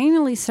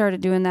finally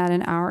started doing that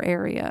in our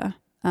area.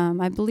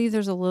 I believe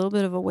there's a little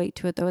bit of a wait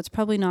to it, though. It's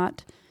probably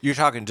not... You're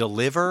talking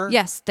deliver?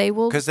 Yes, they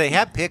will. Because they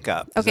have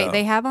pickup. Okay,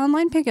 they have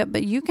online pickup,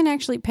 but you can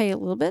actually pay a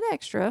little bit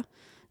extra.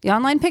 The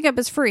online pickup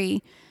is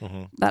free,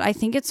 but I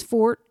think it's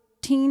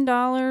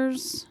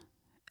 $14,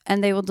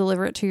 and they will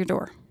deliver it to your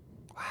door.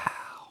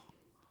 Wow.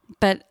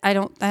 But I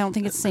don't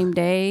think it's same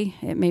day.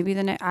 It may be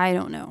the next. I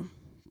don't know.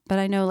 But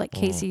I know like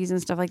Casey's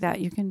and stuff like that,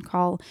 you can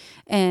call,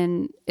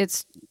 and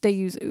they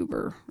use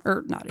Uber,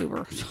 or not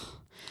Uber.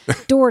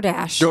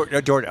 DoorDash.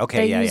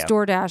 Okay, they use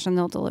DoorDash, and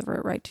they'll deliver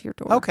it right to your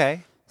door.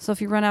 Okay. So if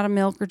you run out of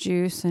milk or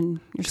juice and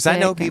you're sick. Because I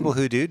know people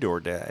who do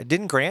DoorDash.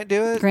 Didn't Grant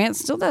do it? Grant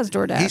still does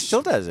DoorDash. He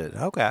still does it.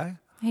 Okay.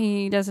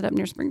 He does it up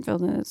near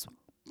Springfield, and it's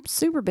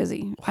super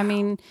busy. Wow. I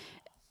mean,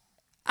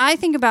 I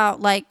think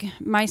about, like,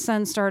 my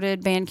son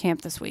started band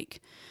camp this week.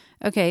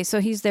 Okay, so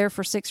he's there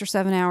for 6 or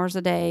 7 hours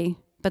a day,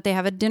 but they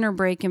have a dinner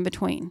break in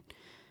between.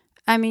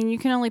 I mean, you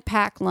can only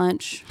pack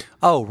lunch.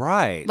 Oh,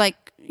 right.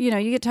 Like, you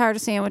get tired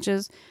of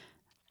sandwiches.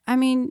 I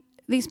mean,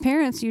 these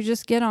parents, you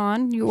just get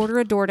on, you order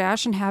a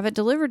DoorDash and have it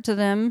delivered to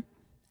them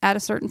at a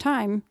certain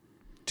time.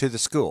 To the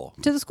school.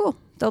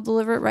 They'll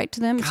deliver it right to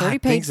them. It's God, already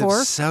paid for. Things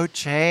have so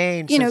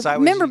changed.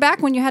 Remember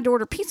back when you had to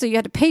order pizza, you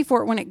had to pay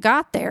for it when it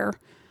got there.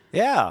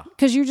 Yeah.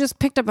 Because you just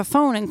picked up a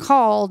phone and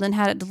called and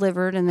had it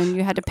delivered, and then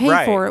you had to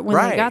pay for it when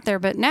it got there.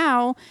 But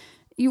now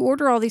you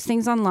order all these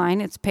things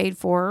online. It's paid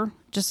for.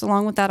 Just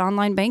along with that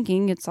online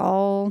banking, it's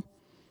all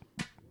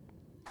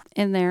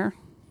in there.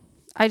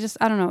 I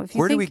don't know.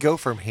 Where do we go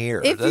from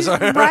here?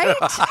 Right?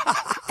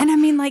 And I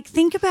mean, like,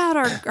 think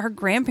about our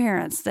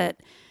grandparents that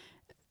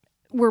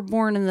were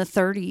born in the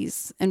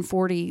 30s and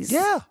 40s.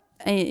 Yeah.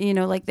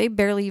 And, like, they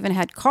barely even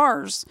had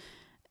cars.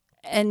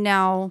 And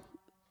now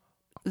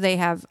they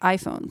have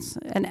iPhones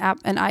and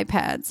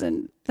iPads,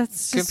 and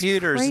that's just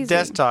computers, crazy.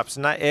 desktops,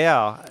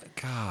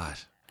 God.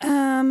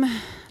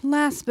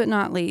 Last but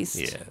not least.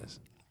 Yes.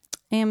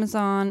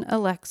 Amazon,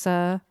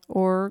 Alexa,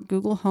 or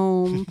Google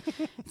Home.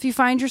 If you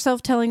find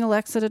yourself telling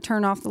Alexa to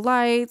turn off the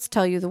lights,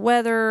 tell you the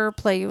weather,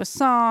 play you a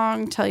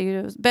song, tell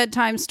you a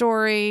bedtime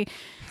story,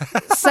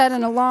 set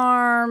an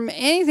alarm,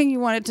 anything you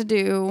want it to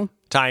do.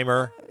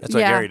 Timer. That's what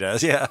Gary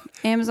does. Yeah.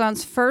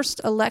 Amazon's first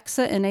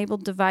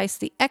Alexa-enabled device,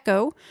 the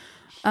Echo,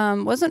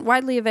 wasn't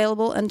widely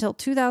available until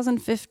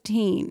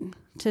 2015.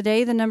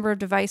 Today, the number of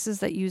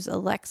devices that use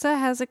Alexa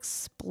has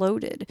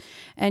exploded,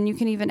 and you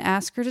can even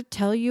ask her to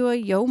tell you a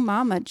Yo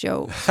Mama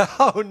joke.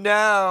 Oh,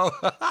 no.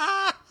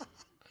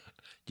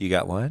 You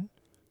got one?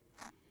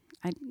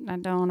 I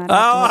don't. I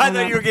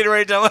thought you were getting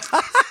ready to tell me.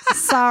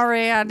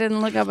 Sorry, I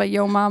didn't look up a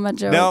Yo Mama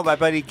joke. No, my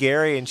buddy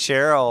Gary and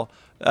Cheryl,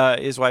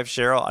 his wife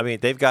Cheryl, I mean,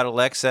 they've got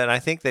Alexa, and I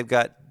think they've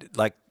got,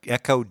 like,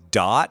 Echo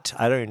Dot.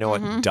 I don't even know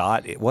what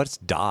Dot is. What's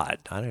Dot?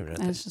 I don't even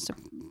know. It's just a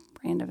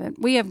brand of it.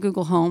 We have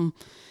Google Home.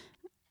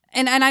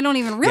 And I don't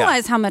even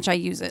realize how much I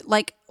use it.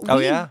 Like,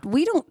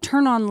 we don't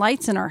turn on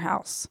lights in our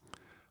house.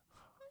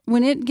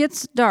 When it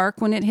gets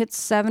dark, when it hits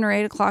 7 or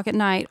 8 o'clock at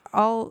night,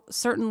 all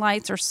certain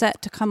lights are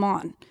set to come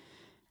on.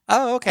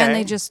 Oh, okay. And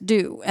they just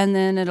do. And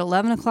then at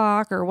 11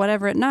 o'clock or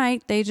whatever at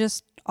night, they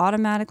just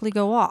automatically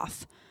go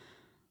off.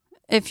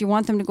 If you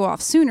want them to go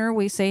off sooner,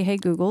 we say, hey,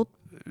 Google,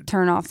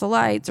 turn off the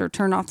lights, or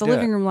turn off the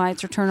living room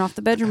lights, or turn off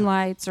the bedroom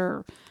lights,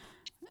 or...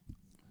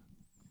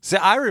 So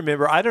I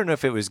remember, I don't know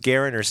if it was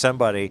Garen or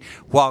somebody,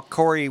 while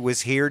Corey was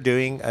here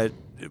doing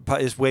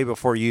it's way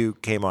before you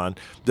came on,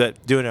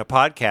 doing a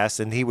podcast,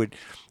 and he would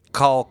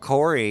call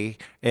Corey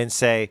and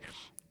say,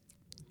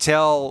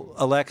 tell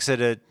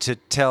Alexa to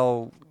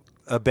tell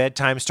a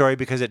bedtime story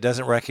because it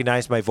doesn't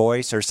recognize my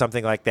voice or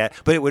something like that.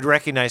 But it would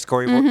recognize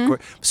Corey. Mm-hmm.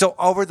 So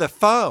over the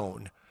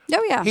phone...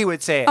 Oh yeah, he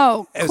would say.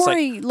 "Oh,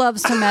 Corey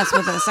loves to mess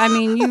with us." I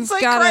mean, you've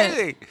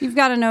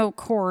got to know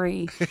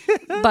Corey.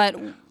 But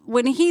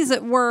when he's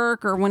at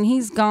work or when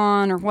he's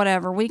gone or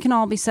whatever, we can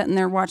all be sitting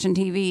there watching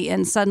TV,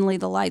 and suddenly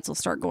the lights will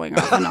start going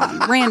off and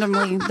on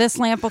randomly. This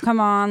lamp will come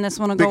on, this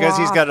one will go off because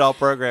he's got it all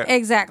programmed.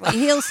 Exactly.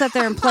 He'll sit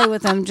there and play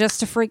with them just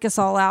to freak us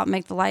all out and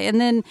make the light. And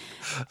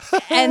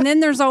then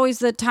there's always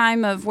the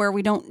time of where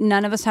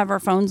none of us have our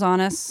phones on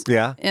us.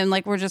 Yeah. And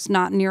like we're just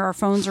not near our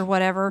phones or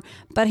whatever,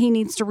 but he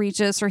needs to reach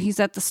us or he's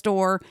at the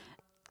store.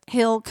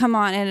 He'll come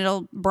on and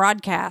it'll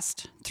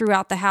broadcast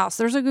throughout the house.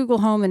 There's a Google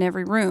Home in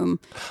every room.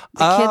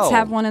 The kids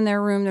have one in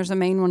their room. There's a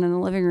main one in the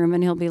living room,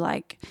 and he'll be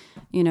like,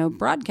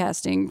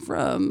 broadcasting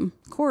from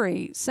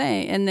Corey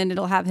saying, and then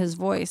it'll have his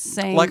voice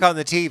saying, like on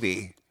the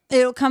TV.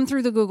 It'll come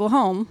through the Google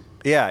Home.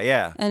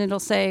 Yeah. And it'll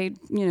say,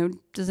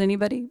 does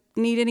anybody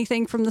need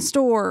anything from the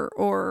store,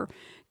 or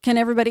can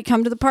everybody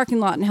come to the parking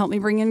lot and help me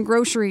bring in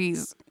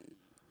groceries?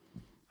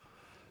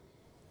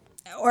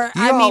 Or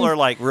y'all are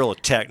like real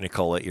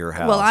technical at your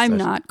house. Well, I'm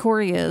not.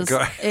 Corey is.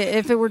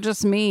 If it were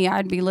just me,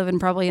 I'd be living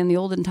probably in the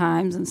olden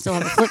times and still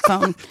have a flip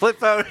phone. Flip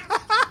phone.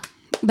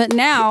 But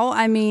now,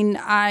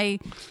 I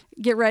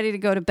get ready to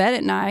go to bed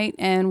at night,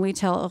 and we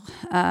tell,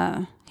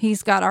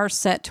 he's got ours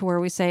set to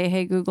where we say,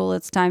 hey, Google,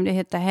 it's time to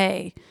hit the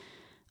hay.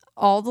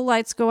 All the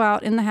lights go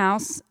out in the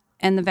house,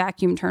 and the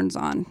vacuum turns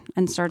on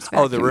and starts vacuuming.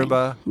 Oh, the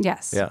Roomba?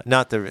 Yes. Yeah,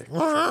 not the...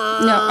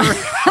 No.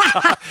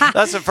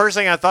 That's the first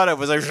thing I thought of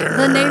was like...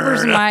 The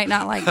neighbors might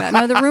not like that.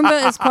 No, the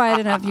Roomba is quiet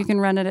enough. You can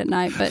run it at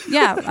night. But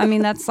yeah,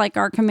 that's like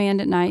our command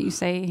at night. You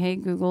say, hey,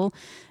 Google,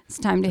 it's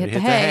time to hit the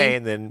hay.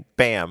 And then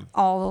bam.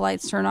 All the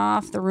lights turn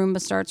off. The Roomba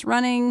starts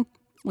running.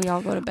 We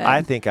all go to bed.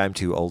 I think I'm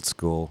too old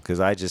school because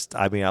I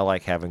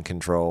like having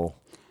control.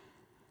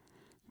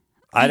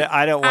 I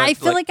don't want... I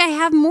feel like I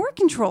have more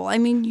control. Do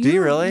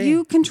you really?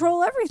 You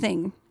control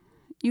everything.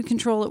 You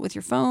control it with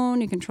your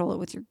phone. You control it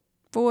with your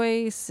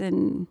voice.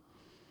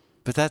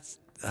 But that's...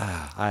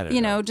 I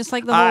don't know. Just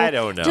like the whole... I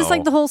don't know. Just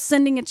like the whole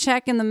sending a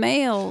check in the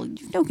mail.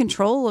 You have no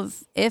control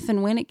of if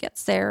and when it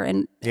gets there.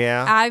 And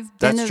yeah,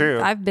 that's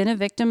true. I've been a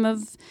victim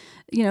of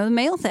the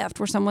mail theft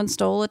where someone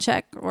stole a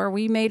check, or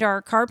we made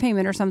our car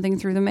payment or something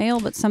through the mail,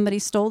 but somebody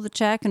stole the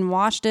check and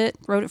washed it,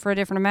 wrote it for a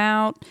different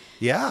amount.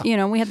 Yeah.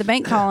 We had the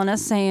bank calling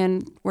us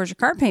saying, "Where's your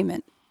car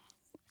payment?"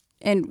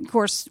 And of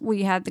course,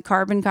 we had the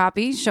carbon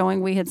copy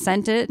showing we had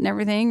sent it and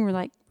everything. We're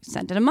like,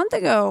 sent it a month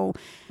ago.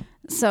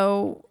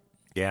 So,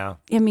 yeah.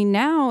 I mean,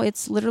 now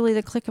it's literally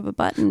the click of a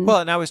button. Well,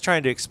 and I was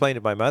trying to explain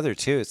to my mother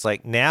too. It's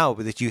like now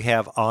that you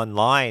have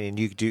online and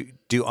you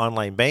do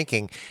online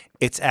banking,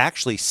 it's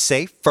actually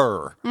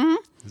safer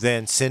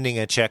than sending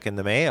a check in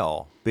the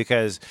mail,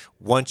 because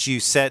once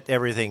you set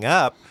everything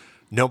up,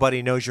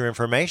 nobody knows your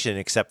information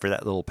except for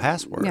that little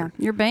password. Yeah,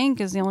 your bank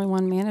is the only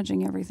one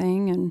managing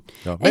everything, and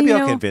maybe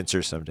I'll convince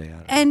her someday.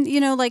 And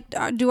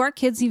do our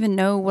kids even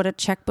know what a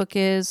checkbook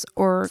is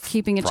or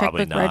keeping a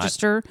Probably checkbook not.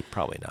 register?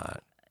 Probably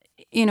not.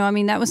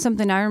 That was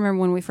something I remember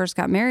when we first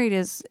got married.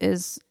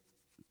 Is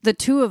the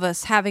two of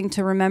us having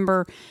to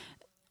remember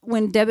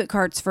when debit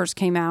cards first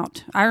came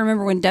out. I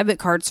remember when debit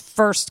cards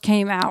first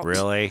came out.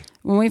 Really?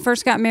 When we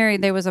first got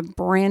married, there was a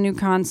brand new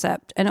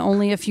concept, and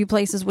only a few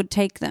places would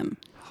take them.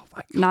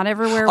 Not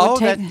everywhere would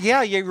take.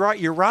 Yeah, you're right.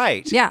 You're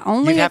right. Yeah,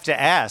 you'd have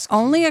to ask.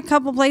 Only a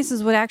couple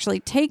places would actually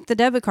take the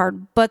debit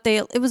card, but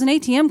it was an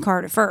ATM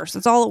card at first.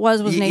 That's all it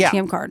was an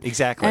ATM card.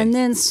 Exactly. And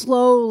then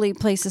slowly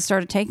places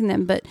started taking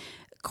them. But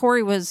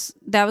Corey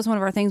that was one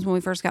of our things when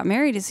we first got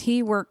married, is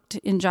he worked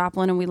in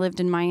Joplin and we lived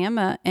in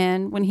Miami.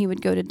 And when he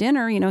would go to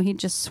dinner, he'd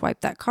just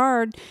swipe that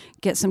card,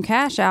 get some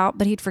cash out,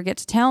 but he'd forget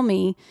to tell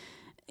me.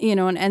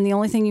 And the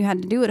only thing you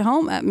had to do at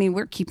home,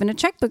 we're keeping a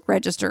checkbook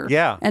register.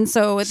 Yeah. And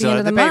so at the end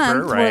of the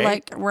month, right? we're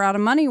like, we're out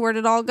of money. Where did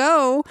it all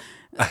go?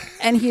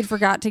 And he'd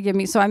forgot to give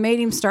me. So I made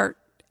him start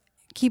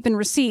keeping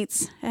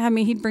receipts.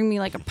 He'd bring me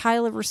like a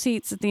pile of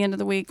receipts at the end of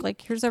the week.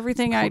 Like, here's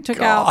everything I took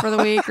out for the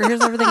week, or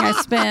here's everything I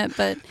spent.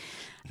 But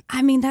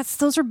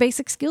those are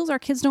basic skills our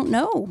kids don't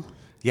know.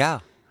 Yeah.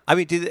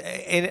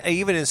 And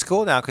even in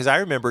school now, because I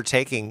remember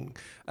taking,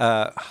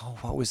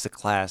 what was the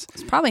class?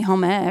 It's probably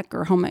home ec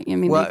or home ec. They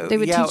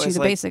would teach you the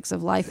basics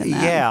of life in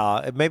that.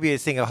 Yeah, maybe a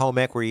thing of home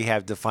ec where you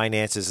have the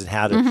finances and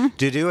how to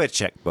do a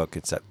checkbook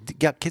and stuff.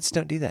 Yeah, kids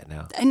don't do that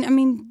now. And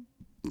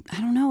I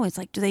don't know. It's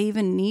like, do they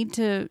even need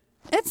to?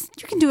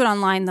 You can do it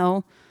online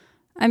though.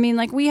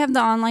 We have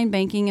the online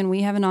banking and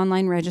we have an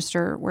online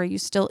register where you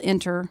still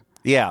enter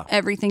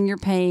everything you're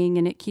paying,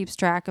 and it keeps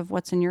track of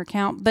what's in your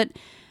account. But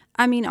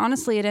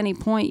honestly, at any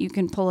point, you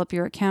can pull up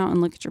your account and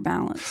look at your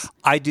balance.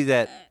 I do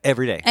that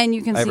every day. And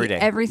you can see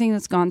everything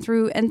that's gone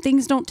through. And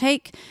things don't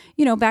take,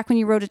 back when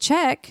you wrote a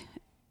check,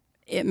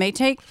 it may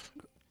take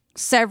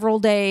several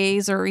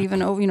days or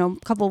even, a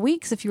couple of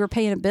weeks if you were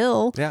paying a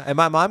bill. Yeah, and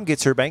my mom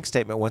gets her bank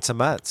statement once a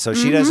month, so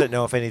she doesn't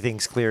know if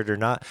anything's cleared or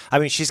not.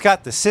 She's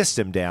got the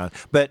system down.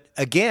 But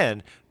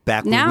again,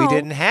 back when we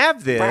didn't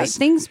have this, right,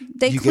 things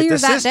they clear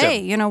that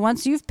day.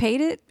 Once you've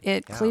paid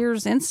it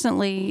clears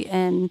instantly,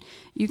 and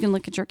you can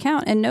look at your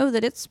account and know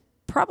that it's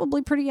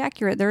probably pretty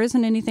accurate. There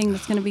isn't anything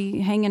that's going to be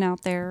hanging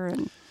out there,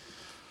 and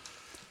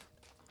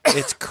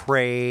it's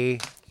crazy.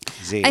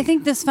 I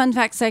think this fun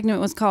fact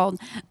segment was called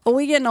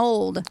 "We Getting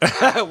Old."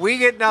 We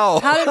getting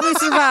old. How did we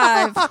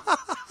survive?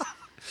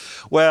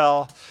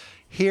 Well,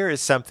 here is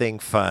something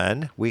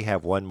fun. We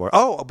have one more.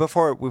 Oh,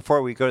 before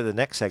we go to the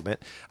next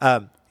segment.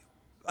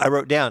 I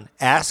wrote down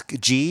Ask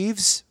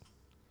Jeeves.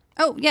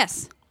 Oh,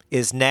 yes.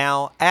 Is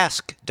now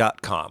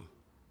ask.com.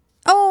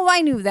 Oh,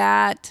 I knew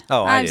that.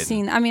 Oh, I've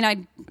seen. Not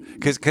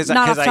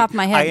off the top of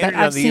my head, I entered but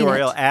I've on the seen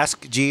URL it.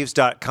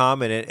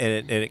 askjeeves.com and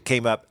it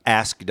came up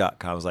ask.com.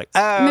 I was like,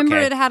 oh, remember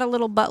okay. It had a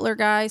little butler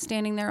guy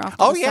standing there off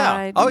to the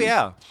side. Oh,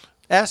 yeah.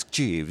 Ask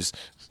Jeeves.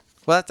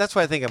 Well, that's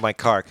why I think of my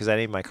car, because I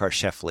named my car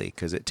Sheffley,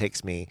 because it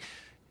treats me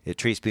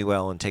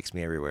well and takes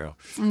me everywhere.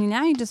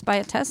 Now you just buy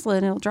a Tesla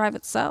and it'll drive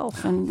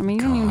itself. And you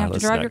don't even have to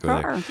drive your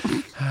car.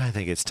 I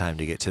think it's time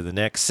to get to the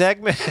next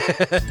segment.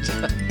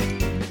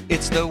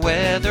 It's the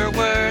weather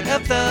word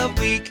of the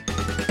week.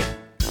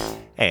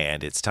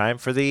 And it's time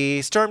for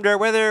the Storm-Door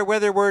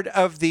weather word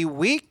of the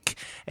week.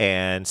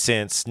 And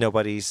since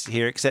nobody's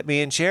here except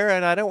me and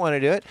Sharon, I don't want to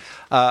do it.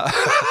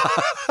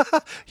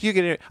 You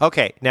can.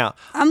 Okay, now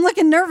I'm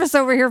looking nervous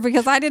over here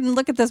because I didn't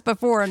look at this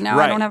before, and now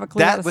I don't have a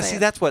clue how to say it.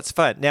 That's what's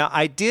fun. Now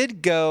I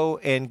did go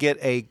and get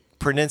a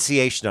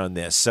pronunciation on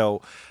this,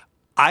 so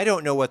I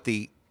don't know what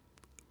the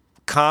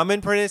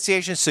common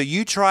pronunciation. So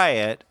you try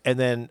it, and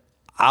then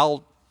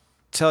I'll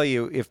tell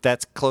you if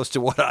that's close to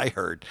what I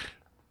heard.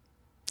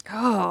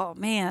 Oh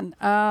man,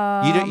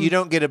 you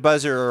don't get a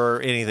buzzer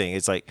or anything.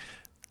 It's like,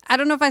 I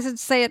don't know if I should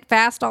say it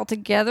fast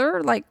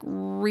altogether, like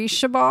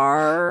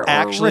Rishabar or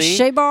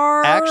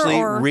Rishabar. Actually,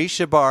 or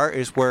Rishabar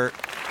is where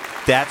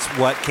that's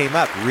what came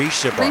up.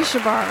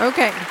 Rishabar.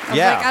 Okay.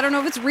 I don't know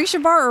if it's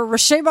Rishabar or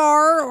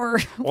Rishabar or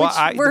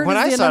which word when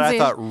is I the saw it, I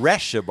thought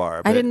enunciation?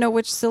 Reshabar. I didn't know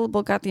which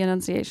syllable got the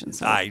enunciation.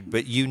 So.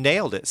 But you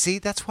nailed it. See,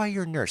 that's why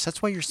you're a nurse.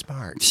 That's why you're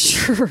smart.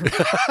 Sure.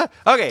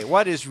 Okay,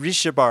 what does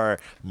Rishabar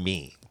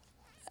mean?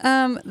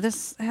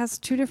 This has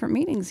two different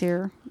meanings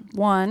here.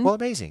 One, well,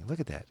 amazing.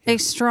 Look at that. A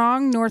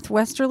strong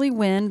northwesterly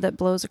wind that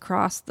blows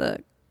across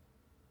the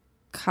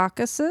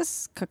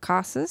Caucasus,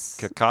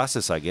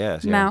 I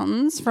guess. Yeah.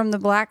 Mountains from the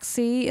Black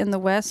Sea in the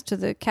west to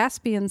the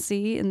Caspian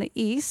Sea in the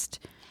east.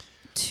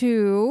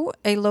 2,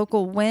 a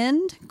local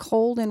wind,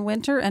 cold in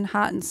winter and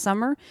hot in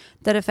summer,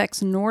 that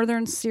affects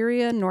northern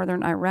Syria,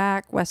 northern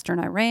Iraq, western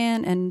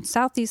Iran, and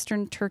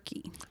southeastern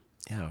Turkey.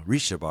 Yeah,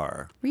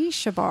 Rishabar.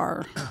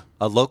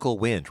 A local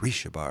wind,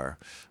 Rishabar.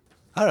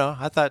 I don't know.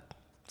 I thought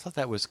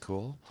that was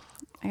cool.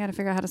 I got to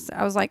figure out how to say.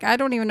 I was like, I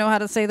don't even know how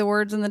to say the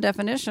words in the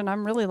definition.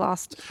 I'm really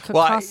lost.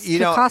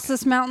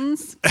 Caucasus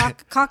Mountains,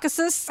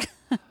 Caucasus.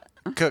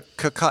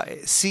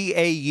 Caucasus.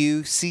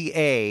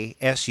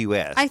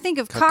 I think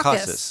of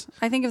caucus.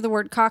 I think of the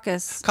word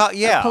caucus.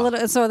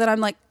 Yeah. So that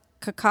I'm like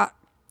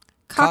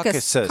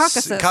Caucasus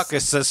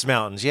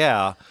Mountains.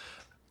 Yeah.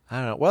 I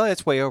don't know. Well,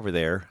 it's way over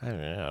there. I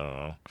don't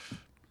know.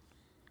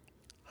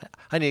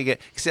 I need to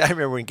get. See, I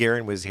remember when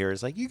Garen was here.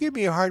 It's like, you give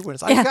me a hard one.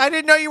 It's like, I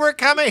didn't know you were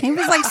coming. He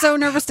was like so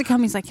nervous to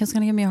come. He's like, he's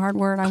going to give me a hard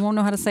word. I won't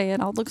know how to say it.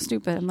 I'll look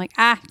stupid. I'm like,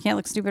 you can't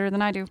look stupider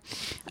than I do.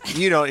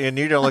 You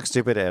don't look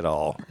stupid at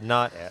all.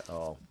 Not at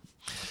all.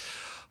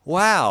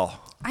 Wow.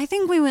 I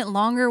think we went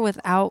longer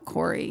without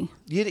Corey.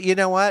 You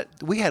know what?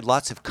 We had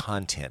lots of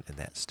content in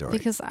that story.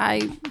 Because I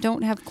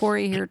don't have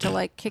Corey here to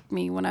like kick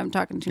me when I'm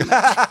talking too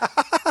much.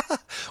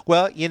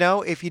 Well,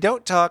 if you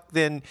don't talk,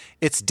 then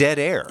it's dead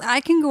air. I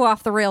can go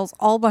off the rails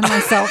all by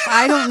myself.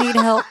 I don't need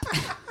help.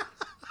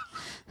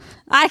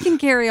 I can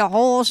carry a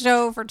whole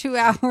show for 2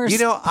 hours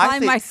by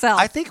myself.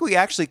 I think we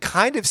actually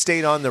kind of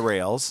stayed on the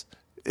rails.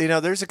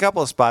 There's a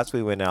couple of spots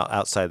we went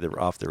off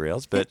the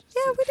rails, but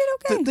yeah, we did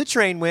okay. The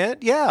train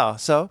went, yeah.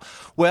 So,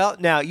 well,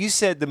 now you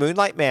said the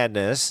Moonlight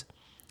Madness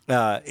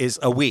is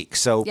a week.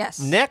 So yes.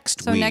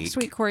 Next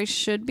week, Corey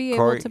should be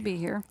able to be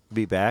here.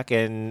 Be back,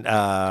 and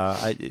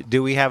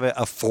do we have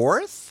a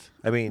fourth?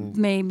 I mean,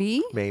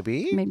 maybe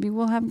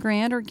we'll have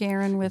Grant or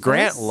Garen with us.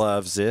 Grant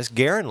loves this.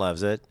 Garen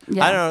loves it.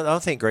 Yeah. I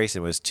don't think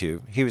Grayson was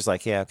too. He was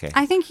like, yeah, okay.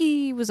 I think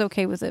he was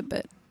okay with it,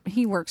 but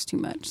he works too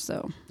much,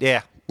 so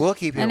yeah. We'll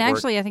keep him. And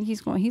actually, I think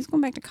he's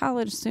going back to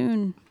college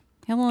soon.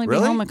 He'll only be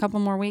home a couple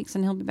more weeks,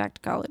 and he'll be back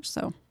to college.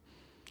 So.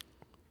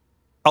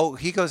 Oh,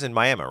 he goes in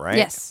Miami, right?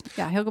 Yes.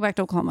 Yeah, he'll go back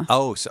to Oklahoma.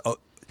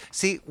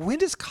 See, when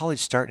does college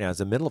start now?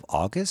 Is it the middle of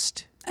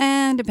August?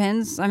 And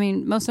depends. I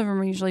mean, most of them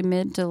are usually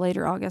mid to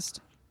later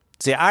August.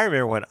 See, I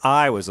remember when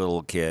I was a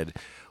little kid,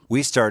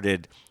 we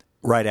started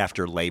right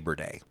after Labor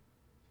Day.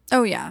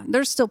 Oh yeah,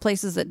 there's still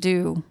places that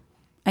do.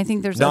 I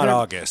think there's not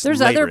August.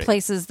 There's other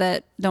places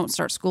that don't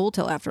start school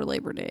till after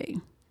Labor Day.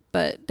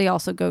 But they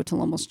also go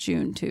till almost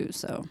June, too.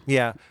 So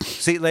yeah.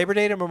 See, Labor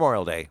Day to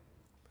Memorial Day.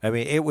 I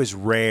mean, it was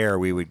rare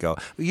we would go.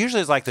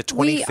 Usually it's like the 25th.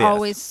 We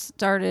always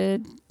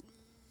started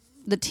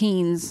the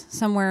teens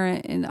somewhere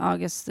in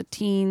August, the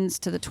teens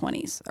to the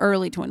 20s,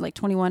 early 20, like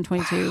 21,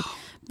 22. Wow.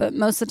 But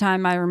most of the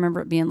time I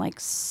remember it being like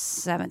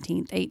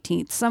 17th,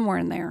 18th, somewhere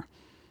in there.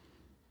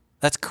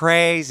 That's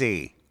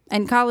crazy.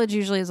 And college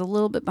usually is a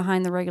little bit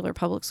behind the regular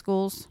public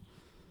schools.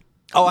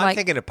 Oh, I'm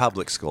thinking of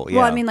public school. Yeah.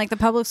 Well, I mean, like the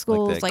public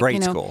schools, like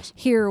grade schools.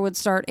 Here would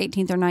start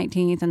 18th or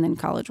 19th, and then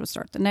college would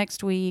start the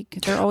next week.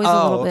 They're always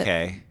a little bit.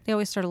 They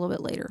always start a little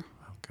bit later.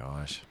 Oh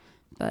gosh.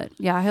 But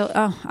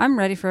yeah, I'm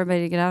ready for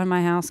everybody to get out of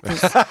my house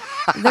because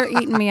they're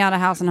eating me out of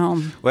house and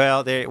home.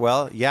 Well,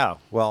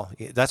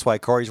 that's why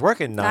Corey's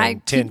working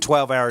 9, 10,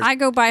 12 hours. I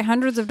go buy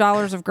hundreds of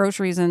dollars of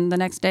groceries, and the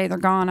next day they're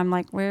gone. I'm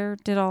like, where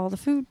did all the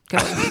food go?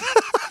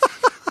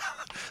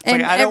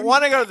 And I don't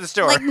want to go to the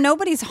store. Like,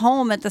 nobody's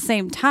home at the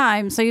same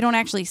time, so you don't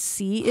actually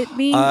see it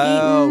being eaten.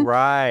 Oh,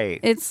 right.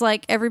 It's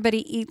like everybody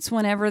eats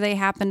whenever they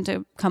happen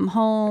to come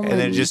home. And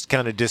then it just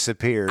kind of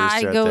disappears.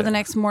 I go the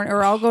next morning,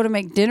 or I'll go to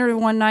make dinner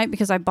one night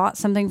because I bought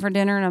something for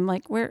dinner, and I'm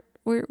like,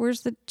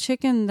 where's the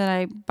chicken that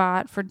I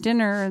bought for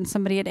dinner? And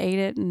somebody had ate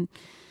it. And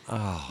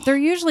they're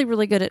usually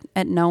really good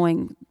at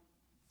knowing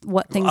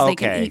what things they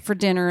can eat for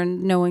dinner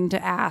and knowing to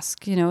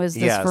ask, is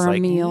this for a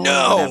meal?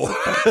 No,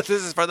 this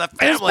is for the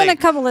family. There's been a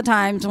couple of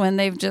times when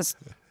they've just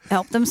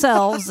helped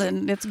themselves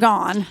and it's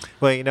gone.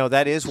 Well,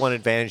 that is one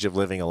advantage of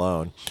living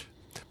alone.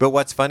 But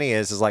what's funny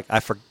is like I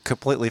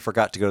completely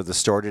forgot to go to the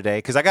store today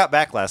because I got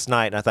back last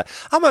night and I thought,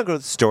 I'm going to go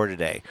to the store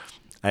today.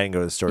 I didn't go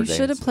to the store today. You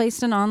should have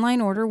placed an online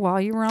order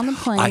while you were on the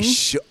plane. I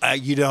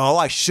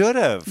should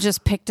have.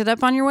 Just picked it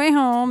up on your way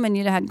home, and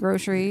you'd have had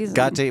groceries.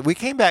 We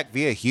came back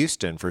via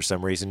Houston for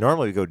some reason.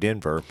 Normally we go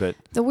Denver, but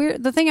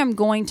the thing I'm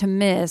going to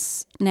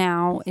miss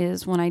now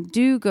is when I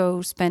do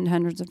go spend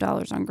hundreds of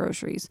dollars on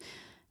groceries.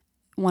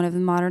 One of the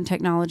modern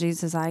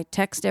technologies is I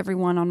text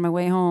everyone on my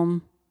way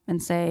home and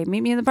say,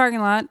 "Meet me in the parking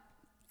lot.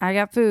 I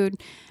got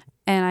food."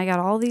 And I got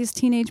all these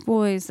teenage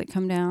boys that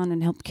come down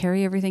and help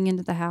carry everything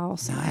into the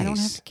house. Nice. And I don't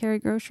have to carry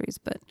groceries,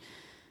 but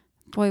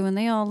boy, when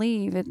they all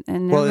leave, is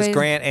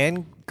Grant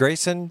and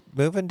Grayson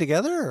moving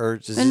together, or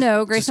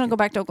no? Grayson will go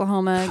back to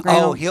Oklahoma.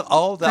 Grant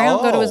will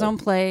go to his own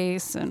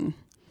place, and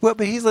but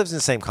he lives in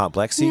the same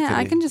complex. So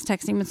I can just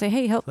text him and say,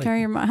 "Hey, help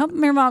your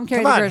mom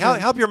carry the groceries.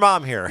 Help your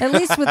mom here, at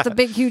least with the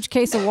big, huge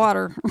case of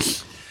water."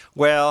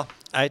 Well,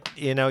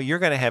 You're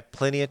going to have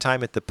plenty of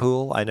time at the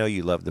pool. I know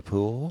you love the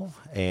pool,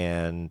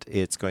 and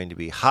it's going to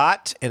be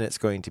hot and it's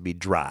going to be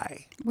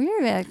dry.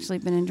 We've actually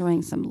been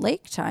enjoying some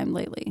lake time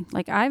lately.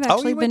 Like I've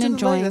actually been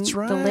enjoying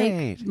the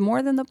lake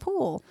more than the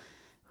pool.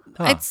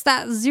 Huh. It's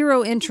that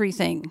zero entry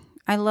thing.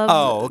 I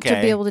love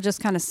to be able to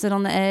just kind of sit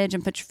on the edge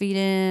and put your feet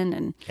in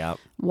and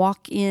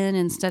walk in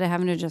instead of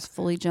having to just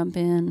fully jump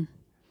in.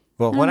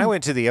 Well, when I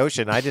went to the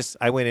ocean,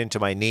 I went into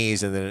my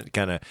knees and then it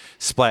kind of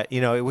splat.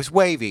 It was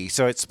wavy,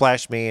 so it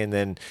splashed me, and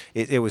then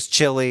it was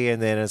chilly,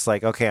 and then it's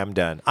like, okay, I'm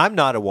done. I'm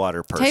not a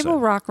water person. Table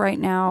Rock right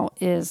now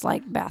is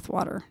like bath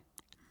water.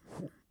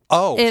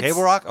 Oh,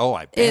 Table Rock? Oh,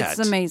 I bet.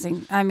 It's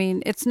amazing. I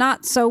mean, it's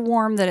not so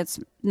warm that it's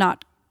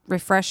not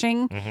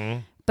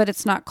refreshing, but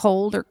it's not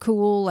cold or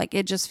cool. Like,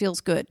 it just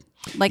feels good.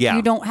 Like,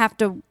 you don't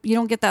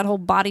get that whole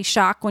body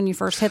shock when you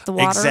first hit the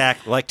water.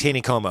 Exactly, like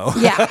Taneycomo.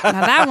 Yeah,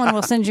 now that one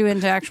will send you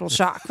into actual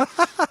shock.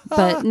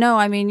 But no,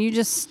 I mean, you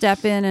just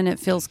step in and it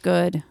feels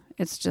good.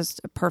 It's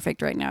just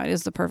perfect right now. It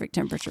is the perfect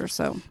temperature.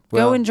 So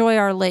go enjoy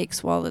our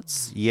lakes while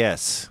it's...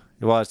 Yes.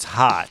 Well, it's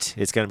hot.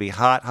 It's going to be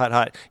hot, hot,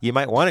 hot. You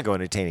might want to go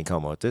into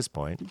Taneycomo at this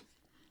point.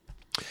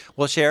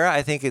 Well, Shara,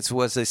 I think it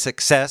was a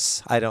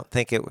success. I don't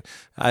think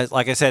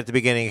like I said at the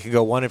beginning, it could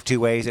go one of two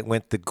ways. It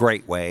went the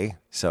great way.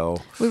 So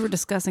we were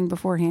discussing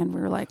beforehand. We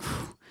were like,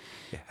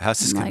 how's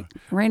this going?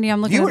 Randy, I'm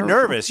looking at you were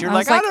nervous. You're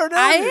like, I don't know.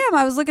 I am.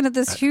 I was looking at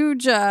this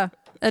huge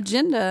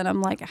agenda, and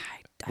I'm like, I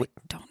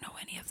don't know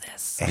any of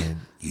this. And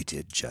you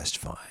did just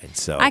fine.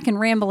 So I can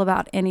ramble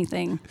about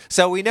anything.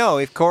 So we know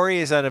if Corey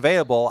is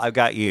unavailable, I've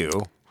got you.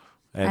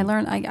 And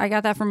I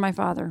got that from my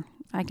father.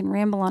 I can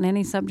ramble on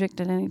any subject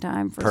at any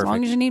time for as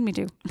long as you need me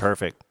to.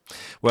 Perfect.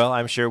 Well,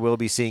 I'm sure we'll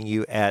be seeing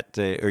you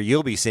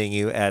you'll be seeing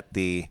you at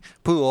the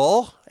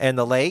pool and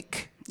the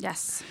lake.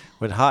 Yes.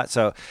 When hot.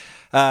 So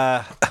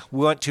we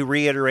want to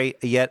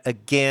reiterate yet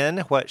again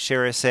what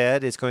Shara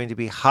said. It's going to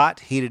be hot.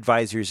 Heat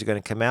advisories are going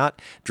to come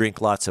out.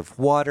 Drink lots of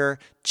water.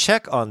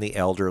 Check on the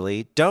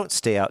elderly. Don't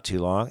stay out too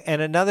long.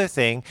 And another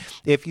thing,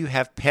 if you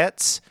have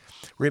pets,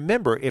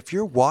 remember, if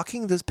you're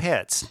walking the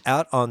pets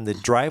out on the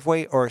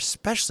driveway or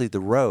especially the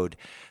road,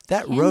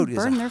 that road is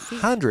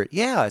 100.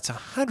 Yeah, it's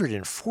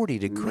 140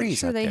 degrees. Make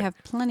sure they have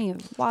plenty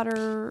of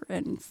water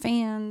and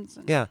fans.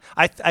 Yeah,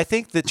 I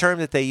think the term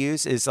that they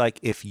use is like,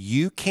 if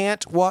you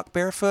can't walk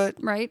barefoot,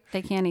 right?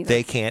 They can't either.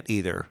 They can't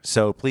either.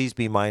 So please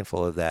be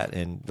mindful of that,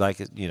 and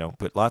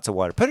put lots of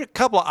water. Put a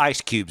couple of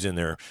ice cubes in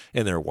their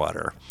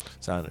water.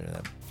 So I don't know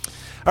that.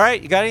 All right,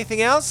 you got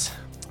anything else?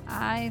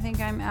 I think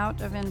I'm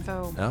out of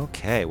info.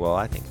 Okay, well,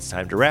 I think it's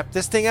time to wrap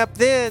this thing up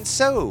then.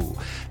 So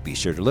be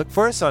sure to look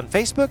for us on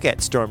Facebook at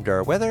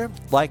Stormdar Weather.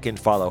 Like and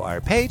follow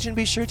our page, and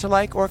be sure to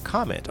like or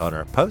comment on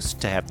our posts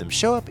to have them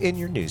show up in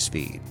your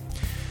newsfeed.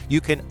 You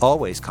can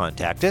always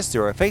contact us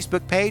through our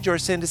Facebook page or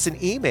send us an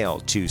email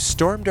to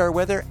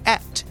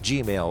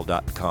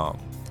stormdarweather@gmail.com.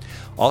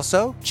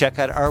 Also, check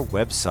out our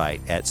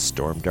website at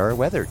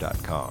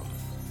stormdarweather.com.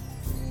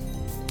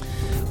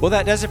 Well,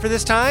 that does it for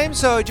this time,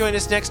 so join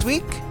us next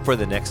week for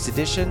the next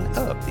edition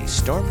of the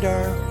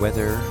Stormdar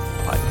Weather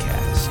Podcast.